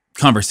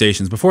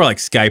conversations before like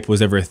Skype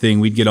was ever a thing.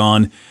 We'd get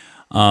on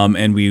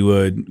and we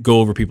would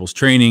go over people's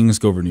trainings,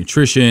 go over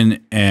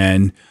nutrition,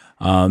 and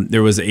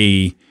there was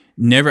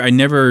I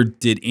never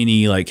did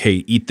any like,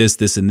 hey, eat this,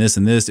 this, and this,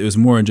 and this. It was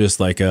more just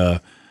like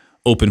a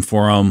open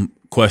forum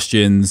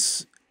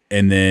questions.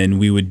 And then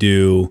we would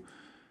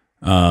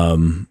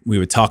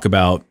talk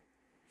about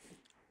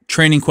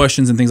training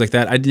questions and things like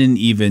that. I didn't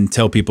even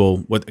tell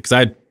people because I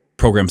had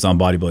programs on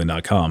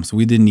bodybuilding.com. So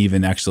we didn't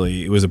even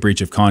actually, it was a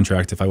breach of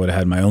contract if I would have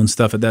had my own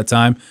stuff at that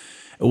time.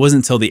 It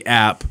wasn't until the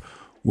app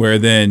where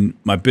then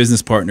my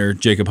business partner,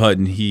 Jacob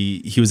Hutton,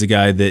 he was a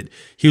guy that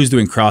he was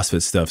doing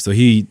CrossFit stuff. So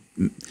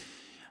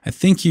I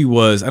think he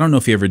was, I don't know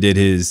if he ever did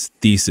his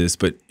thesis,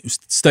 but he was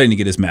studying to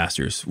get his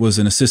master's, was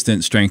an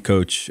assistant strength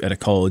coach at a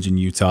college in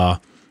Utah.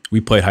 We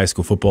played high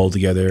school football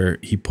together.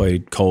 He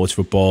played college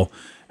football.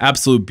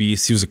 Absolute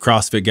beast. He was a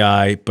CrossFit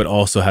guy, but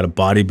also had a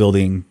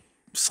bodybuilding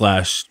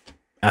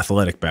 /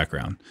 athletic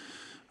background.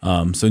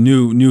 So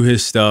knew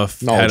his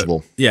stuff.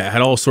 Knowledgeable.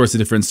 Had all sorts of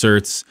different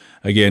certs.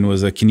 Again,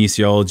 was a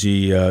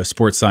kinesiology,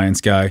 sports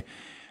science guy.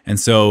 And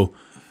so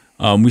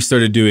we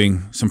started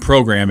doing some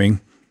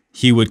programming.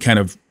 He would kind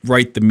of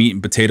write the meat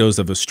and potatoes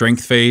of a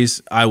strength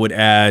phase. I would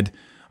add,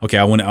 okay,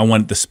 I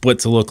want the split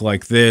to look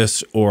like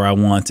this, or I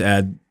want to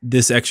add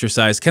this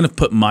exercise, kind of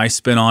put my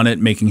spin on it,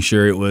 making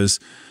sure it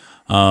was,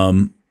 I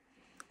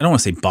don't want to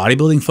say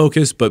bodybuilding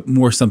focused, but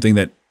more something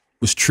that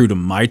was true to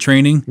my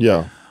training.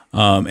 Yeah.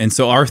 And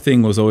so our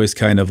thing was always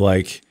kind of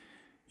like,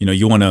 you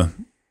don't want to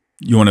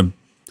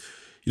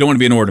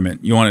be an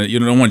ornament. You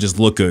don't want to just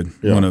look good.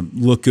 You want to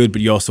look good,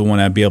 but you also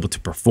want to be able to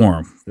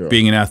perform. Yeah.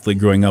 Being an athlete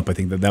growing up, I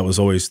think that was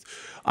always,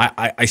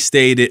 I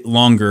stayed it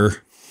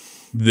longer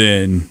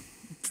than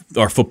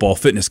our football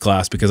fitness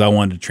class because I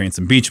wanted to train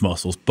some beach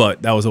muscles,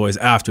 but that was always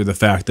after the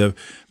fact of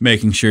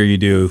making sure you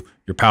do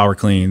your power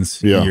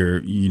cleans, we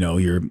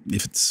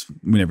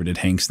never did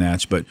hang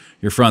snatch, but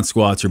your front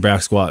squats, your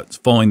back squats,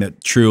 following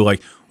that true,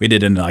 like we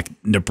did in like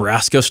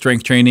Nebraska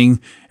strength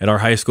training at our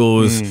high school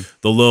was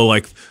the low,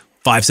 like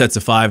 5 sets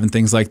of 5 and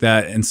things like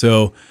that. And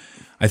so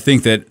I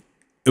think that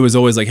it was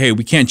always like, hey,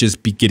 we can't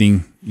just be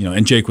getting,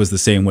 and Jake was the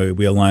same way.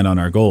 We aligned on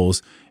our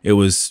goals. It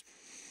was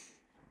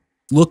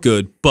look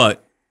good,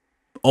 but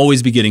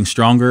always be getting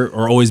stronger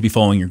or always be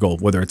following your goal,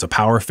 whether it's a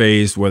power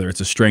phase, whether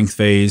it's a strength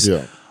phase.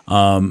 Yeah.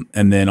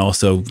 And then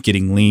also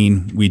getting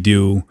lean.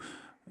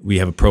 We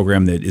have a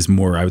program that is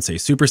more, I would say,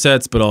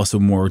 supersets, but also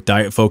more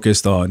diet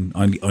focused on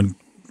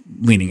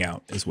leaning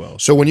out as well.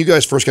 So when you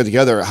guys first got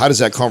together, how does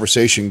that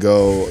conversation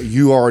go?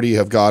 You already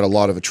have got a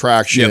lot of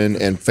attraction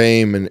and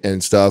fame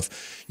and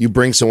stuff. You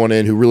bring someone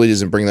in who really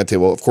doesn't bring that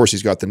table. Of course,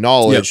 he's got the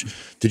knowledge.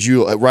 Did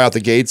you right out the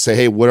gate say,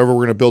 hey, whatever we're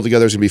going to build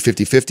together is going to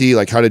be 50-50?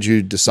 Like, how did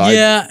you decide?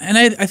 Yeah, and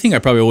I think I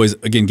probably always,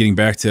 again, getting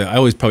back to, I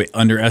always probably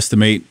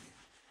underestimate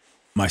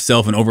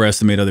myself and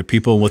overestimate other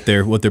people, what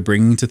they're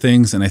bringing to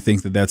things. And I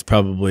think that that's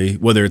probably,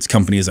 whether it's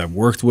companies I've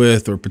worked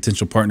with or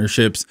potential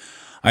partnerships,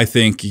 I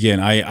think,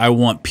 again, I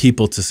want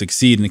people to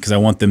succeed because I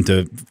want them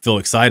to feel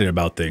excited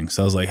about things.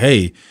 So I was like,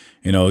 hey,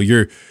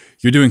 you're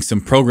doing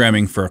some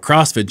programming for a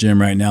CrossFit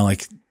gym right now.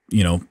 Like,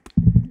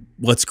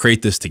 let's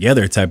create this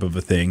together type of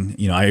a thing.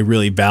 I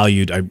really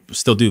I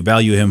still do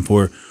value him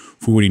for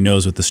what he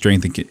knows with the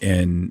strength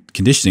and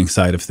conditioning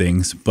side of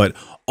things. But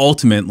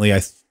ultimately,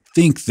 I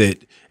think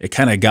that it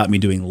kind of got me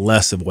doing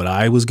less of what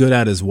I was good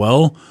at as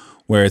well,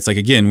 where it's like,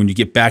 again, when you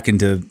get back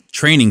into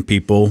training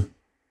people,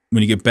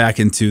 when you get back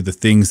into the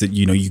things that,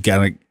 you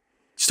got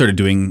started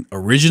doing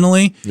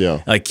originally,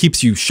 like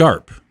keeps you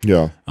sharp.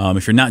 Yeah.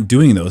 If you're not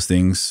doing those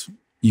things,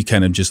 you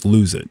kind of just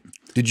lose it.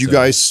 Did you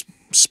guys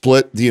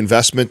split the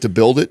investment to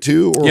build it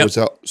too, or was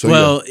that? So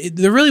well,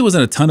 there really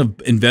wasn't a ton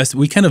of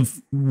investment. We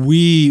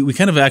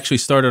kind of actually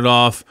started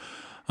off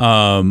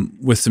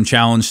with some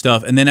challenge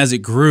stuff, and then as it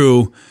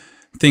grew,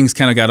 things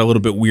kind of got a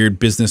little bit weird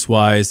business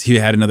wise. He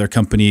had another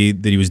company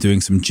that he was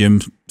doing some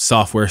gym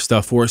software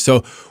stuff for.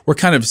 So we're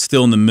kind of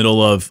still in the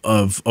middle of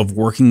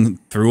working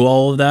through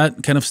all of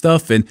that kind of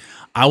stuff. And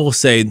I will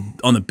say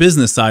on the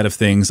business side of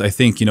things, I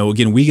think,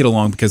 again, we get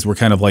along because we're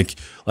kind of like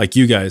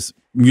you guys.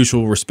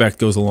 Mutual respect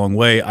goes a long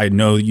way. I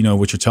know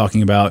what you're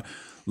talking about.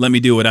 Let me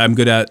do what I'm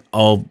good at.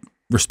 I'll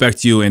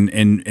respect you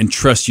and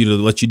trust you to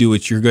let you do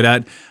what you're good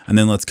at, and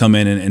then let's come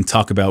in and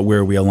talk about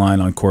where we align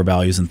on core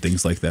values and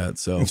things like that.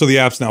 So the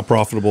app's now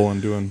profitable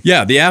and doing.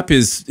 Yeah, the app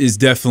is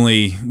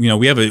definitely,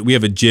 we have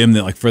a gym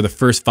that, like, for the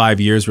first 5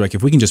 years, we're like,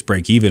 if we can just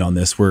break even on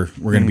this, we're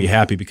going to be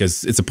happy,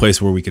 because it's a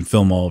place where we can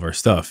film all of our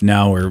stuff.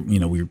 Now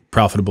we're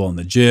profitable in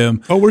the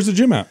gym. Oh, where's the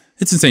gym at?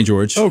 It's in St.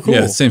 George. Oh, cool.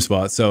 Yeah, same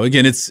spot. So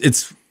again,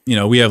 it's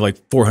we have like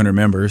 400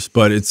 members,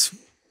 but it's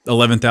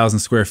 11,000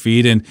 square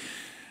feet, and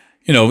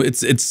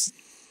it's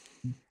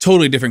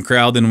totally different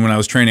crowd than when I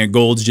was training at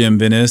Gold's Gym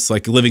Venice.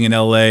 Like, living in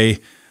LA,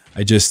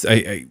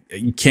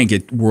 you can't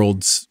get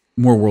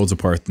more worlds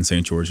apart than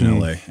St. George and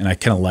LA, and I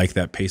kind of like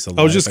that pace of life.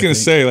 I was just gonna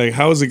say, like,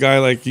 how is a guy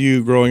like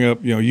you growing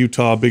up,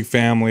 Utah, big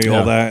family,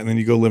 all that, and then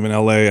you go live in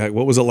LA?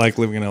 What was it like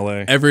living in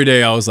LA? Every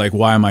day I was like,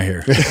 why am I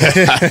here?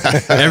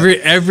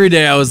 every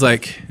day I was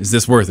like, is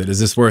this worth it? Is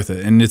this worth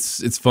it? And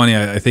it's funny.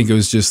 I think it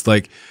was just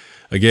like,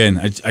 again,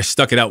 I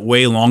stuck it out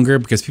way longer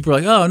because people are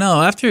like, oh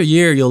no, after a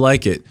year you'll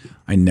like it.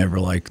 I never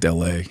liked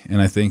LA, and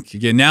I think,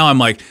 again, now I'm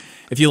like,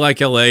 if you like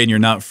LA and you're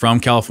not from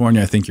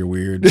California, I think you're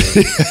weird.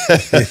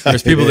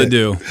 There's people that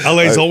do.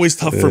 LA's always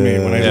tough for me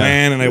when I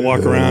land and I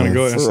walk around and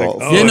go. And it's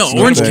like,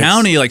 Orange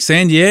County, like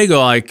San Diego,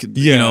 like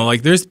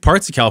like there's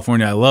parts of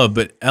California I love,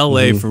 but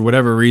LA, for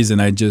whatever reason,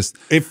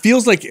 it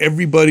feels like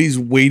everybody's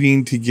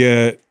waiting to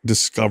get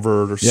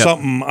discovered or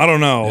something. I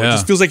don't know. It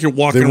just feels like you're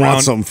walking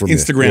around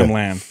Instagram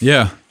land.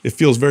 Yeah. It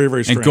feels very,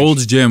 very strange. And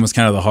Gold's Gym was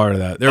kind of the heart of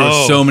that. There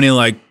were so many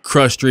like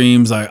crushed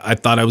dreams. I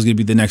thought I was going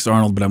to be the next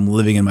Arnold, but I'm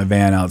living in my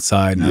van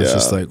outside. And I was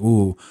just like,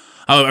 ooh.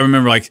 I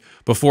remember like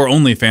before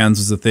OnlyFans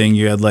was the thing,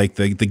 you had like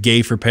the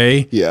gay for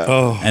pay. Yeah.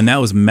 Oh. And that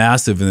was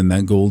massive in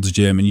that Gold's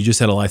Gym. And you just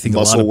had I think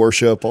muscle a lot of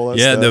worship, all that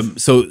stuff.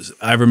 So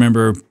I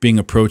remember being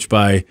approached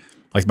by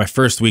like my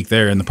first week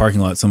there in the parking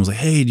lot. Someone was like,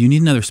 hey, do you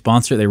need another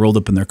sponsor? They rolled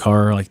up in their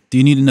car. Like, do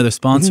you need another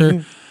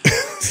sponsor?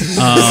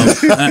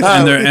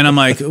 And I'm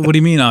like, what do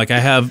you mean? Like, I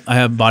have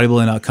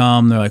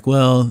bodybuilding.com. They're like,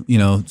 well, you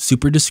know,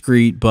 super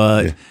discreet,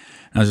 but and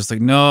I was just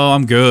like, no,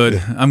 I'm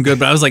good.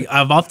 But I was like,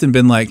 I've often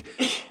been like,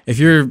 if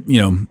you're,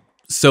 you know,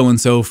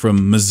 so-and-so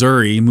from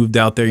Missouri moved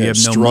out there, you have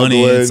no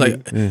money. It's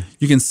like,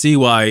 you can see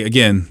why,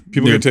 again.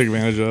 People can take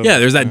advantage of. Yeah,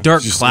 there's that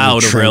dark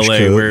cloud over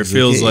LA where it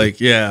feels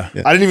like, I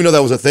didn't even know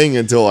that was a thing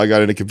until I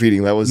got into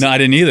competing. That was no, I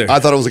didn't either. I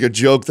thought it was like a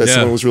joke that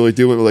someone was really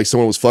doing, like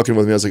someone was fucking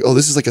with me. I was like, oh,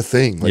 this is like a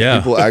thing.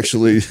 Like people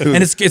actually.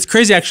 And it's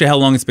crazy actually how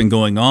long it's been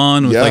going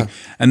on. With like,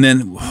 and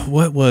then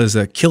what was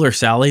Killer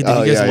Sally?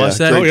 Did you guys watch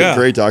that?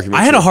 Great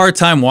documentary. I had a hard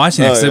time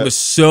watching it because it was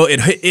so,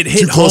 it hit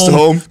too close to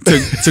home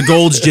to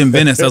Gold's Gym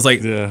Venice. I was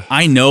like,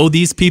 I know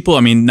these people.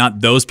 I mean,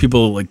 not those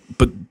people, like,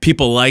 but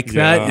people like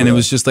that. And it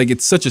was just like,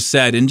 it's such a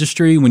sad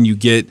industry when you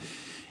get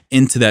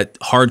into that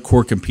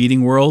hardcore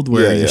competing world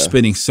where you're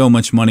spending so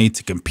much money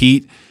to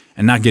compete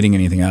and not getting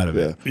anything out of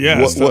it.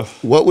 Yeah.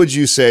 What would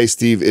you say,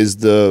 Steve, is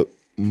the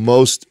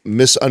most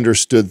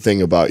misunderstood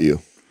thing about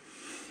you?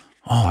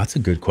 Oh, that's a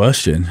good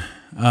question.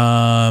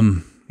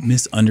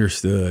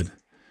 Misunderstood.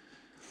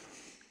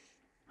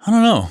 I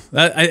don't know.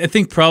 I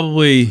think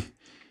probably,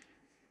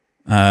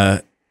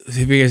 have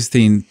you guys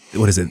seen,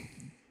 what is it?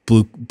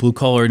 Blue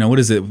collar? No, what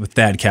is it with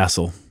Thad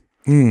Castle?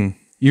 You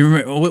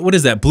remember what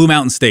is that? Blue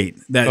Mountain State.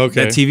 That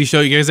TV show.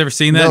 You guys ever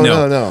seen that?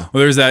 No.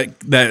 Well, there's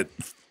that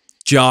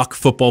jock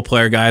football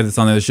player guy that's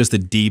on there. That's just a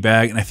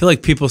D-bag, and I feel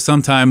like people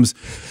sometimes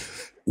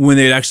when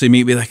they'd actually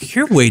meet, be like,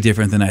 "You're way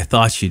different than I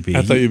thought you'd be."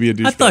 I thought you'd be a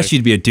douchebag. I thought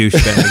you'd be a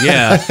douchebag.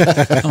 Yeah.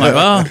 I'm like,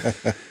 well,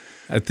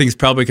 I think it's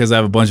probably because I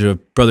have a bunch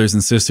of brothers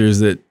and sisters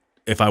that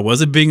if I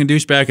wasn't being a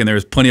douchebag, and there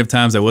was plenty of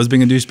times I was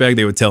being a douchebag,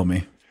 they would tell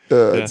me.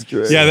 That's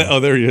great. Yeah.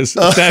 There he is.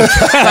 Yeah.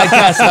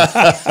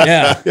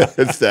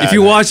 If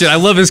you watch it, I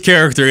love his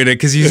character in it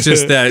because he's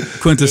just that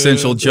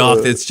quintessential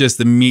jock that's just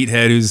the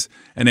meathead who's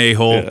an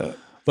a-hole. Yeah.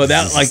 But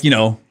that, like, you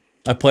know,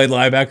 I played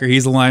linebacker.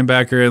 He's a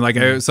linebacker, and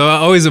like, so I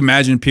always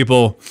imagine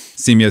people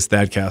see me as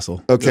Thad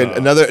Castle. Okay,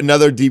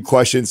 another deep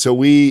question. So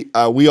we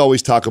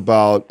always talk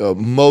about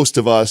most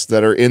of us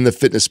that are in the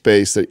fitness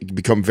space that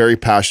become very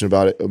passionate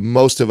about it.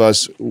 Most of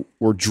us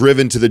were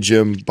driven to the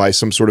gym by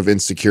some sort of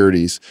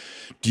insecurities.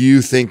 Do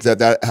you think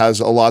that has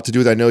a lot to do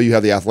with? I know you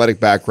have the athletic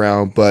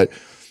background, but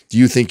do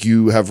you think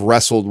you have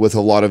wrestled with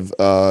a lot of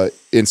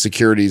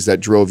insecurities that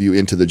drove you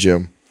into the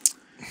gym?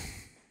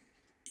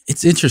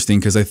 It's interesting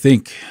because I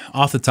think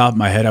off the top of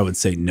my head, I would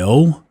say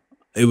no.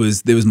 It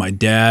was my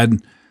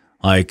dad.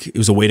 Like, it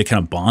was a way to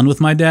kind of bond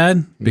with my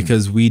dad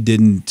because we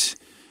didn't.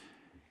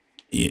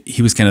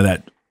 He was kind of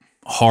that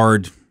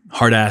hard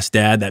ass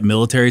dad, that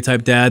military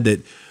type dad.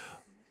 That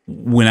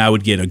when I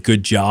would get a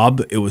good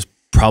job, it was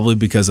probably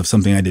because of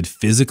something I did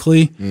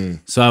physically.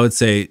 So I would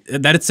say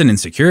that it's an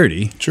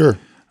insecurity. Sure,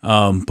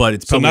 but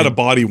it's probably not a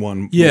body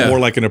one. Yeah, more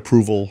like an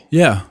approval.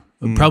 Yeah.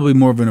 Probably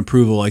more of an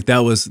approval. Like that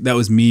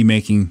was me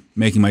making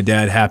my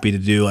dad happy to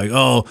do. Like,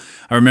 oh,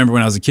 I remember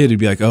when I was a kid, he'd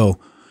be like, oh,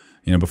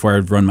 you know, before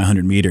I'd run my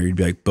 100-meter, he'd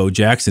be like, Bo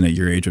Jackson at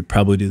your age would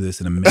probably do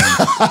this in a minute,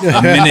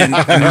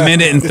 a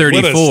minute and 34.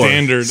 What a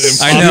standard.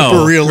 I know,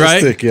 super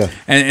realistic, right?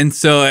 And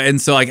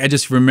so like I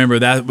just remember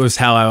that was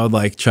how I would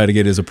like try to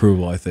get his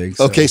approval. I think.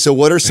 So. Okay, so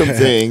what are some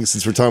things,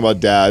 since we're talking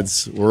about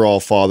dads, we're all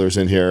fathers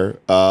in here.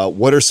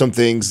 What are some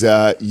things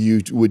that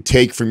you would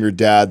take from your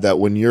dad that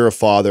when you're a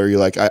father, you're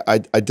like, I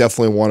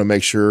definitely want to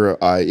make sure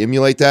I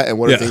emulate that, and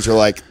what are things you're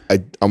like,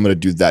 I'm going to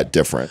do that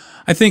different?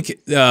 I think.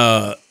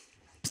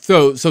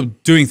 So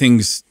doing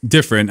things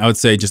different, I would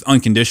say just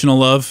unconditional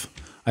love.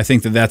 I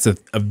think that's a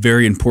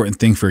very important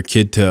thing for a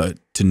kid to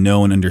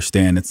know and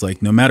understand. It's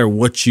like, no matter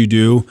what you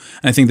do,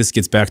 and I think this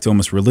gets back to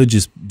almost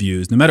religious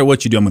views, no matter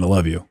what you do, I'm going to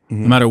love you.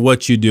 No matter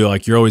what you do,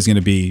 like, you're always going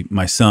to be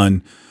my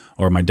son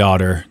or my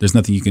daughter. There's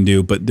nothing you can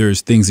do, but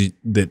there's things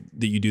that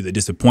you do that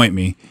disappoint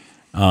me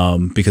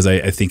because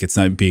I think it's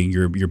not being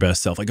your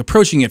best self. Like,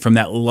 approaching it from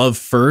that love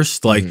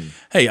first, like,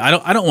 hey, I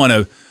don't want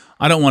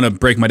to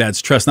break my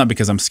dad's trust, not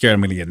because I'm scared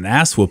I'm going to get an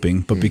ass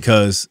whooping, but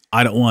because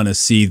I don't want to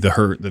see the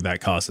hurt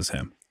that causes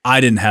him. I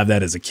didn't have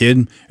that as a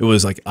kid. It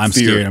was like, I'm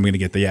scared I'm going to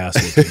get the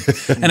ass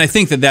whooping. And I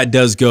think that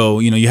does go,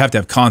 you know, you have to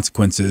have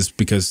consequences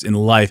because in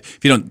life,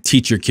 if you don't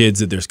teach your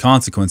kids that there's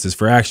consequences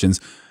for actions,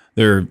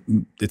 they're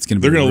going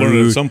to learn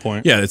it at some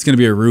point. Yeah, it's going to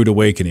be a rude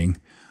awakening.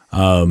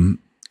 And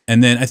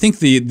then I think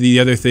the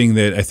other thing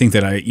that I think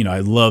that I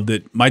love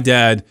that my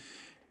dad,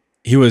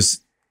 he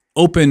was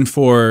open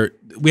for.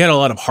 We had a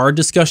lot of hard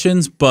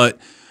discussions,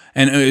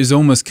 and it was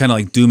almost kind of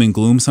like doom and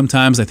gloom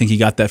sometimes. I think he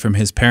got that from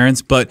his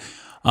parents, but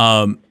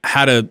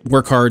how to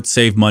work hard,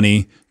 save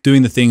money,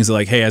 doing the things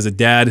like, hey, as a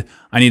dad,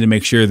 I need to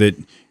make sure that,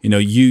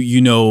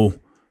 you know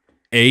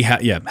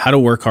how to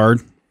work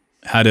hard,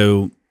 how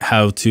to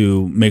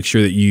make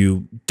sure that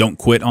you don't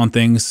quit on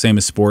things, same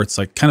as sports,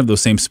 like kind of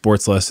those same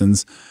sports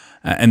lessons.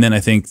 And then I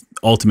think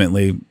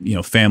ultimately,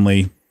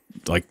 family,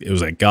 like it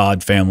was like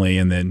God, family,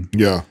 and then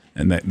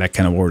and that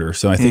kind of order.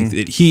 So I think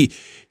that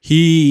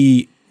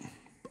he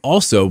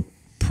also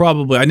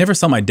probably, I never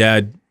saw my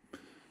dad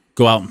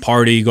go out and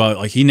party,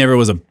 like he never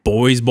was a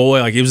boy's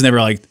boy. Like he was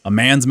never like a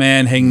man's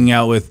man hanging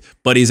out with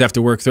buddies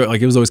after work. Like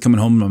he was always coming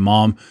home to my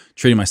mom,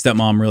 treating my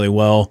stepmom really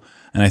well.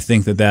 And I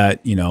think that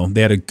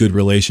they had a good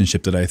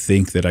relationship that I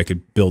think that I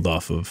could build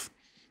off of.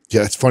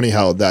 Yeah, it's funny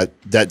how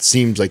that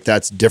seems like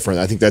that's different.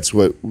 I think that's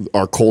what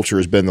our culture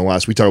has been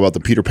we talk about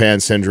the Peter Pan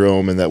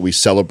syndrome and that we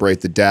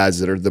celebrate the dads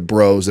that are the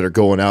bros that are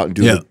going out and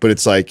doing it. But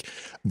it's like,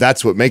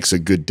 that's what makes a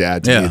good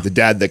dad to me. The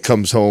dad that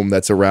comes home,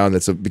 that's around,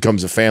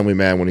 becomes a family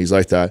man when he's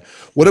like that.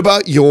 What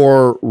about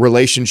your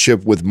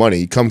relationship with money?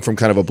 You come from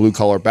kind of a blue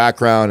collar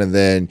background, and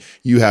then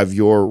you have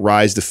your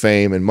rise to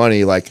fame and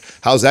money. Like,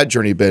 how's that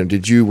journey been?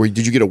 Did you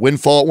get a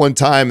windfall at one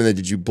time, and then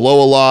did you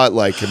blow a lot?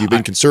 Like, have you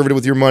been conservative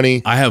with your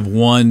money? I have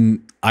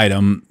one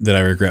item that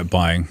I regret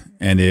buying,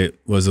 and it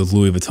was a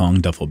Louis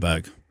Vuitton duffel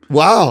bag.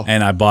 Wow!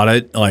 And I bought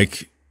it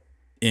like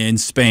in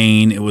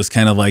Spain. It was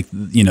kind of like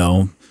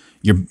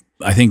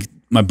I think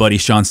my buddy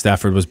Sean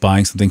Stafford was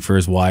buying something for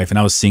his wife, and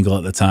I was single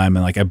at the time,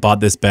 and like I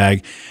bought this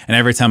bag, and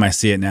every time I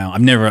see it now,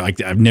 I've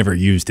never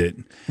used it.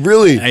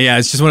 Really? Yeah,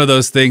 it's just one of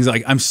those things.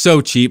 Like, I'm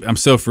so cheap, I'm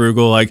so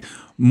frugal. Like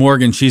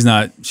Morgan, she's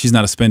not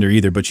a spender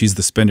either, but she's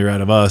the spender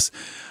out of us,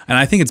 and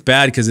I think it's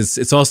bad because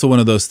it's also one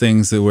of those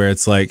things where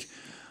it's like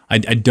I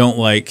don't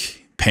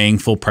like paying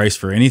full price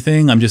for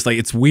anything. I'm just like,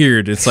 it's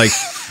weird. It's like,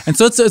 and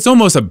so it's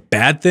almost a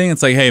bad thing.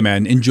 It's like, hey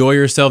man, enjoy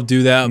yourself,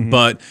 do that,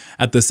 but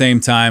at the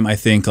same time, I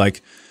think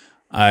like.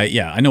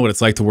 I know what it's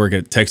like to work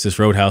at Texas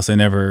Roadhouse.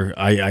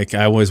 I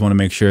always want to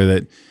make sure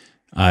that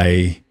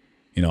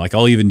like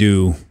I'll even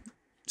do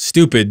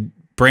stupid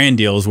brand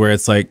deals where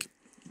it's like,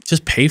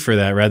 just pay for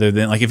that rather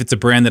than like, if it's a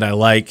brand that I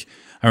like.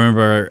 I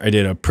remember I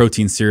did a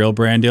protein cereal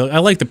brand deal. I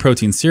like the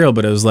protein cereal,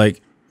 but it was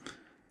like,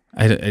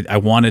 I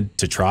wanted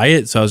to try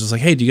it. So I was just like,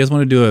 hey, do you guys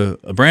want to do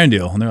a brand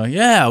deal? And they're like,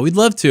 yeah, we'd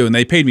love to. And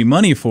they paid me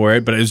money for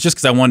it, but it was just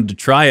because I wanted to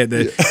try it.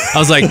 I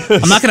was like,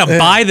 I'm not going to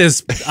buy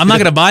this. I'm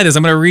going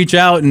to reach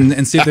out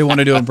and see if they want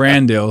to do a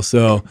brand deal.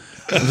 So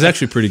it was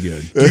actually pretty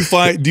good.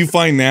 Do you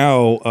find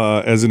now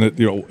as an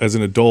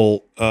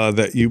adult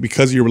that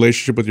because of your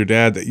relationship with your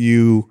dad, that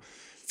you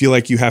feel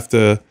like you have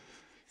to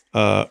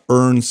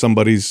earn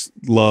somebody's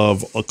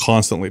love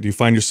constantly? Do you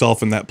find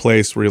yourself in that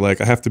place where you're like,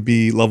 I have to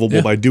be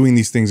lovable by doing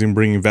these things and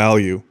bringing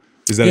value?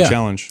 Is that a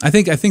challenge? I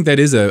think that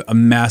is a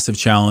massive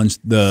challenge.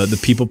 The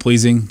people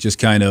pleasing, just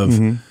kind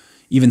of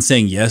even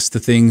saying yes to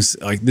things.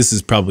 Like, this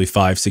is probably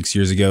 5-6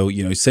 years ago,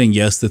 saying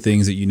yes to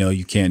things that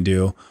you can't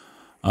do.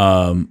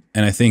 And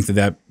I think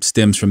that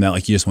stems from that.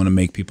 Like, you just want to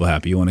make people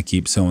happy. You want to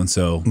keep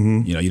so-and-so,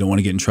 you don't want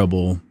to get in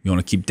trouble. You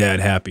want to keep dad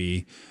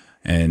happy.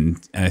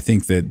 And I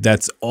think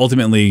that's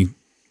ultimately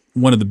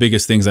one of the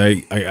biggest things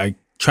I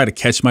try to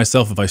catch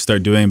myself if I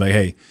start doing, like,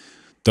 hey,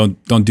 don't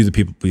do the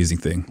people pleasing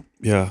thing.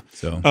 Yeah.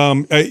 So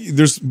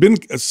there's been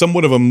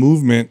somewhat of a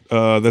movement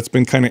that's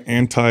been kind of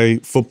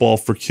anti-football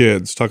for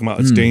kids, talking about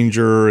its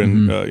danger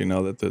and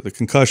the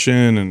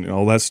concussion and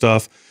all that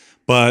stuff.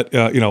 But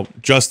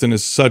Justin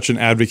is such an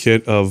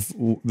advocate of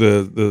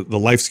the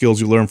life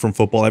skills you learn from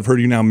football. I've heard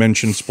you now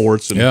mention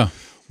sports and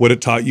what it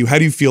taught you. How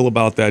do you feel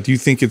about that? Do you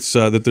think it's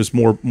that there's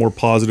more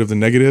positive than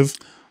negative?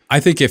 I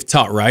think if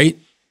taught right.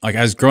 Like,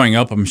 as growing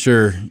up, I'm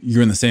sure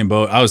you're in the same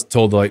boat. I was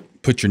told to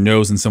like put your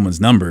nose in someone's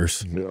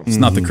numbers. Yeah. It's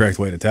not the correct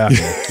way to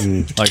tackle.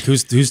 Like,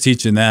 who's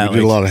teaching that? We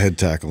did a lot of head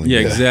tackling. Yeah,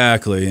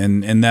 exactly.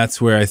 And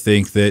that's where I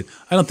think that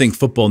I don't think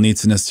football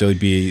needs to necessarily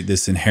be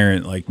this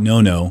inherent like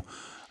no.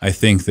 I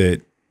think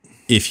that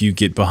if you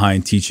get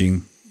behind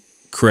teaching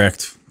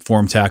correct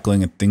form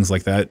tackling and things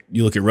like that,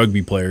 you look at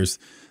rugby players,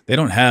 they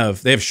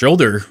have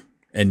shoulder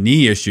and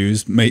knee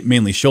issues,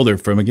 mainly shoulder.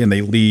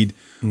 They lead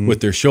with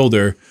their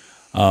shoulder.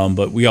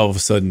 But we all of a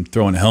sudden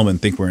throw in a helmet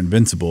and think we're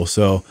invincible.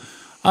 So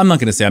I'm not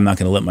going to say I'm not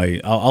going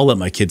to I'll let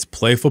my kids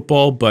play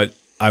football, but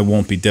I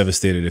won't be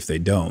devastated if they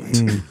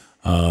don't.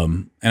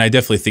 And I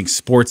definitely think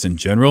sports in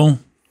general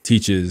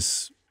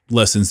teaches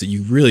lessons that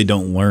you really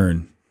don't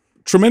learn.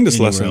 Tremendous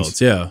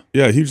lessons. Yeah,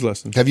 huge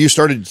lessons. Have you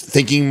started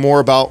thinking more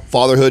about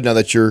fatherhood now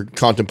that you're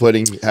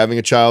contemplating having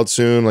a child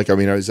soon? Like, I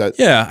mean, is that?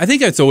 Yeah, I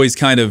think it's always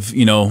kind of,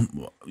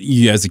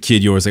 you as a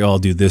kid, you're always like, oh, I'll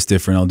do this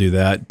different, I'll do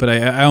that. But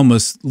I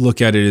almost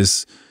look at it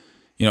as,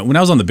 when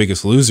I was on The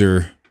Biggest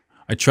Loser,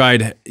 I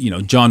tried,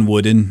 John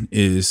Wooden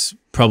is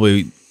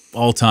probably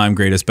all-time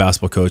greatest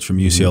basketball coach from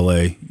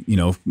UCLA,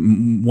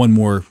 won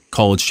more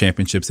college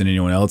championships than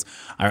anyone else.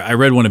 I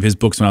read one of his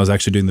books when I was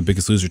actually doing The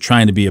Biggest Loser,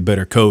 trying to be a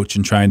better coach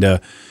and trying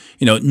to,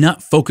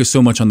 not focus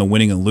so much on the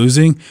winning and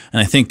losing. And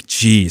I think,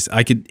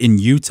 I could, in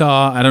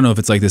Utah, I don't know if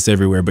it's like this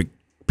everywhere, but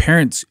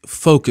parents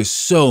focus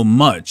so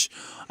much.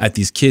 at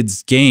these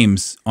kids'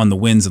 games on the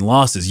wins and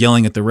losses,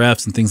 yelling at the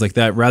refs and things like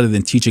that, rather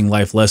than teaching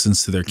life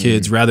lessons to their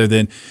kids, rather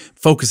than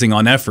focusing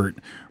on effort,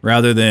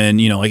 rather than,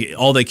 you know, like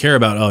all they care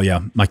about, oh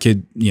yeah, my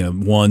kid, you know,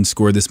 won,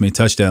 scored this many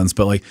touchdowns.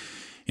 But like,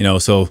 you know,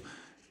 so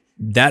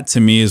that to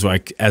me is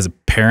like, as a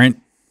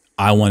parent,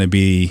 I want to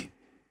be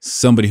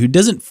somebody who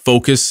doesn't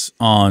focus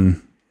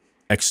on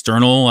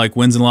external like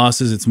wins and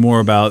losses. It's more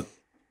about,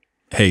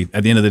 hey,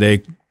 at the end of the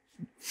day,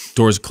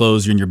 doors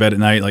closed, you're in your bed at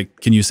night. Like,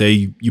 can you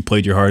say you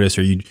played your hardest,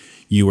 or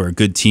you were a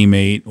good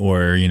teammate,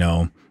 or, you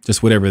know,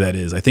 just whatever that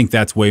is. I think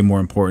that's way more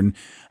important.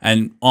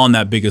 And on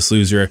that Biggest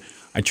Loser,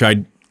 I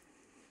tried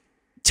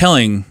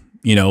telling,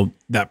 you know,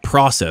 that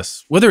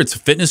process, whether it's a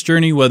fitness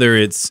journey, whether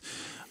it's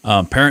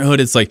parenthood,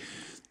 it's like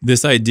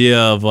this idea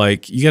of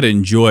like, you got to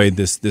enjoy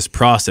this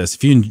process.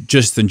 If you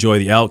just enjoy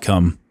the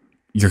outcome,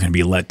 you're going to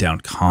be let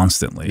down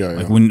constantly. Yeah,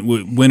 like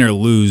win or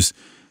lose,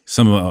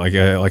 some of,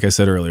 like I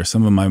said earlier,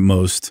 some of my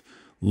most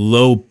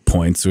low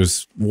points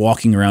was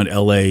walking around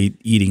LA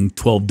eating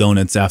 12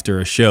 donuts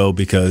after a show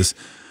because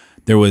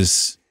there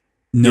was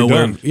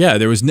nowhere. Yeah,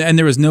 there was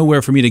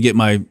nowhere for me to get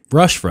my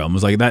rush from. It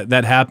was like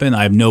that happened.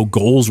 I have no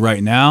goals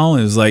right now.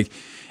 It was like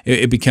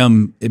it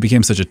became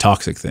such a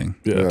toxic thing.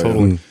 Yeah,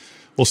 totally.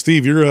 Well,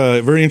 Steve, you're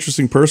a very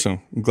interesting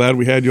person. I'm glad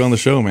we had you on the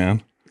show,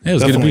 man. Yeah, it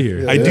was good to be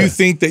here. I do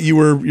think that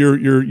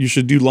you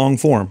should do long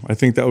form. I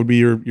think that would be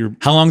your.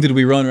 How long did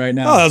we run right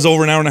now? Oh, that was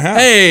over an hour and a half.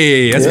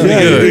 Hey, that's pretty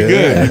good. You did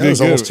good. That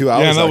was almost 2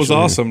 hours. Yeah, that was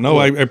awesome. No,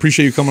 I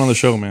appreciate you coming on the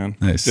show, man.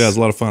 Nice. Yeah, it was a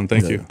lot of fun.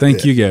 Thank you.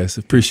 Thank you guys.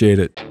 Appreciate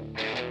it.